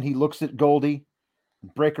he looks at Goldie.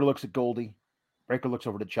 Breaker looks at Goldie. Breaker looks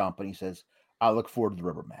over to Ciampa and he says, "I look forward to the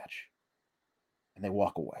rubber match." And they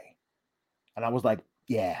walk away. And I was like,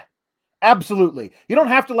 yeah, absolutely. You don't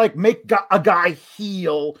have to like make a guy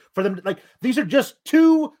heel for them. Like, these are just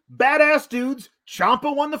two badass dudes.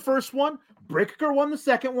 Ciampa won the first one. Breaker won the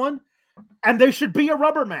second one, and they should be a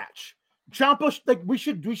rubber match. Ciampa, like, we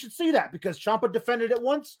should see that because Ciampa defended it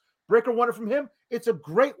once. Breaker won it from him. It's a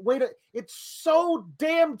great way to. It's so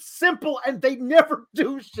damn simple, and they never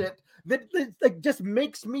do shit that just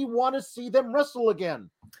makes me want to see them wrestle again,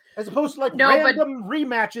 as opposed to like random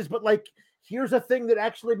rematches. But like, here's a thing that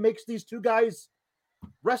actually makes these two guys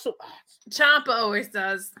wrestle. Ciampa always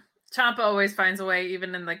does. Ciampa always finds a way,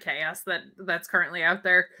 even in the chaos that's currently out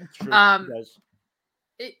there. That's true.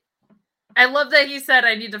 I love that he said,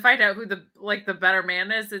 "I need to find out who the better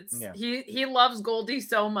man is." He loves Goldie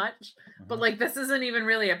so much, but like this isn't even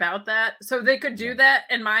really about that. So they could do that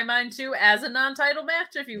in my mind too as a non-title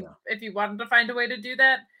match if you wanted to find a way to do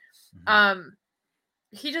that.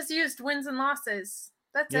 He just used wins and losses.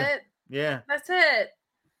 That's it. Yeah, that's it.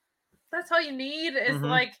 That's all you need is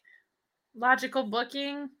like logical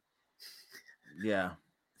booking. Yeah,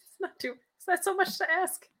 it's not so much to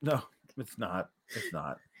ask. No, it's not. It's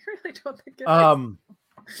not. I really don't think it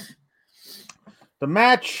is. The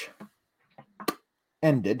match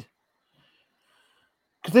ended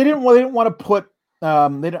because they didn't want to put.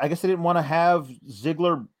 I guess they didn't want to have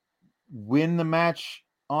Ziggler win the match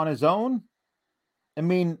on his own. I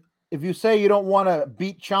mean, if you say you don't want to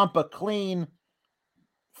beat Ciampa clean,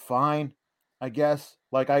 fine, I guess.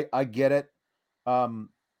 Like I get it.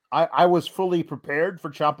 I was fully prepared for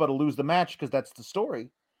Ciampa to lose the match because that's the story.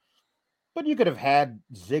 But you could have had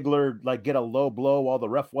Ziggler like get a low blow while the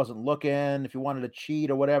ref wasn't looking if you wanted to cheat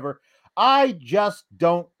or whatever. I just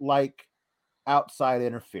don't like outside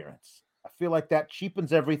interference. I feel like that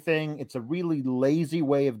cheapens everything. It's a really lazy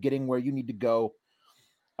way of getting where you need to go.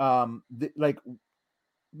 Like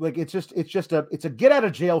it's a get out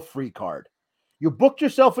of jail free card. You booked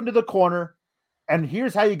yourself into the corner, and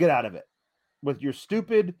here's how you get out of it. With your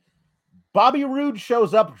stupid Bobby Roode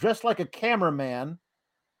shows up dressed like a cameraman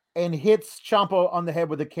and hits Ciampa on the head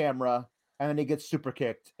with a camera, and then he gets super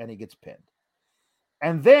kicked and he gets pinned.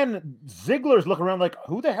 And then Ziggler's looking around like,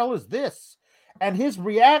 who the hell is this? And his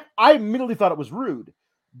I immediately thought it was Roode,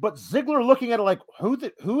 but Ziggler looking at it like,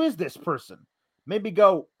 who is this person? Maybe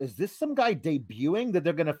go, is this some guy debuting that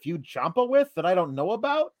they're going to feud Ciampa with that I don't know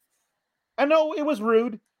about? I know it was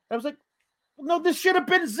Roode. I was like, no, this should have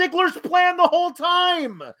been Ziggler's plan the whole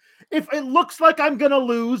time. If it looks like I'm going to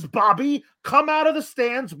lose, Bobby, come out of the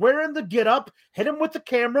stands, wearing the get-up, hit him with the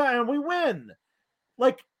camera, and we win.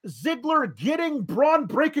 Like, Ziggler getting Braun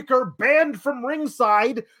Breaker banned from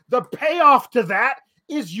ringside, the payoff to that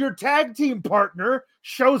is your tag team partner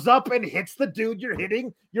shows up and hits the dude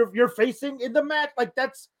you're facing in the match. Like,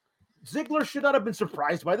 that's... Ziggler should not have been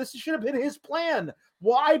surprised by this. It should have been his plan.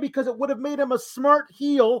 Why? Because it would have made him a smart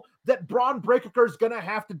heel that Braun Breaker is going to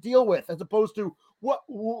have to deal with, as opposed to, what?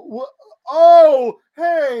 Oh,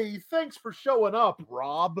 hey, thanks for showing up,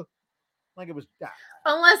 Rob. Like it was...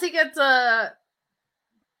 Unless he gets a...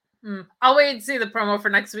 I'll wait and see the promo for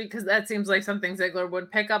next week, because that seems like something Ziggler would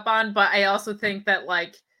pick up on, but I also think that,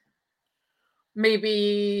 like,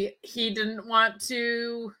 maybe he didn't want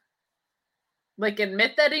to... like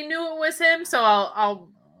admit that he knew it was him, so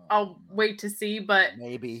I'll wait to see. But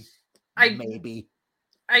maybe it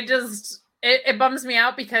bums me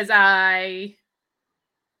out because if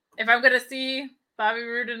I'm gonna see Bobby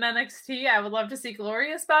Roode in NXT, I would love to see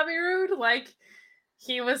glorious Bobby Roode. Like,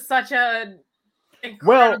 he was such a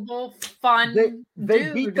incredible fun.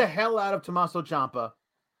 They beat the hell out of Tommaso Ciampa,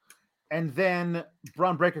 and then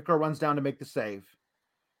Braun Breaker runs down to make the save,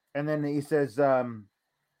 and then he says,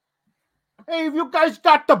 hey, if you guys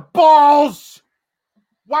got the balls,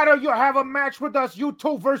 why don't you have a match with us, you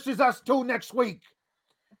two versus us two next week?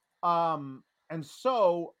 And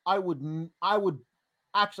so I would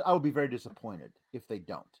be very disappointed if they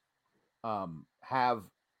don't have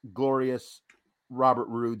glorious Robert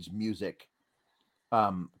Roode's music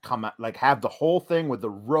come out, like have the whole thing with the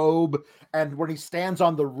robe and when he stands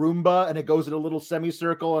on the Roomba and it goes in a little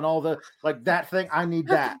semicircle and all the like that thing. I need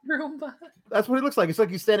that. Roomba. That's what it looks like. It's like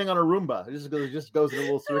he's standing on a Roomba. It just goes in a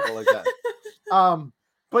little circle like that.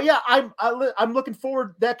 But yeah, I'm looking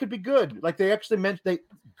forward. That could be good. Like they actually mentioned,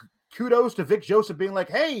 kudos to Vic Joseph being like,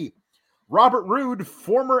 hey, Robert Roode,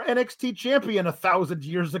 former NXT champion 1,000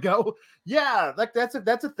 years ago. Yeah, like that's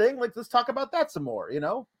a thing. Like let's talk about that some more. You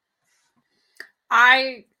know.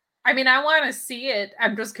 I mean, I want to see it.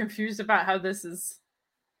 I'm just confused about how this is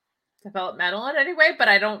developmental in any way, but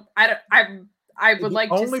I would like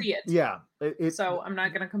to see it. Yeah. So I'm not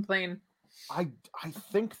going to complain. I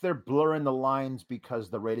think they're blurring the lines because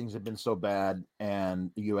the ratings have been so bad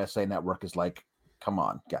and the USA Network is like, come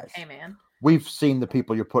on, guys. Hey, man. We've seen the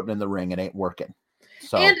people you're putting in the ring. It ain't working.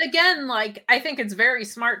 So, and again, like, I think it's very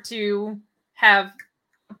smart to have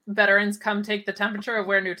veterans come take the temperature of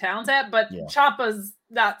where new talent's at, but Ciampa's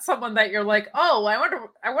not someone that you're like, oh, I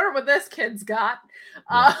wonder what this kid's got.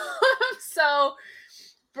 Yeah. So,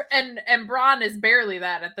 and Braun is barely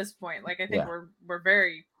that at this point. Like, I think we're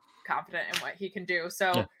very confident in what he can do.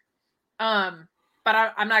 So, but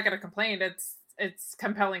I'm not going to complain. It's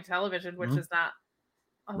compelling television, which is not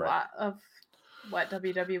a lot of what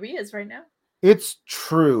WWE is right now. It's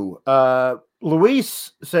true.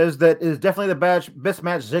 Luis says that is definitely the best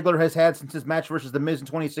match Ziggler has had since his match versus The Miz in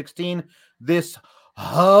 2016. This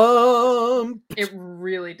hump. It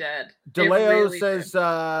really did. DeLeo says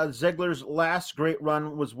Ziggler's last great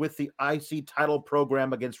run was with the IC title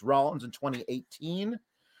program against Rollins in 2018.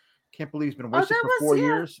 Can't believe he's been wasted for 4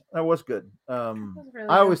 years. That was good. Really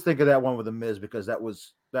I always think of that one with The Miz because that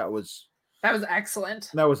was excellent.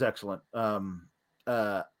 That was excellent. The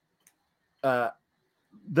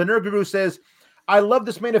Nerd Guru says, I love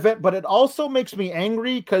this main event, but it also makes me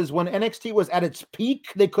angry because when NXT was at its peak,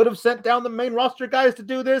 they could have sent down the main roster guys to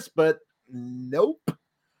do this, but nope.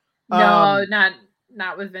 No,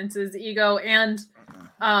 not with Vince's ego. And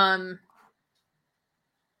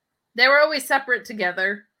they were always separate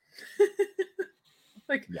together.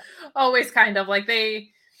 Always kind of like they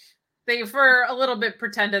for a little bit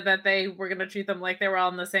pretended that they were going to treat them like they were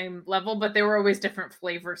all on the same level, but they were always different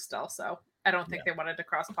flavors still. So I don't think they wanted to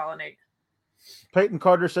cross-pollinate. Peyton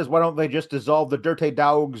Carter says, why don't they just dissolve the Dirty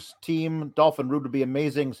Dogs team? Dolph and Rude would be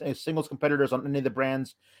amazing as singles competitors on any of the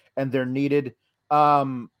brands, and they're needed.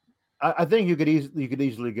 I think you could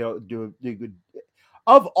easily go do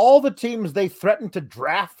of all the teams they threatened to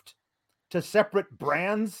draft to separate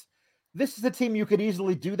brands, this is a team you could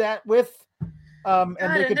easily do that with. And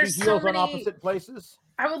they could be heels on opposite places.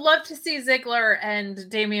 I would love to see Ziggler and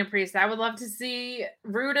Damian Priest. I would love to see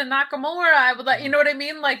Rude and Nakamura. I would you know what I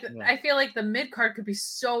mean? Like, I feel like the mid card could be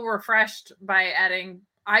so refreshed by adding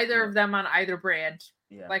either of them on either brand,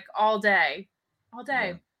 like all day.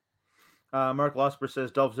 Yeah. Mark Losper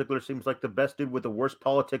says Dolph Ziggler seems like the best dude with the worst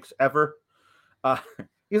politics ever.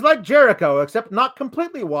 He's like Jericho, except not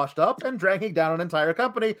completely washed up and dragging down an entire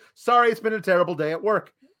company. Sorry, it's been a terrible day at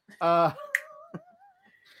work. I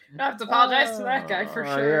have to apologize to that guy for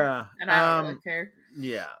sure. Yeah. And I don't really care.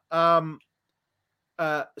 Yeah.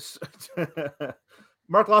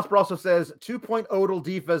 Mark Losper also says 2.0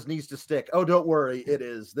 Divas needs to stick. Oh, don't worry. It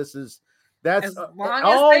is. That's as long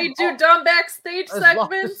as they do dumb backstage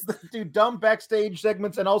segments. Do dumb backstage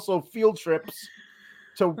segments and also field trips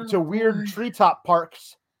to weird treetop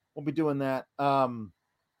parks. We'll be doing that. The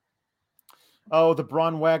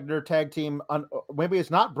Braun Wagner tag team. Maybe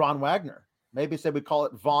it's not Braun Wagner. Maybe say we call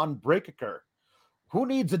it Von Breaker. Who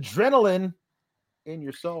needs adrenaline in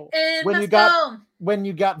your soul when you got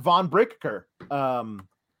Von Breaker?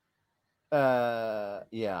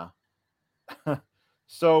 Yeah.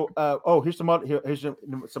 So here's some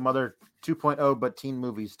other 2.0 but teen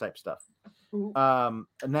movies type stuff.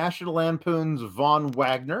 National Lampoon's Von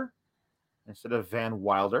Wagner instead of Van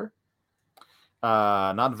Wilder.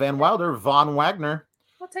 Not Van Wilder, Von Wagner.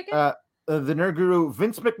 I'll take it. The Nerd Guru,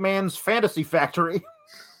 Vince McMahon's Fantasy Factory.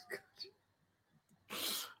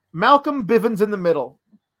 Malcolm Bivens in the middle.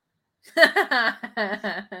 That's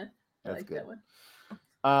like good. That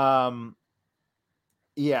one.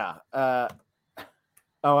 Yeah. And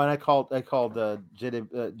I called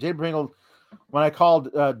Jade Bringle when I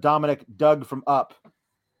called Dominic Doug from Up.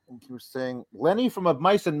 And he was saying Lenny from Of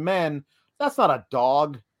Mice and Men. That's not a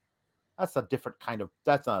dog. That's a different kind of.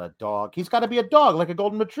 That's not a dog. He's got to be a dog, like a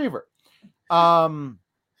golden retriever. Mark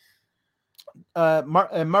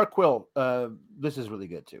Quill, this is really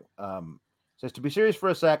good too. Says, to be serious for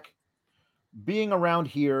a sec, being around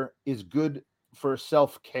here is good for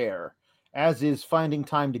self-care, as is finding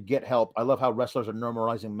time to get help. I love how wrestlers are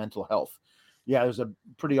normalizing mental health. Yeah, there's a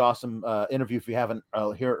pretty awesome interview, if you haven't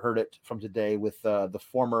heard it, from today with the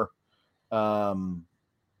former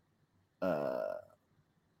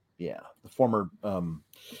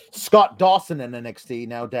Scott Dawson in NXT,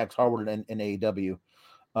 now Dax Harwood in AEW,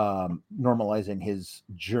 normalizing his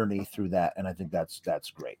journey through that, and I think that's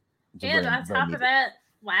great. And on top of that,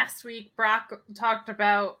 last week Brock talked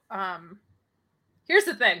about here's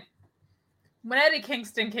the thing. When Eddie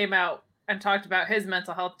Kingston came out and talked about his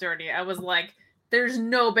mental health journey, I was like, there's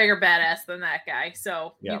no bigger badass than that guy.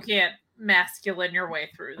 So you can't masculine your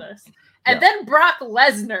way through this. And then Brock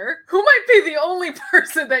Lesnar, who might be the only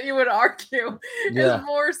person that you would argue is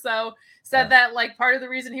more so, said that like part of the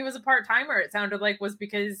reason he was a part-timer, it sounded like, was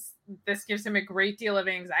because this gives him a great deal of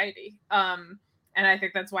anxiety. And I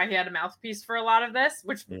think that's why he had a mouthpiece for a lot of this,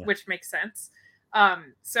 which makes sense.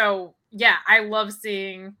 So yeah, I love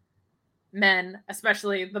seeing men,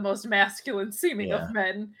 especially the most masculine seeming of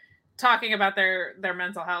men, talking about their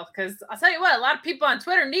mental health. Because I'll tell you what, a lot of people on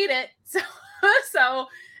Twitter need it. So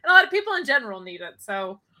and a lot of people in general need it.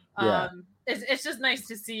 So it's just nice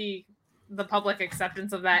to see the public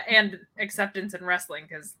acceptance of that and acceptance in wrestling,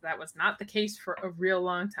 because that was not the case for a real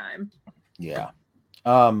long time. Yeah.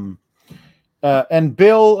 And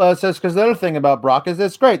Bill says, because the other thing about Brock is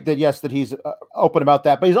it's great that, yes, that he's open about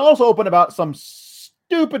that, but he's also open about some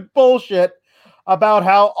stupid bullshit about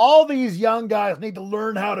how all these young guys need to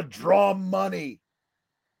learn how to draw money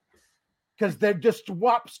because they just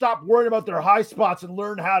stop worrying about their high spots and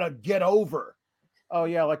learn how to get over. Oh,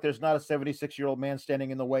 yeah, like there's not a 76-year-old man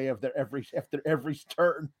standing in the way of every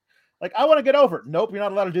turn. Like, I want to get over. Nope, you're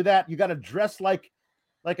not allowed to do that. You got to dress like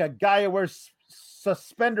a guy who wears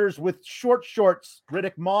suspenders with short shorts,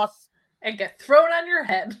 Riddick Moss, and get thrown on your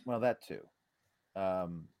head. Well, that too.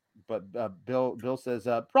 But Bill says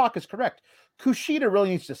Brock is correct. Kushida really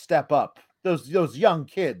needs to step up. Those young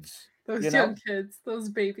kids, kids, those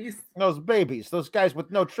babies, those guys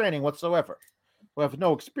with no training whatsoever, who have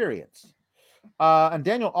no experience. And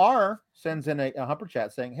Daniel R sends in a Humper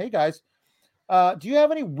chat saying, "Hey guys, do you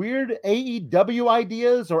have any weird AEW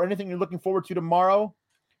ideas or anything you're looking forward to tomorrow?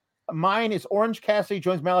 Mine is Orange Cassidy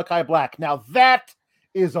joins Malachi Black. Now that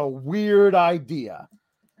is a weird idea.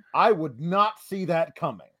 I would not see that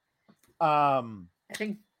coming. I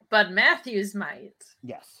think Bud Matthews might.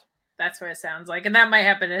 Yes. That's what it sounds like. And that might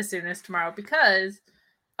happen as soon as tomorrow because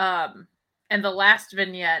in the last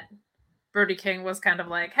vignette, Brody King was kind of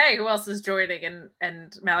like, hey, who else is joining?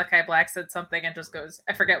 And Malachi Black said something and just goes,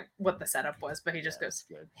 I forget what the setup was, but he just goes,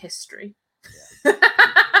 history. Yeah.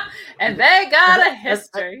 And they got a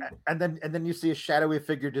history. And then you see a shadowy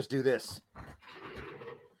figure just do this.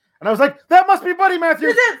 And I was like, that must be Buddy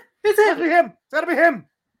Matthews. It's him. Must be him. It's gotta be him.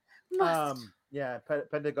 Must. Yeah,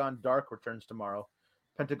 Pentagon Dark returns tomorrow.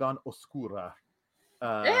 Pentagon Oscura.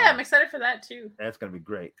 Yeah, I'm excited for that too. That's gonna be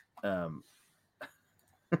great.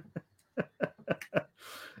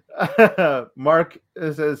 Mark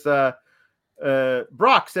says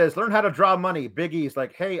Brock says learn how to draw money. Big E's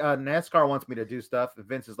like, hey, NASCAR wants me to do stuff.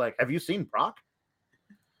 Vince is like, have you seen Brock?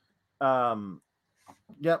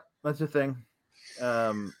 Yep, that's the thing.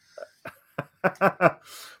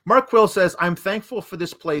 Mark Quill says, I'm thankful for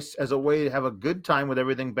this place as a way to have a good time with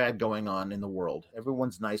everything bad going on in the world.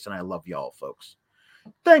 Everyone's nice and I love y'all, folks.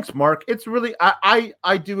 Thanks, Mark. It's really I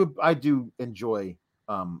do enjoy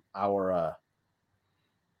our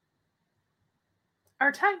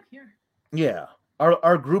time here. Yeah.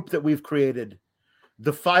 Our group that we've created,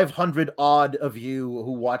 the 500 odd of you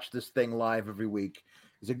who watch this thing live every week,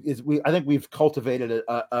 I think we've cultivated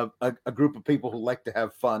a group of people who like to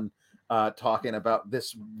have fun talking about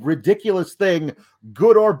this ridiculous thing,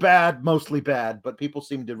 good or bad, mostly bad, but people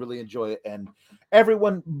seem to really enjoy it. And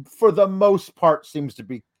everyone, for the most part, seems to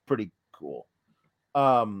be pretty cool.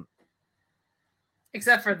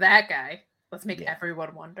 Except for that guy. Let's make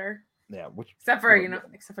everyone wonder. Yeah, except for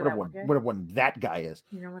that one that guy is.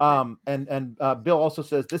 And Bill also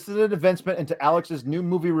says this is an advancement into Alex's new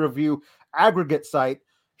movie review aggregate site,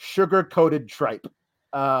 Sugar Coated Tripe.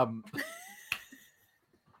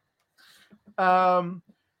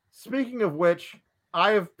 Speaking of which,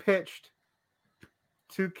 I have pitched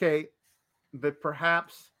to Kate that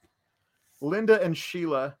perhaps Linda and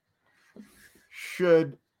Sheila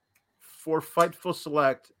should, for Fightful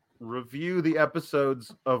Select, review the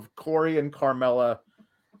episodes of Corey and Carmella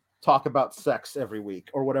talk about sex every week,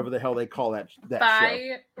 or whatever the hell they call that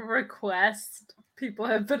by show. Request, people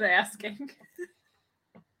have been asking.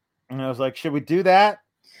 And I was like, should we do that?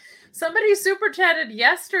 Somebody super chatted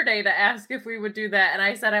yesterday to ask if we would do that, and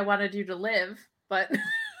I said I wanted you to live, but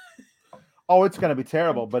oh, it's gonna be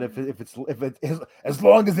terrible. But if it's as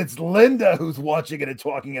long as it's Linda who's watching it and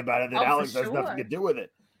talking about it, then Alex has nothing to do with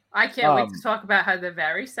it. I can't wait to talk about how they're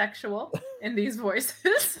very sexual in these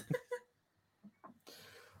voices.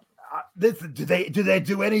 Do they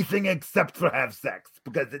do anything except for have sex?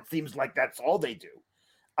 Because it seems like that's all they do.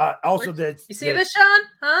 Also, you see this, Sean?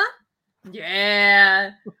 Huh?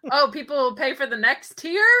 Yeah. Oh, people will pay for the next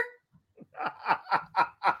tier.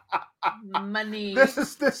 Money. This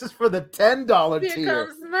is for the $10 tier. Here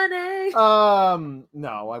comes money.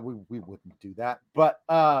 No, we wouldn't do that. But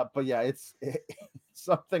yeah, it's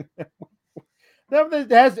something that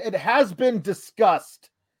it has been discussed.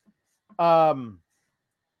 I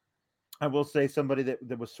will say somebody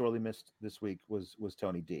that was sorely missed this week was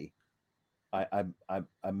Tony D.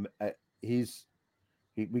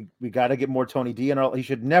 We got to get more Tony D, and we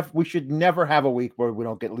should never have a week where we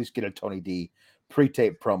don't at least get a Tony D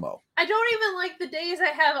pre-tape promo. I don't even like the days I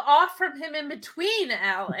have off from him in between,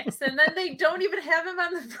 Alex, and then they don't even have him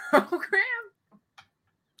on the program.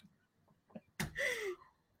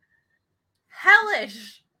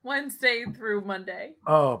 Hellish Wednesday through Monday.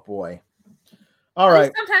 Oh boy. All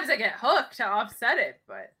right. Sometimes I get hooked to offset it,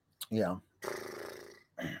 but yeah.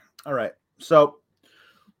 All right. So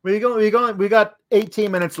We got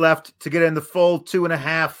 18 minutes left to get in the full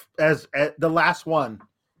 2.5 as at the last one,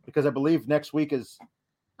 because I believe next week is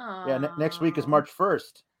next week is March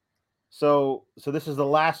 1st. So this is the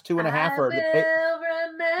last 2.5. I will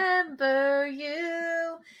remember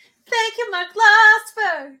you. Thank you, Mark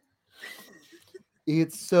Glassford.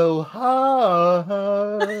 It's so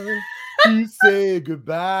hard to say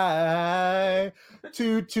goodbye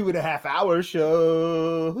to 2.5 hour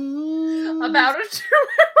show. About a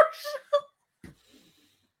 2-hour show.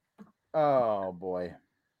 Oh boy.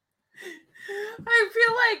 I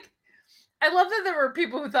feel like I love that there were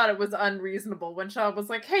people who thought it was unreasonable when Sean was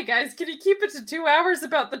like, hey guys, can you keep it to 2 hours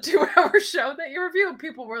about the 2-hour show that you reviewed?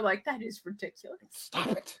 People were like, that is ridiculous. Stop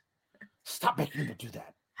it. Stop making me do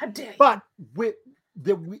that. How dare you? But we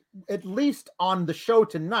at least on the show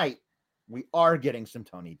tonight, we are getting some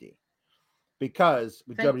Tony D, because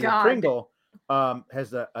W. Pringle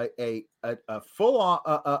has a full on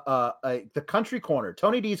the Country Corner,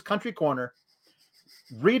 Tony D's Country Corner,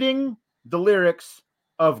 reading the lyrics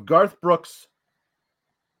of Garth Brooks'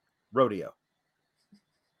 Rodeo.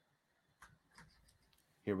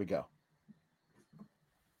 Here we go.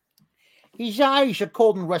 His eyes are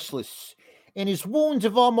cold and restless, and his wounds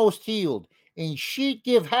have almost healed, and she'd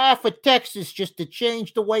give half of Texas just to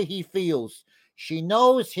change the way he feels. She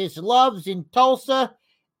knows his love's in Tulsa,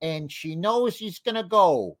 and she knows he's gonna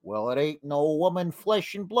go. Well, it ain't no woman,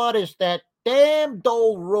 flesh and blood, it's that damned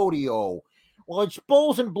old rodeo. Well, it's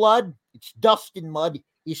bulls and blood, it's dust and mud,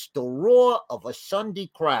 it's the roar of a Sunday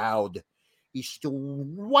crowd. It's the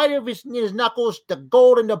white of his knuckles, the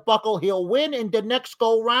gold in the buckle, he'll win in the next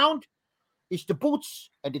go round. It's the boots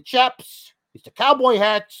and the chaps, it's the cowboy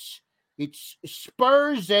hats, it's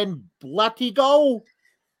spurs and latigo,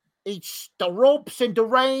 it's the ropes and the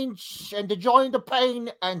reins and the joy and the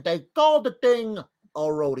pain, and they call the thing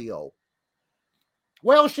a rodeo.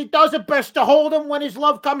 Well, she does her best to hold him when his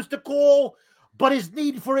love comes to call, but his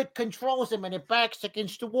need for it controls him, and it backs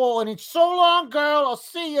against the wall. And it's so long, girl, I'll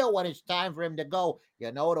see you when it's time for him to go.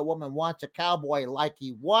 You know, the woman wants a cowboy like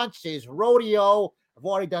he wants his rodeo. I've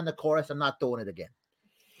already done the chorus. I'm not doing it again.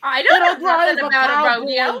 I don't know nothing about a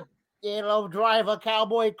rodeo. It'll drive a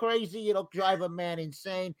cowboy crazy. It'll drive a man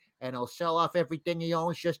insane. And he'll sell off everything he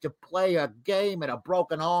owns just to play a game, and a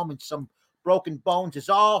broken arm and some broken bones is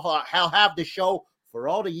all he'll have to show for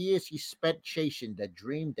all the years he spent chasing the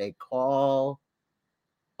dream they call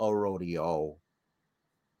a rodeo.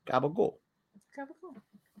 Gabagool.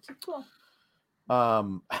 Cool.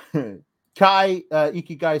 Kai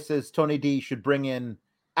Ikigai says Tony D should bring in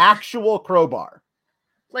actual crowbar.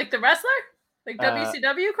 Like the wrestler? Like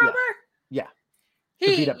WCW crowbar? Yeah.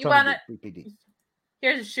 You want to...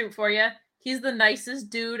 Here's a shoot for you. He's the nicest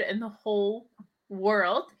dude in the whole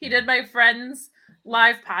world. He did my friend's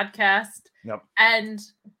live podcast. Yep. And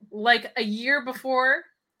like a year before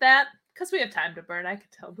that, because we have time to burn, I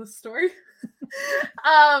could tell this story.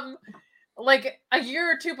 Like a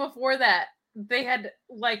year or two before that, they had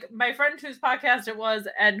like my friend whose podcast it was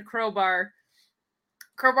and Crowbar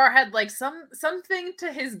had like something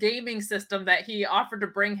to his gaming system that he offered to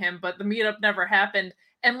bring him, but the meetup never happened.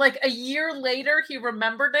 And like a year later, he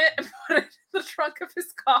remembered it and put it in the trunk of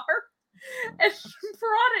his car and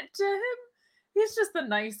brought it to him. He's just the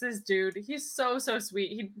nicest dude. He's so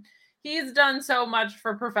sweet. He's done so much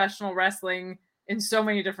for professional wrestling in so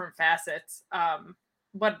many different facets.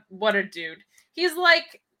 What a dude. He's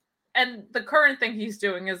like, and the current thing he's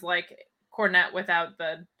doing is like Cornette without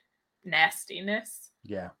the nastiness.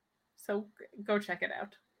 Yeah. So go check it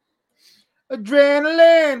out.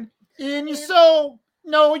 Adrenaline in your soul.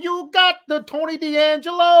 No, you got the Tony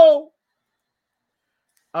D'Angelo.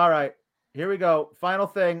 All right, here we go. Final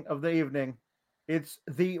thing of the evening. It's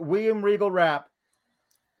the William Regal rap.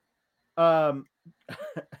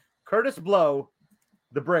 Curtis Blow,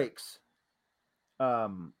 The Breaks.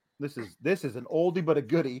 This is an oldie but a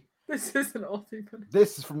goodie. This is an oldie but a goodie.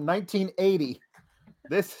 This is from 1980.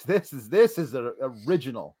 This is an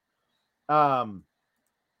original.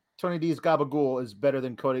 Tony D's Gabagool is better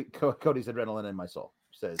than Cody's Adrenaline in My Soul,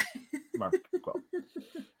 says Mark Quill.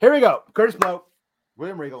 Here we go. Curtis Blow,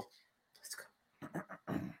 William Regal. Let's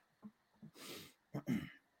go.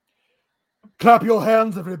 Clap your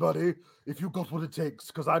hands, everybody, if you got what it takes,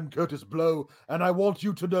 because I'm Curtis Blow, and I want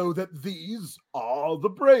you to know that these are the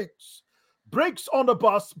breaks. Brakes on a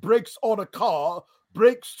bus, brakes on a car,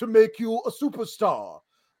 brakes to make you a superstar.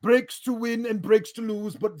 Brakes to win and brakes to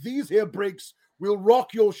lose, but these here brakes will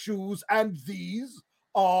rock your shoes, and these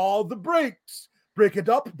are the breaks. Break it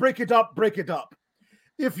up, break it up, break it up.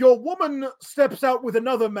 If your woman steps out with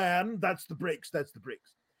another man, that's the breaks, that's the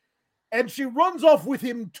breaks. and she runs off with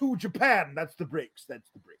him to Japan. That's the breaks. That's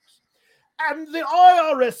the breaks. And the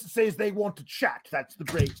IRS says they want to chat. That's the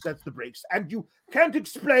breaks. That's the breaks. And you can't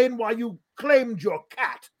explain why you claimed your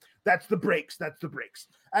cat. That's the breaks. That's the breaks.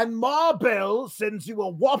 And Ma Bell sends you a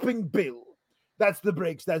whopping bill. That's the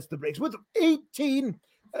breaks. That's the breaks. With 18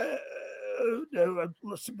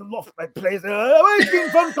 lost my place. 18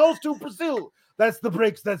 phone calls to Brazil. That's the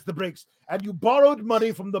breaks. That's the breaks. And you borrowed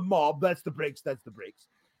money from the mob. That's the breaks. That's the breaks.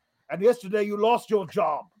 And yesterday you lost your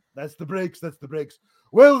job. That's the breaks. That's the breaks.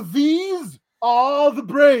 Well, these are the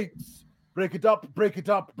breaks. Break it up. Break it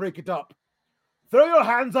up. Break it up. Throw your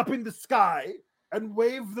hands up in the sky and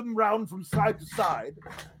wave them round from side to side.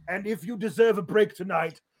 And if you deserve a break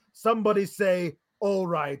tonight, somebody say, all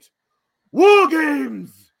right, War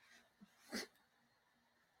Games!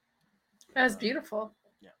 That was beautiful.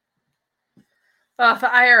 Yeah. Oh, the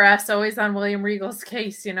IRS always on William Regal's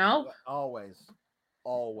case, you know? Always.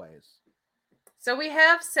 Always. So we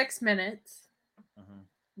have 6 minutes. Mm-hmm.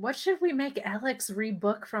 What should we make Alex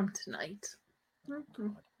rebook from tonight?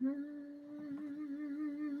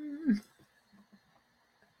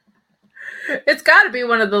 It's got to be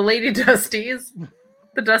one of the Lady Dusties.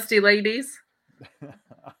 The Dusty Ladies.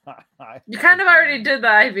 You kind of already did the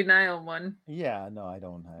Ivy Nile one. Yeah, no, I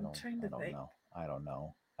don't know. I don't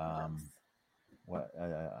know.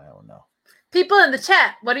 People in the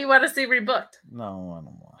chat, what do you want to see rebooked? No, I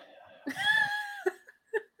don't know.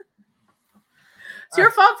 It's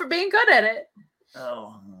your fault for being good at it.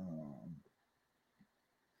 Oh.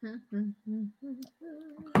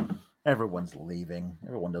 Everyone's leaving.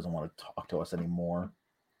 Everyone doesn't want to talk to us anymore.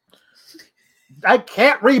 I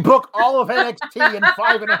can't rebook all of NXT in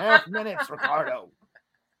 5.5 minutes, Ricardo.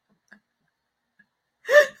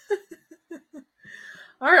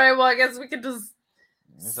 All right, well, I guess we could just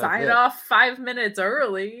sign off 5 minutes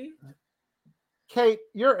early. Kate,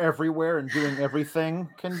 you're everywhere and doing everything.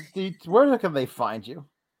 Where can they find you?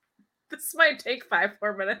 This might take 5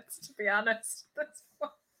 more minutes, to be honest. That's fun.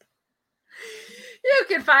 You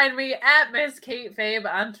can find me at Miss Kate Fabe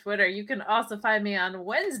on Twitter. You can also find me on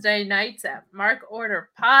Wednesday nights at Mark Order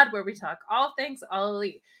Pod, where we talk all things All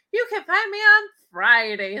Elite. You can find me on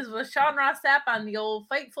Fridays with Sean Ross Sapp on the old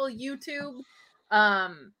Fightful YouTube,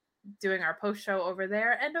 doing our post show over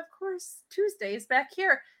there. And of course, Tuesdays back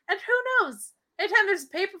here. And who knows? Anytime there's a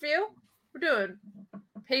pay-per-view, we're doing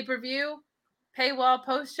pay-per-view, paywall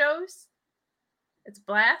post shows. It's a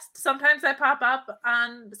blast. Sometimes I pop up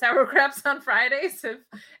on Sour Graps on Fridays if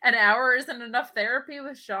an hour isn't enough therapy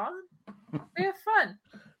with Sean. We have fun.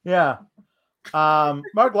 Yeah.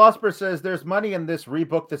 Mark Losper says there's money in this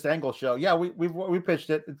Rebook This Angle show. Yeah, we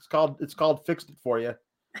pitched it. It's called Fixed It For You.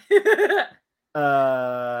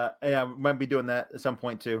 Yeah, we might be doing that at some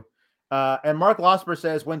point too. And Mark Losper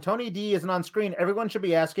says when Tony D isn't on screen, everyone should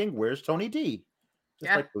be asking, "Where's Tony D?"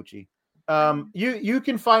 Just like Gucci. You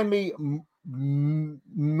can find me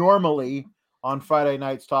normally on Friday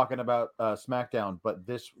nights talking about SmackDown, but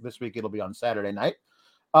this week it'll be on Saturday night.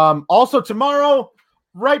 Also tomorrow,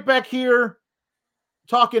 right back here,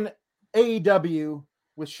 talking AEW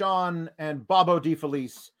with Sean and Bobo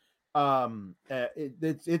DeFelice.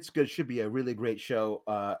 It's good. Should be a really great show,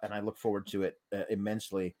 and I look forward to it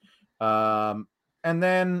immensely. And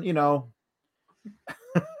then no,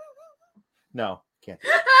 can't.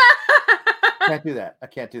 Can't do that. I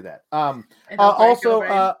can't do that.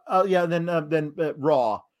 Also, then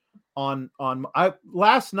Raw on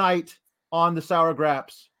last night on the Sour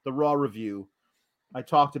Graps, the Raw review, I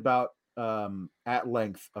talked about at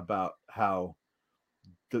length about how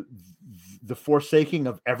the forsaking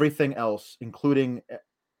of everything else, including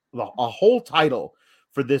a whole title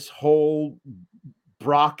for this whole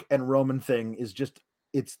Brock and Roman thing, is just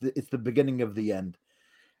it's the beginning of the end.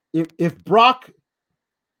 If Brock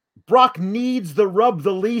needs the rub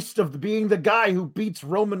the least of being the guy who beats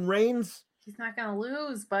Roman Reigns, he's not gonna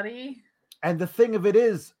lose, buddy. And the thing of it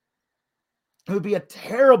is, it would be a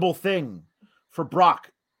terrible thing for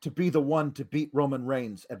Brock to be the one to beat Roman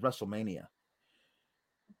Reigns at WrestleMania.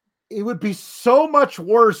 It would be so much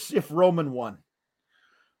worse if Roman won,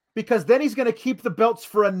 because then he's going to keep the belts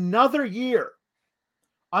for another year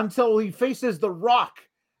until he faces The Rock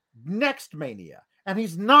next Mania. And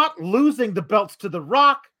he's not losing the belts to The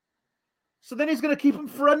Rock. So then he's going to keep him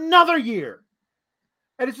for another year.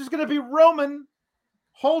 And it's just going to be Roman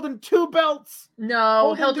holding 2 belts.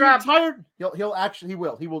 No, he'll drop. He'll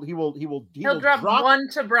drop one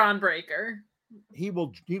to Braun Breaker. He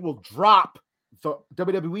will drop the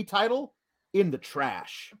WWE title in the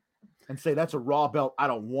trash and say, that's a Raw belt. I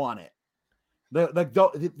don't want it. They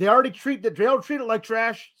already they don't treat it like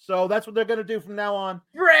trash, so that's what they're going to do from now on.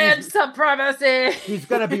 Brand supremacy. He's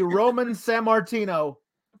going to be Roman Sammartino.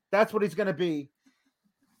 That's what he's going to be.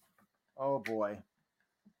 Oh boy,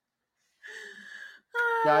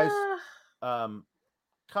 guys, come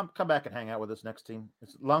back and hang out with us next team.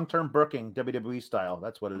 It's long-term booking, WWE style.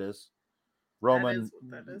 That's what it is. Roman,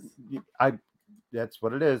 that is. That's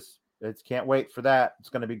what it is. It's can't wait for that. It's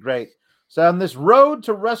going to be great. So on this road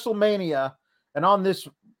to WrestleMania, and on this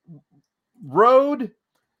road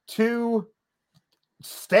to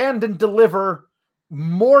Stand and Deliver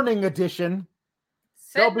morning edition,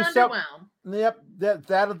 Sit and underwhelm. Yep,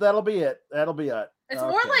 that'll be it. That'll be it. It's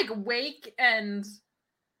more like wake and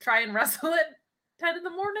try and wrestle at 10 in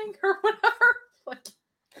the morning or whatever. Like,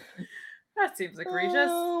 that seems egregious.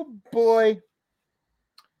 Oh boy.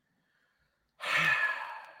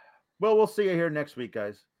 Well, we'll see you here next week,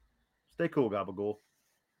 guys. Stay cool, Gabagool.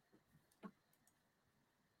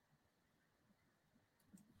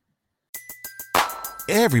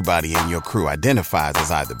 Everybody in your crew identifies as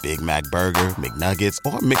either Big Mac Burger, McNuggets,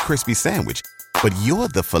 or McCrispy Sandwich. But you're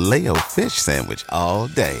the Filet-O-Fish Sandwich all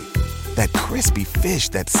day. That crispy fish,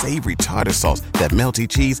 that savory tartar sauce, that melty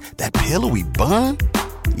cheese, that pillowy bun.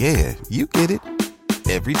 Yeah, you get it.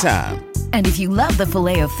 Every time. And if you love the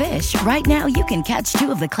Filet-O-Fish, right now you can catch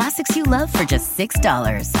 2 of the classics you love for just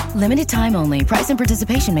 $6. Limited time only. Price and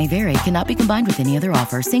participation may vary. Cannot be combined with any other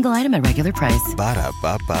offer. Single item at regular price.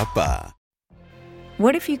 Ba-da-ba-ba-ba.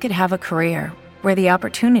 What if you could have a career where the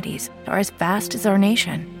opportunities are as vast as our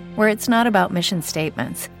nation, where it's not about mission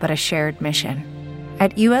statements, but a shared mission?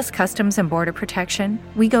 At U.S. Customs and Border Protection,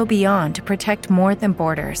 we go beyond to protect more than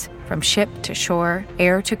borders. From ship to shore,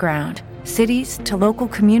 air to ground, cities to local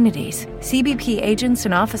communities, CBP agents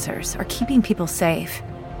and officers are keeping people safe.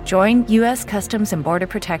 Join U.S. Customs and Border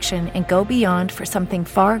Protection and go beyond for something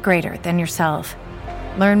far greater than yourself.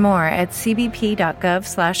 Learn more at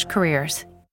cbp.gov/careers.